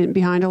file,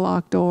 behind a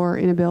locked door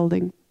in a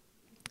building.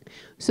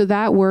 So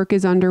that work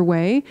is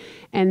underway,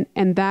 and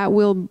that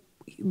will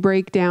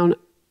break down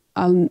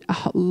a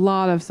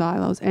lot of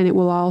silos, and it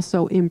will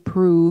also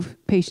improve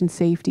patient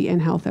safety and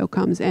health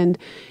outcomes. And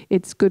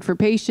it's good for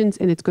patients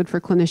and it's good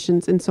for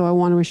clinicians. And so I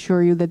want to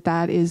assure you that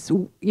that is,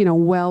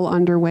 well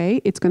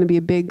underway. It's going to be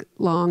a big,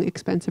 long,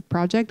 expensive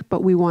project,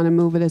 but we want to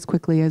move it as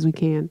quickly as we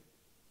can.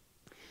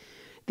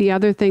 The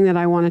other thing that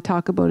I want to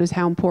talk about is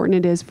how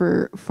important it is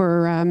for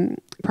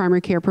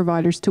primary care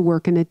providers to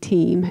work in a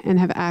team and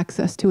have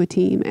access to a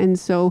team. And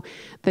so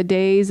the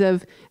days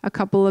of a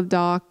couple of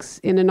docs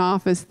in an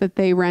office that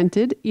they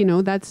rented,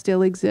 that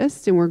still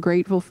exists, and we're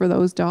grateful for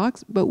those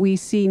docs. But we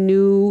see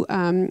new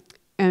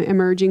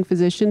emerging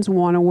physicians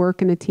want to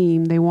work in a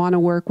team. They want to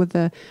work with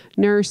a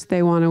nurse,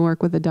 they want to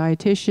work with a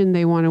dietitian,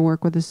 they want to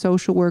work with a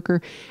social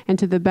worker, and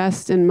to the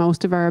best and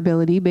most of our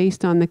ability,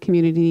 based on the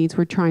community needs,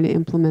 we're trying to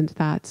implement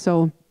that.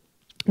 So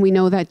we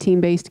know that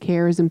team-based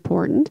care is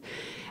important.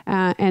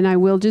 And I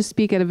will just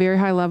speak at a very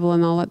high level,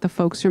 and I'll let the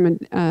folks from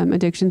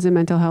Addictions and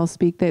Mental Health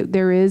speak, that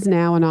there is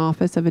now an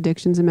Office of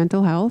Addictions and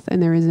Mental Health,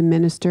 and there is a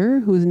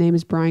minister whose name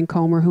is Brian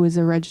Comer, who is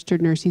a registered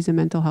nurse. He's a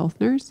mental health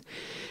nurse,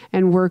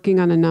 and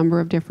working on a number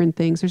of different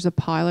things. There's a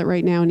pilot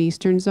right now in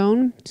Eastern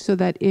Zone, so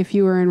that if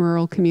you are in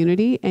rural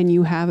community and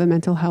you have a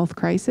mental health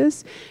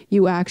crisis,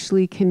 you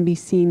actually can be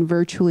seen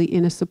virtually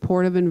in a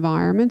supportive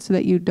environment so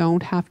that you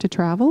don't have to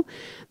travel,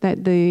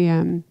 that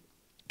the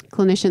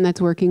clinician that's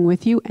working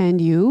with you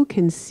and you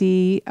can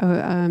see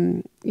a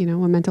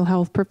mental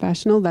health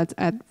professional that's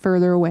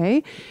further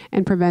away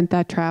and prevent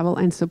that travel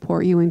and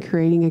support you in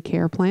creating a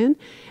care plan.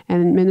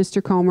 And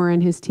Minister Comer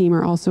and his team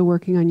are also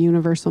working on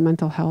universal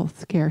mental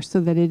health care so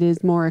that it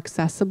is more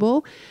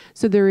accessible.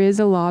 So there is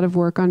a lot of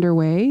work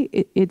underway.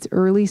 It's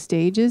early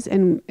stages,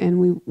 and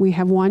we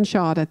have one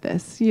shot at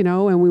this,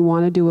 and we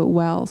want to do it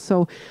well.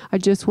 So I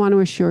just want to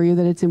assure you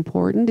that it's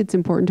important. It's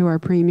important to our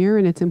Premier,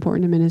 and it's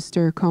important to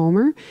Minister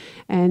Comer.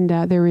 And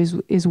there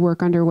is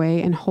work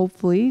underway. And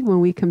hopefully when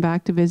we come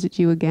back to visit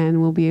you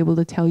again, we'll be able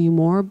to tell you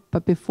more.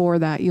 But before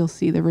that, you'll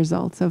see the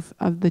results of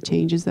the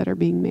changes that are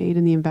being made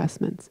and the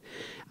investments.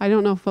 I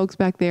don't know if folks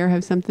back there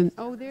have something.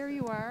 Oh, there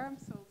you are. I'm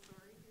so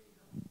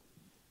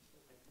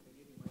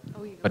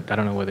sorry. But I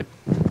don't know whether.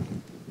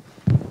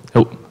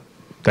 Oh, is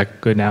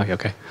that good now?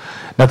 Okay.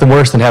 Nothing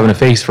worse than having a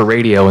face for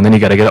radio and then you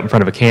got to get up in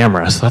front of a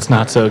camera, so that's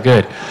not so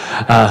good.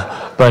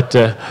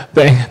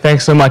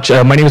 Thanks so much.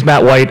 My name is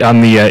Matt White.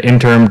 I'm the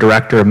interim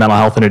director of mental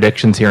health and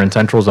addictions here in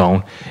Central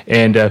Zone,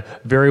 and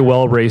very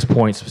well raised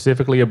points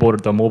specifically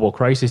about the mobile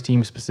crisis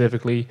team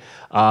specifically,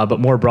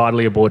 but more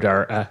broadly about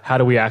our how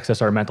do we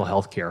access our mental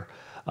health care.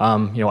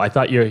 I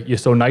thought you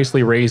so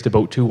nicely raised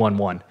about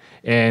 211.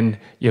 And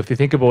if you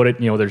think about it,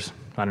 there's,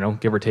 I don't know,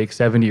 give or take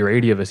 70 or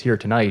 80 of us here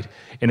tonight.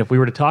 And if we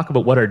were to talk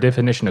about what our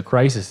definition of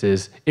crisis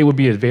is, it would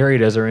be as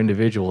varied as our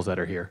individuals that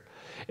are here.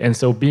 And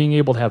so being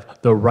able to have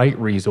the right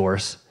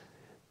resource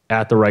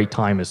at the right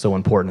time is so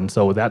important. And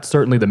so that's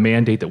certainly the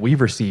mandate that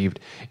we've received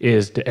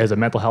is as a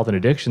mental health and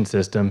addiction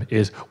system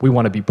is we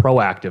want to be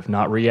proactive,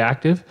 not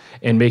reactive,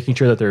 and making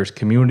sure that there's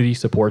community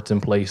supports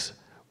in place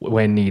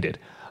when needed.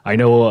 I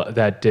know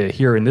that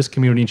here in this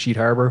community in Sheet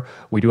Harbour,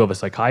 we do have a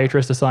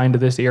psychiatrist assigned to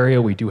this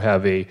area. We do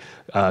have a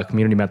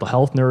community mental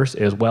health nurse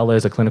as well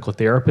as a clinical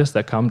therapist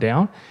that come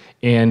down.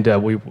 And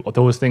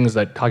those things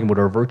that talking about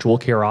our virtual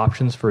care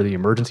options for the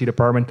emergency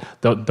department,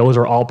 those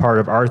are all part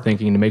of our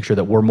thinking to make sure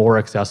that we're more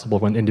accessible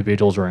when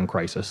individuals are in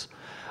crisis.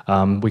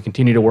 We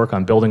continue to work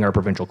on building our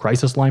provincial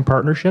crisis line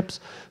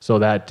partnerships so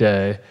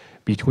that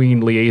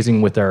between liaising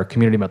with our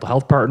community mental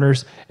health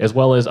partners as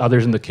well as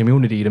others in the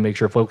community to make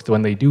sure folks,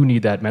 when they do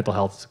need that mental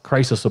health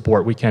crisis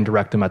support, we can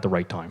direct them at the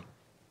right time.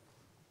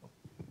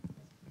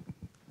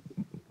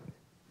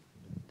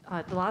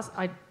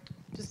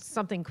 Just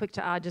something quick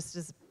to add, just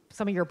as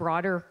some of your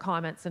broader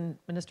comments, and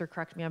Minister,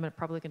 correct me, I'm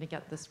probably going to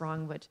get this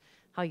wrong, but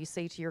how you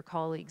say to your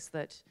colleagues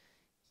that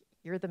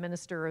you're the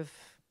Minister of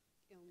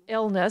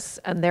Illness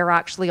and they're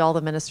actually all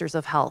the Ministers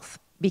of Health.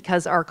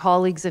 Because our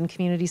colleagues in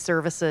community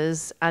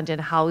services and in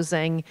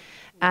housing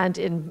and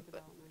in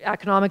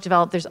economic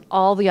development, there's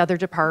all the other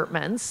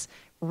departments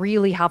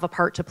really have a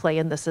part to play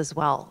in this as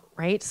well,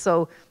 right?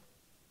 So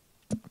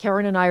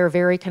Karen and I are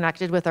very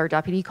connected with our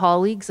deputy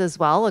colleagues as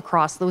well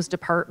across those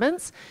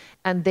departments,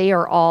 and they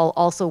are all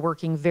also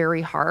working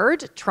very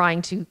hard,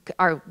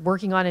 are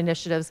working on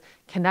initiatives,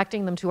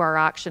 connecting them to our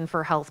Action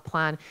for Health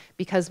plan,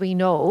 because we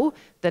know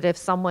that if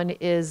someone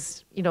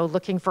is,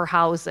 looking for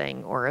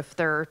housing or if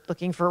they're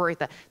looking for work,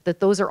 that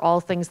those are all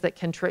things that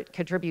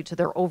contribute to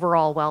their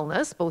overall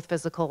wellness, both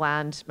physical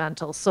and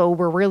mental. So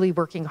we're really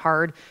working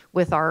hard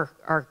with our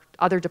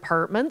other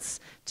departments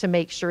to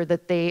make sure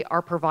that they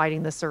are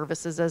providing the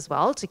services as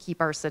well to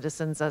keep our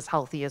citizens as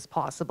healthy as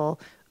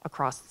possible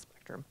across the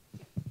spectrum.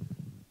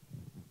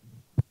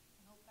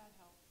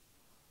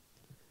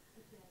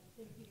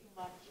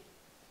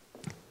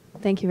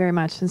 Thank you very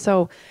much. And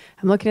so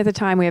I'm looking at the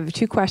time. We have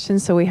 2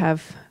 questions. So we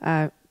have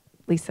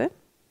Lisa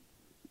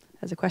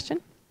has a question.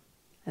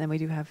 And then we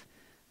do have,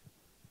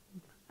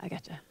 I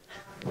gotcha.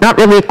 Not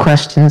really a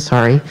question,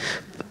 sorry.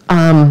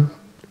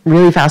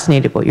 Really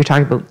fascinated what you're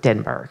talking about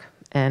Denmark.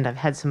 And I've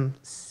had some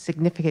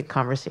significant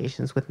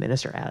conversations with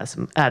Minister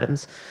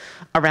Adams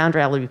around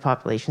elderly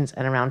populations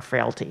and around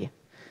frailty.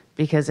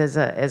 Because as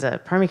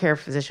a primary care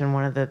physician,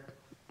 one of the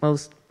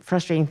most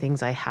frustrating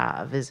things I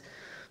have is,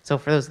 so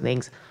for those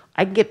things,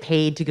 I can get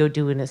paid to go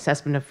do an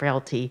assessment of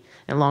frailty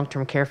in a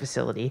long-term care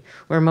facility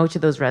where most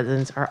of those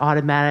residents are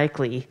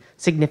automatically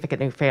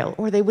significantly frail,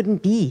 or they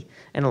wouldn't be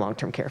in a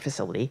long-term care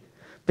facility.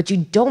 But you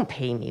don't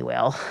pay me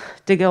well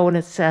to go and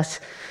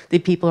assess the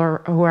people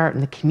who are out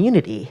in the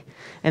community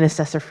and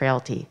assess their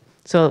frailty.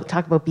 So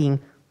talk about being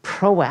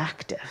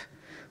proactive.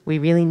 We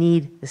really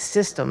need the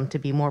system to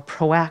be more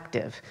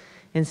proactive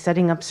in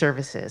setting up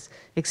services,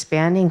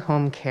 expanding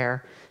home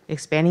care,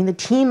 expanding the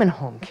team in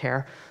home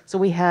care. So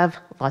we have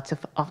lots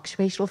of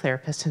occupational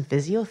therapists and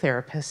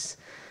physiotherapists,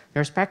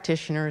 nurse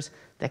practitioners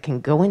that can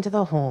go into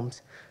the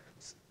homes,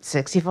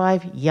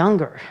 65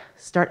 younger,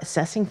 start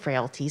assessing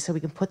frailty so we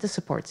can put the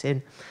supports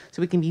in,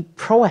 so we can be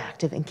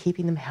proactive in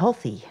keeping them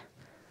healthy.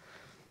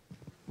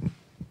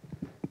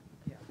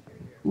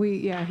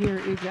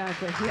 Here,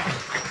 exactly,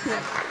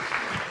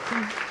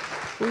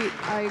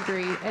 I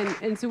agree,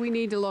 and so we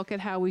need to look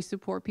at how we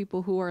support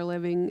people who are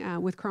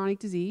living with chronic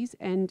disease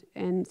and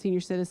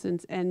senior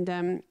citizens,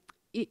 and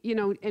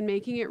and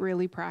making it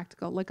really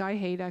practical. Like, I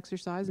hate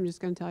exercise. I'm just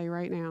going to tell you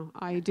right now.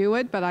 I do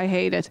it, but I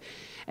hate it.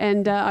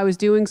 And I was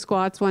doing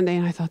squats one day,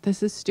 and I thought,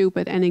 this is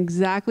stupid. And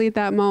exactly at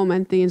that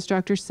moment, the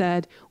instructor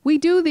said, we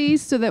do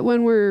these so that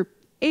when we're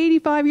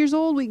 85 years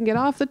old, we can get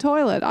off the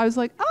toilet. I was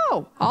like,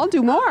 oh, I'll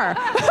do more.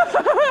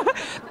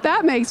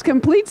 That makes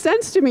complete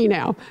sense to me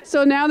now.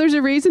 So now there's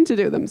a reason to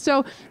do them.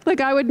 So, like,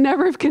 I would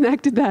never have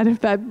connected that if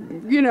that,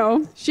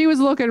 she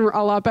was looking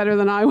a lot better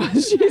than I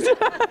was.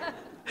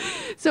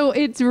 So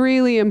it's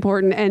really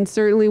important. And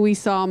certainly we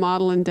saw a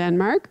model in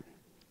Denmark.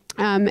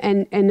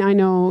 And I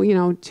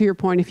know, to your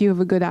point, if you have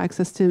a good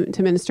access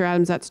to Minister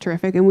Adams, that's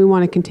terrific. And we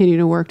want to continue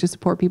to work to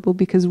support people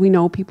because we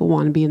know people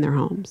want to be in their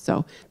homes.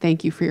 So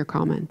thank you for your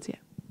comments. Yeah.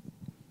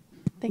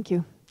 Thank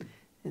you.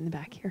 In the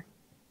back here.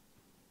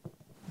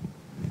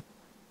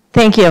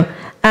 Thank you.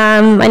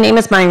 My name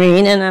is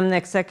Myrene, and I'm the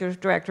Executive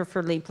Director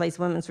for Lee Place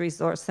Women's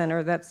Resource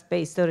Center that's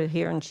based out of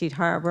here in Sheet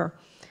Harbour.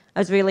 I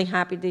was really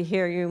happy to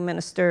hear you,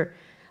 Minister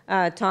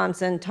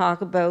Thompson,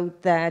 talk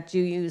about that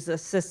you use a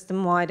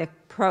system-wide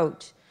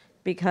approach,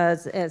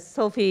 because as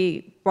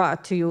Sophie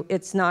brought to you,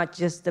 it's not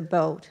just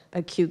about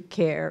acute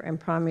care and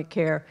primary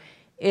care,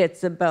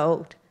 it's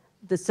about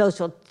the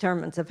social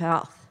determinants of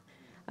health.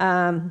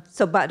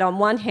 But on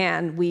one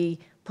hand, we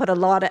put a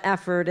lot of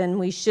effort, and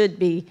we should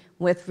be,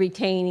 with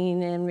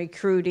retaining and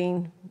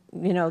recruiting,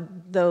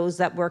 those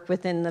that work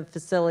within the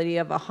facility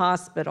of a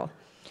hospital.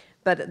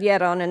 But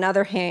yet, on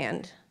another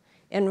hand,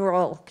 in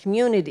rural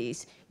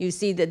communities, you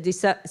see the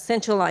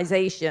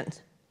decentralization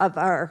of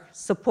our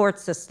support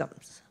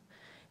systems.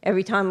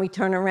 Every time we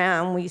turn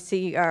around, we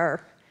see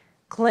our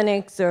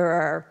clinics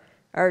or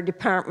our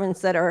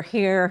departments that are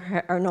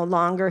here are no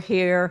longer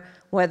here,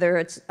 whether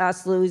it's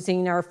us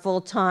losing our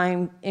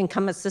full-time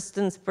income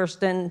assistance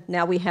person.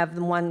 Now we have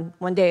them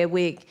one day a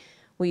week.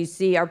 We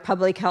see our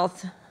public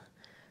health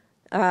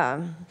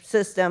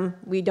system.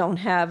 We don't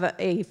have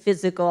a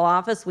physical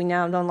office. We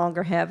now no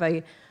longer have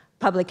a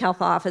public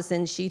health office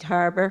in Sheet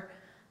Harbour.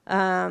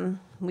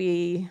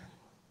 We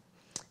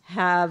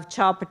have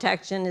child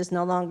protection is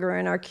no longer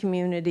in our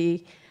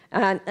community.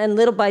 And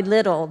little by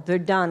little, they're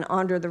done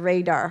under the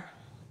radar.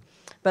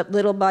 But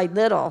little by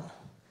little,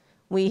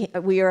 we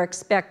are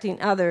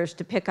expecting others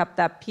to pick up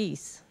that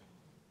piece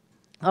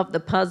of the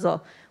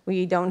puzzle.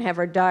 We don't have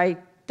our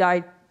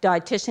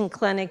dietitian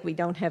clinic, we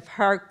don't have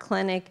heart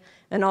clinic,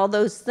 and all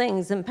those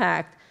things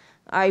impact.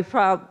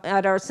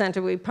 At our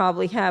center, we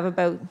probably have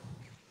about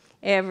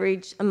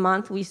average a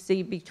month, we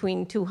see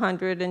between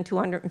 200 and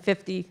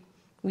 250.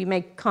 We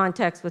make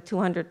contacts with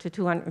 200 to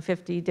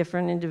 250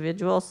 different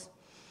individuals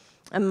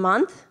a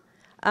month.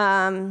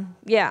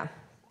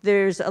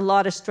 There's a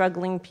lot of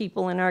struggling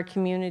people in our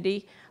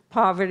community.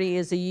 Poverty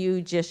is a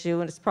huge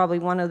issue, and it's probably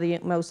one of the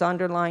most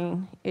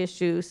underlying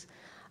issues,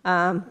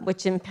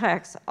 which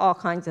impacts all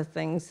kinds of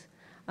things,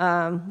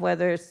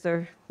 whether it's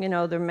their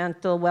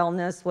mental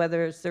wellness,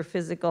 whether it's their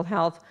physical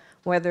health,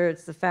 whether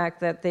it's the fact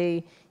that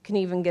they can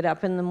even get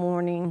up in the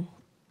morning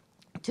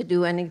to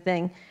do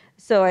anything.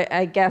 So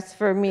I guess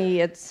for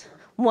me, it's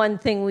one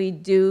thing we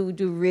do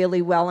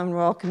really well in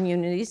rural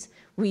communities.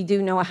 We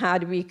do know how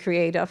to be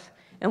creative,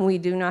 and we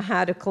do know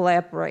how to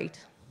collaborate.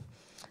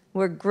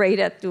 We're great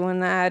at doing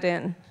that,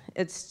 and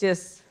it's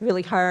just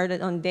really hard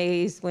on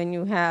days when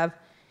you have,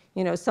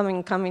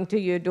 someone coming to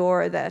your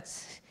door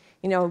that's,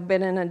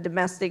 been in a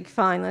domestic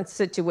violence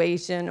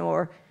situation,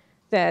 or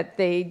that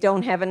they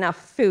don't have enough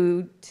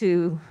food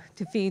to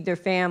feed their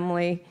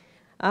family,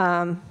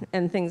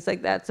 and things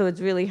like that. So it's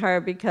really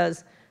hard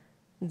because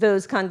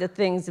those kind of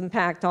things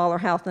impact all our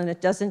health, and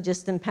it doesn't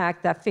just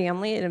impact that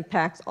family, it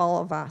impacts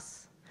all of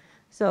us.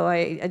 So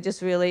I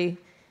just really,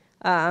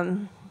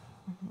 the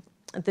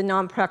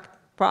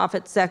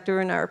nonprofit sector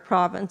in our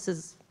province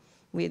is,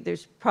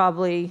 there's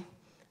probably,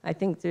 I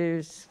think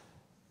there's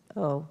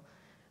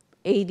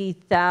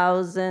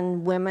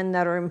 80,000 women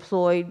that are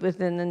employed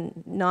within the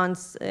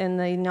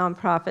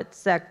nonprofit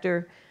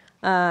sector,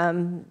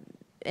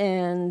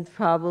 and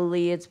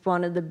probably it's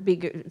one of the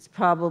bigger.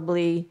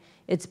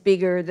 It's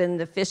bigger than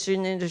the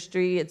fishing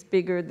industry. It's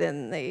bigger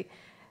than the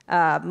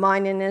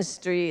mine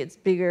industry. It's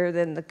bigger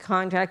than the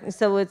contracting.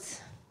 So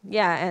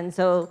and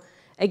so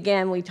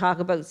again, we talk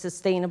about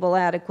sustainable,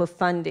 adequate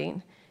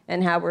funding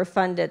and how we're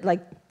funded.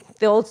 Like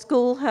the old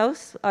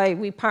schoolhouse,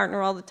 we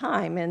partner all the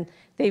time, and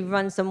they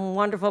run some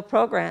wonderful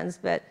programs,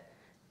 but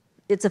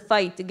it's a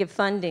fight to get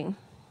funding.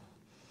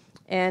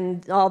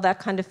 And all that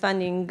kind of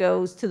funding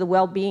goes to the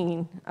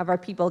well-being of our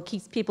people. It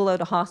keeps people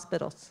out of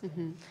hospitals.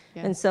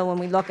 Yeah. And so when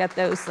we look at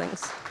those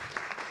things.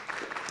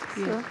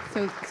 Yeah.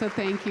 So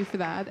thank you for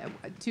that.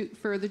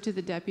 Further to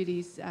the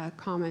deputy's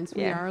comments,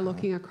 we are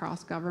looking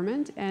across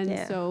government,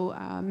 and so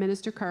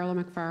Minister Carla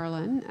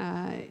McFarlane,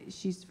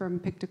 she's from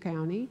Pictou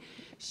County.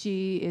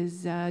 She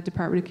is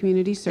Department of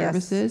Community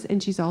Services,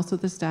 and she's also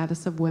the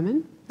Status of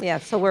Women. Yeah,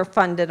 so we're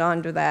funded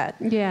under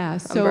that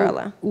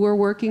umbrella. We're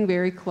working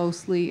very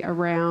closely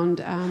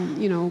around,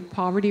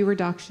 poverty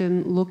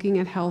reduction, looking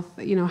at health,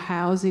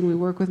 housing. We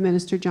work with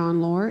Minister John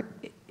Lohr.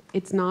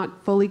 It's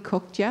not fully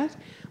cooked yet,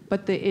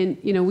 but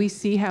we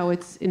see how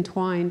it's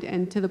entwined,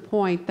 and to the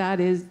point, that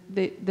is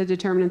the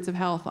determinants of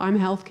health. I'm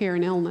healthcare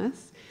and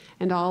illness,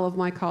 and all of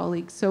my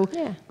colleagues. So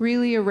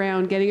really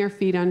around getting our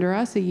feet under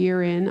us a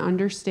year in,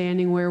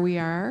 understanding where we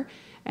are,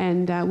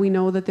 and we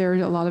know that there are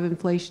a lot of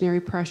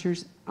inflationary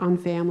pressures on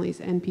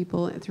families and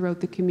people throughout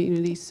the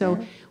community. So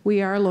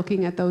we are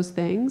looking at those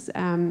things.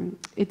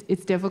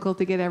 It's difficult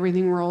to get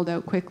everything rolled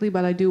out quickly,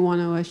 but I do want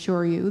to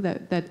assure you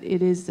that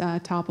it is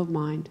top of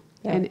mind.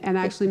 Yeah. And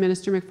actually,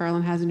 Minister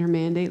McFarlane has in her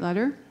mandate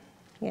letter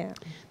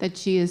that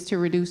she is to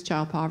reduce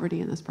child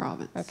poverty in this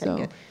province. Okay, so,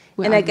 good.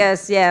 And I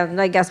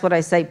guess what I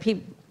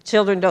say,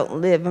 children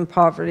don't live in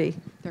poverty.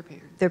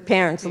 Their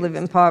parents live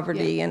in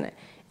poverty, and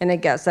I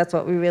guess that's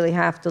what we really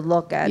have to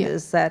look at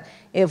is that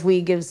if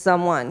we give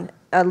someone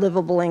a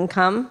livable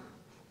income,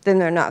 then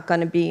they're not going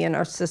to be in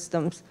our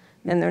systems,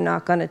 and they're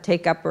not going to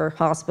take up our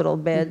hospital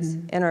beds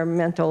and our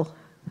mental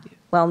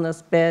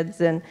wellness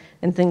beds and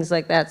things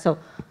like that. So.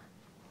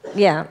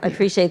 Yeah, I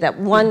appreciate that.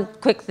 One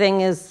quick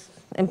thing is,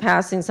 in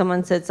passing,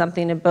 someone said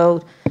something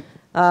about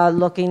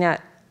looking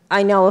at,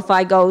 I know if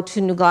I go to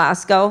New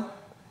Glasgow,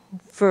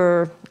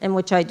 and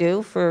which I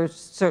do, for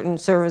certain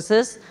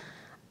services,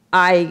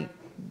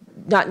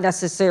 not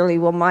necessarily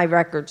will my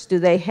records, do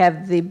they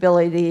have the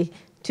ability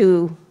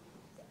to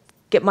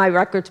get my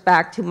records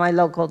back to my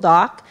local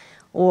doc,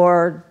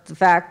 or the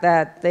fact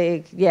that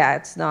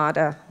it's not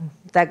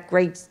that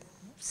great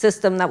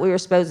system that we were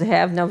supposed to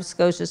have, Nova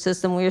Scotia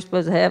system we were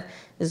supposed to have,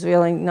 is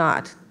really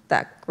not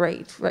that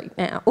great right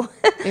now.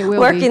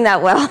 Working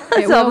that well.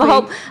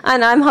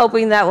 I'm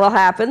hoping that will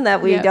happen,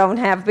 that we don't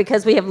have,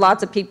 because we have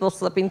lots of people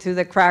slipping through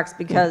the cracks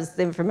because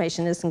the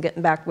information isn't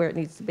getting back where it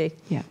needs to be.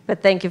 Yeah.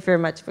 But thank you very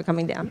much for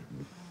coming down.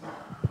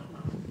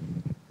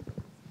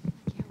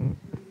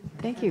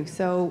 Thank you.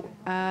 So,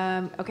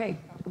 okay,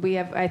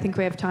 I think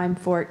we have time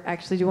for,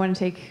 actually, do you want to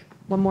take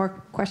one more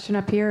question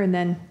up here and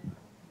then?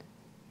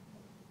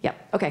 Yeah,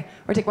 okay.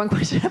 We'll take one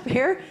question up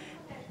here.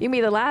 You can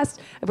be the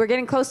last. We're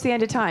getting close to the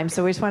end of time,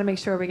 so we just want to make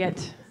sure we get...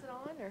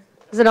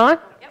 Is it on?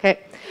 Yep. Okay.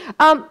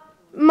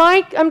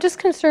 Mike, I'm just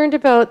concerned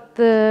about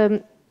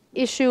the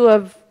issue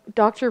of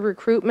doctor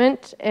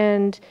recruitment,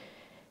 and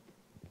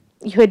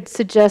you had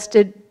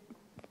suggested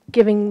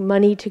giving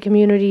money to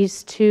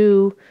communities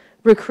to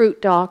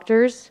recruit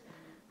doctors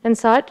and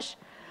such.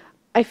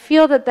 I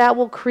feel that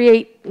will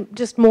create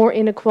just more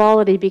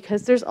inequality,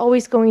 because there's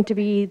always going to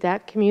be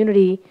that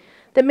community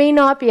that may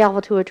not be able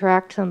to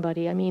attract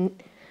somebody. I mean,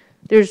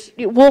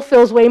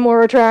 Wolfville's way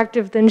more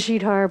attractive than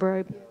Sheet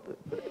Harbour.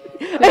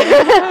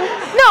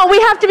 No,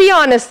 we have to be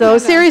honest, though.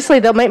 Seriously,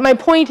 though, my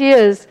point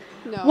is,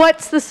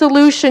 what's the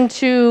solution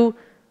to,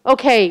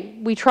 okay,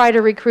 we try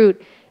to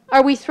recruit.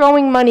 Are we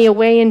throwing money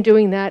away in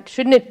doing that?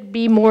 Shouldn't it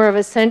be more of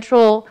a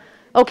central,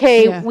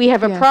 we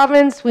have a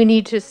province, we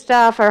need to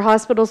staff our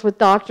hospitals with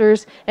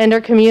doctors and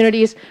our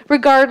communities,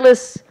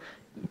 regardless,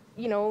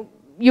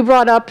 you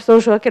brought up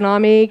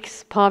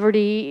socioeconomics,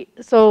 poverty,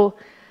 so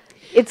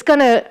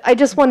I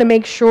just want to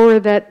make sure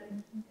that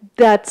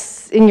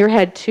that's in your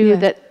head too,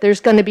 that there's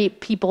going to be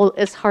people,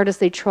 as hard as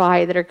they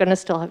try, that are going to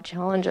still have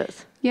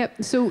challenges.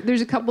 Yep, so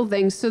there's a couple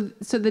things. So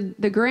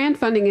the grant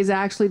funding is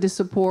actually to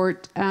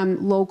support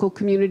local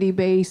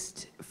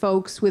community-based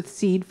folks with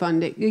seed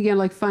funding. Again,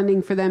 like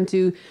funding for them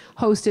to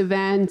host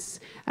events,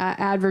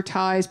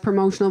 advertise,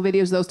 promotional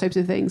videos, those types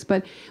of things.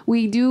 But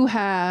we do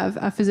have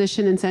a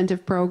physician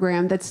incentive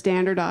program that's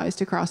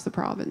standardized across the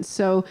province.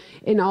 So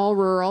in all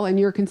rural, and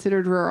you're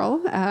considered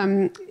rural,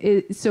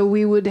 so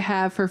we would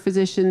have for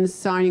physicians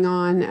signing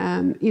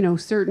on,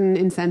 certain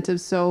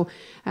incentives. So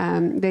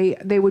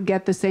they would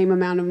get the same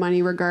amount of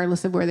money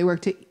regardless of where they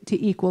work to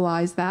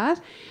equalize that.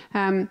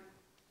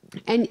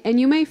 And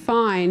you may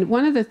find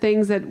one of the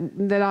things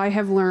that I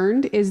have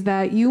learned is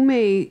that you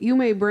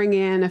may bring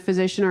in a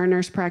physician or a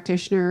nurse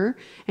practitioner,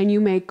 and you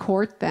may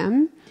court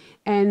them,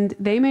 and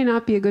they may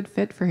not be a good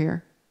fit for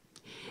here.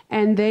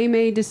 And they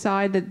may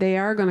decide that they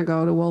are going to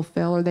go to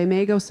Wolfville, or they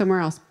may go somewhere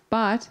else.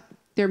 But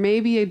there may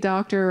be a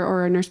doctor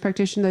or a nurse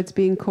practitioner that's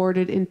being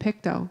courted in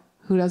Pictou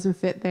who doesn't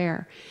fit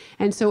there.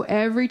 And so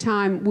every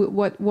time,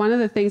 one of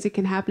the things that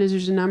can happen is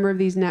there's a number of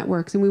these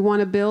networks, and we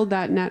want to build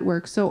that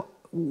network. So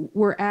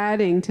we're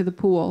adding to the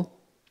pool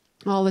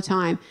all the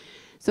time.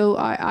 So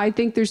I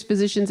think there's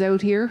physicians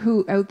out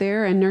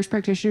there and nurse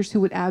practitioners who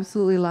would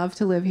absolutely love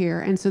to live here.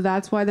 And so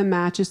that's why the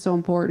match is so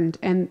important.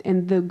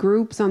 And the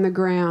groups on the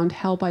ground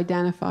help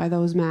identify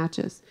those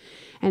matches.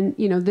 and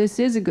this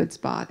is a good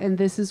spot, and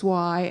this is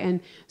why. And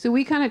so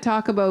we kind of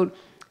talk about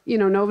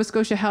Nova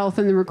Scotia Health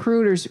and the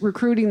recruiters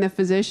recruiting the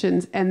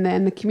physicians, and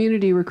then the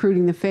community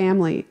recruiting the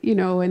family,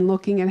 and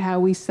looking at how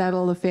we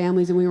settle the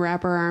families and we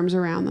wrap our arms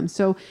around them.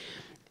 So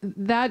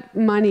that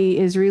money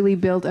is really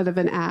built out of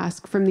an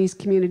ask from these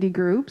community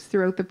groups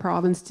throughout the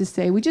province to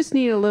say, we just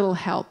need a little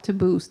help to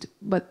boost.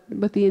 But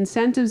the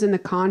incentives and the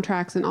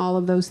contracts and all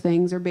of those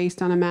things are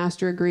based on a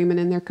master agreement,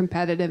 and they're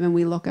competitive, and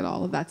we look at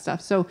all of that stuff.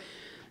 So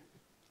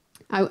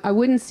I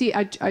wouldn't see,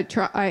 I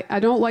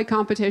don't like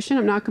competition.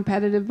 I'm not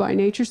competitive by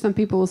nature. Some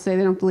people will say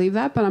they don't believe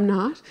that, but I'm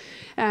not.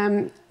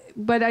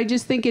 But I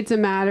just think it's a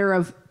matter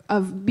of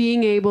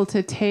being able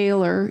to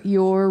tailor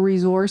your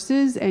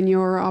resources and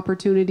your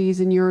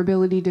opportunities and your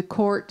ability to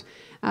court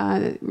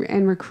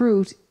and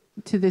recruit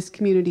to this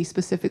community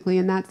specifically,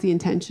 and that's the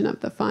intention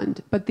of the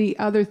fund. But the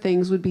other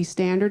things would be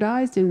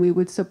standardized, and we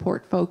would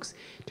support folks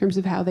in terms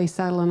of how they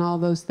settle and all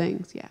those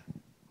things. Yeah.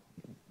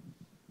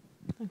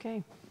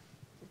 Okay.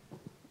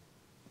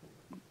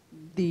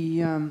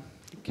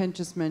 Kent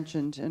just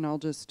mentioned, and I'll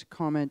just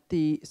comment,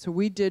 so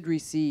we did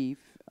receive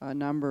a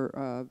number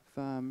of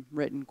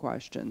written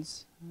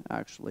questions,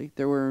 actually.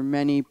 There were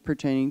many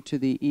pertaining to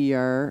the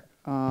ER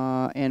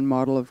and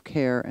model of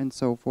care and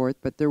so forth,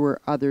 but there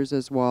were others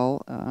as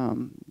well.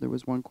 There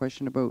was one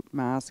question about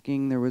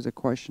masking. There was a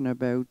question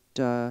about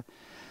a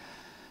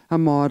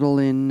model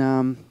in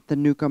the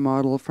NUCA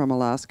model from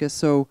Alaska.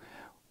 So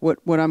what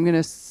I'm going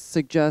to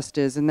suggest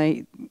is, and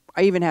I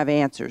even have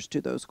answers to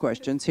those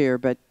questions here,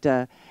 but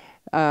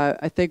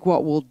I think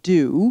what we'll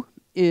do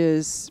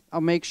is I'll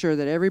make sure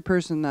that every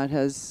person that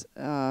has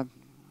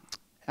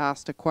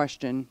asked a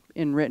question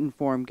in written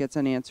form gets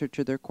an answer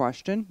to their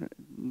question.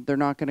 They're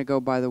not going to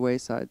go by the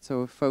wayside.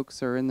 So if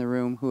folks are in the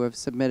room who have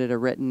submitted a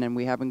written and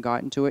we haven't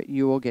gotten to it,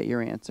 you will get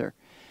your answer.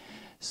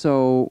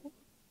 So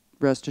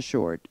rest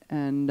assured.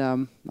 And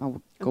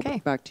I'll go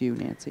back to you,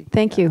 Nancy.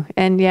 Thank you.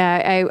 And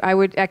yeah, I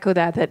would echo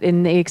that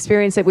in the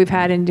experience that we've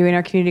had in doing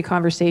our community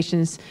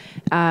conversations,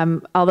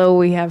 although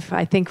we have,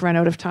 I think, run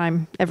out of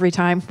time every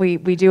time we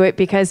do it,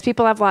 because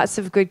people have lots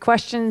of good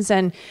questions,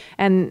 and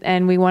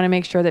we want to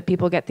make sure that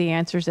people get the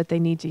answers that they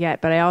need to get.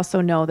 But I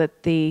also know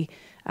that the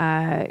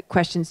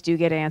questions do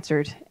get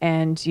answered,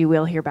 and you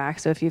will hear back.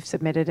 So if you've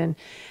submitted,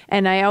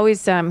 and I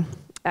always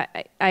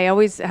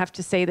have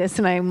to say this,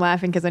 and I'm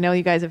laughing because I know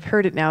you guys have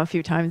heard it now a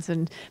few times,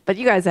 but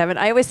you guys haven't.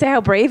 I always say how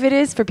brave it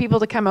is for people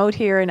to come out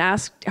here and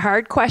ask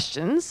hard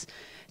questions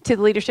to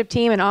the leadership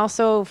team, and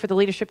also for the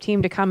leadership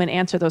team to come and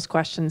answer those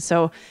questions.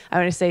 So I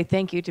want to say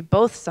thank you to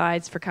both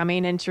sides for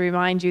coming, and to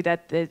remind you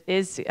that it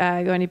is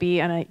going to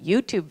be on a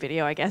YouTube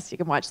video, I guess you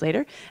can watch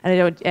later.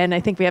 And I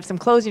think we have some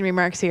closing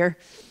remarks here.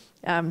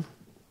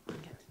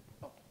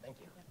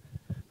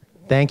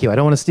 Thank you. I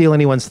don't want to steal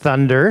anyone's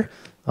thunder,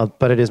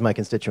 but it is my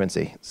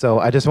constituency. So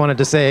I just wanted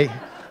to say,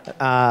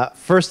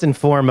 first and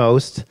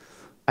foremost,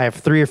 I have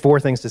 3 or 4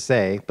 things to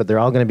say, but they're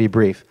all going to be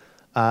brief.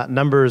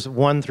 Numbers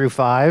 1 through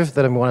 5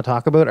 that I want to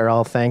talk about are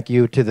all thank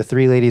you to the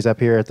 3 ladies up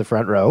here at the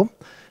front row,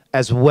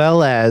 as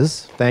well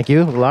as, thank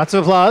you, lots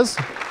of applause,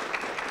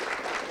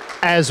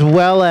 as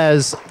well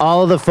as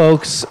all of the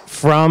folks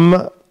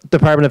from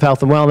Department of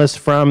Health and Wellness,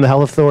 from the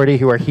Health Authority,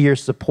 who are here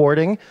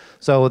supporting.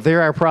 So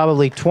there are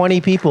probably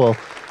 20 people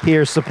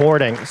here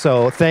supporting.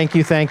 So thank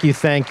you, thank you,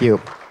 thank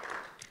you.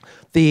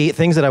 The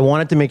things that I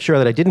wanted to make sure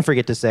that I didn't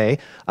forget to say,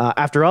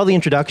 after all the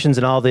introductions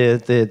and all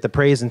the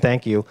praise and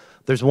thank you,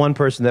 there's one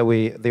person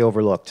that they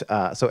overlooked.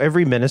 So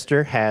every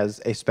minister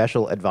has a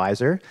special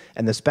advisor,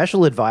 and the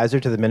special advisor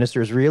to the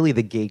minister is really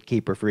the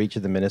gatekeeper for each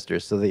of the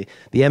ministers. So the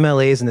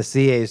MLAs and the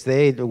CAs,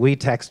 we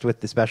text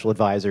with the special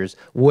advisors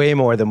way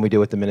more than we do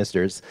with the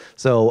ministers.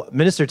 So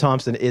Minister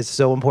Thompson is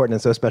so important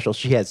and so special.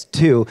 She has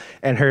 2,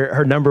 and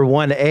her number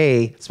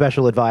 1A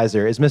special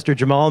advisor is Mr.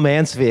 Jamal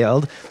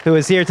Mansfield, who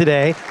is here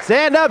today.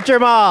 Stand up,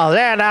 Jamal,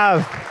 stand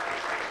up.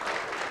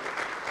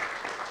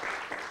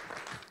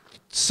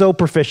 So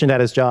proficient at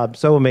his job,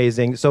 so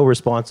amazing, so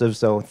responsive.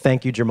 So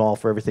thank you, Jamal,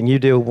 for everything you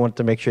do. Want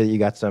to make sure that you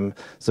got some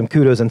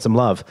kudos and some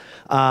love.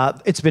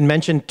 It's been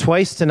mentioned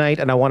twice tonight,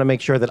 and I want to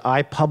make sure that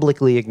I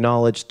publicly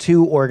acknowledge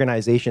 2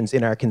 organizations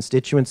in our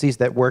constituencies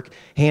that work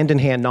hand in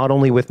hand, not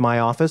only with my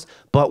office,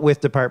 but with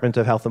Department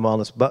of Health and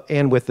Wellness,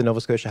 and with the Nova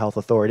Scotia Health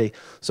Authority.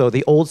 So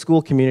the Old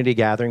School Community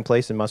Gathering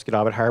Place in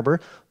Musquodoboit Harbour,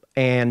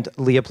 and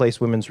Leah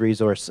Place Women's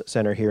Resource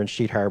Center here in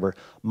Sheet Harbour.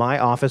 My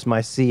office, my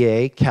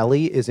CA,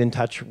 Kelly, is in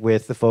touch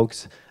with the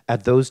folks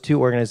at those 2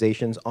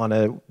 organizations on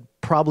a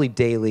probably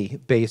daily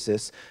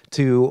basis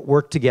to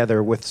work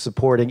together with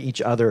supporting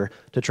each other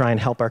to try and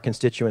help our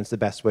constituents the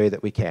best way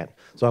that we can.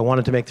 So I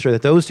wanted to make sure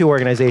that those 2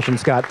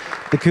 organizations got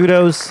the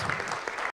kudos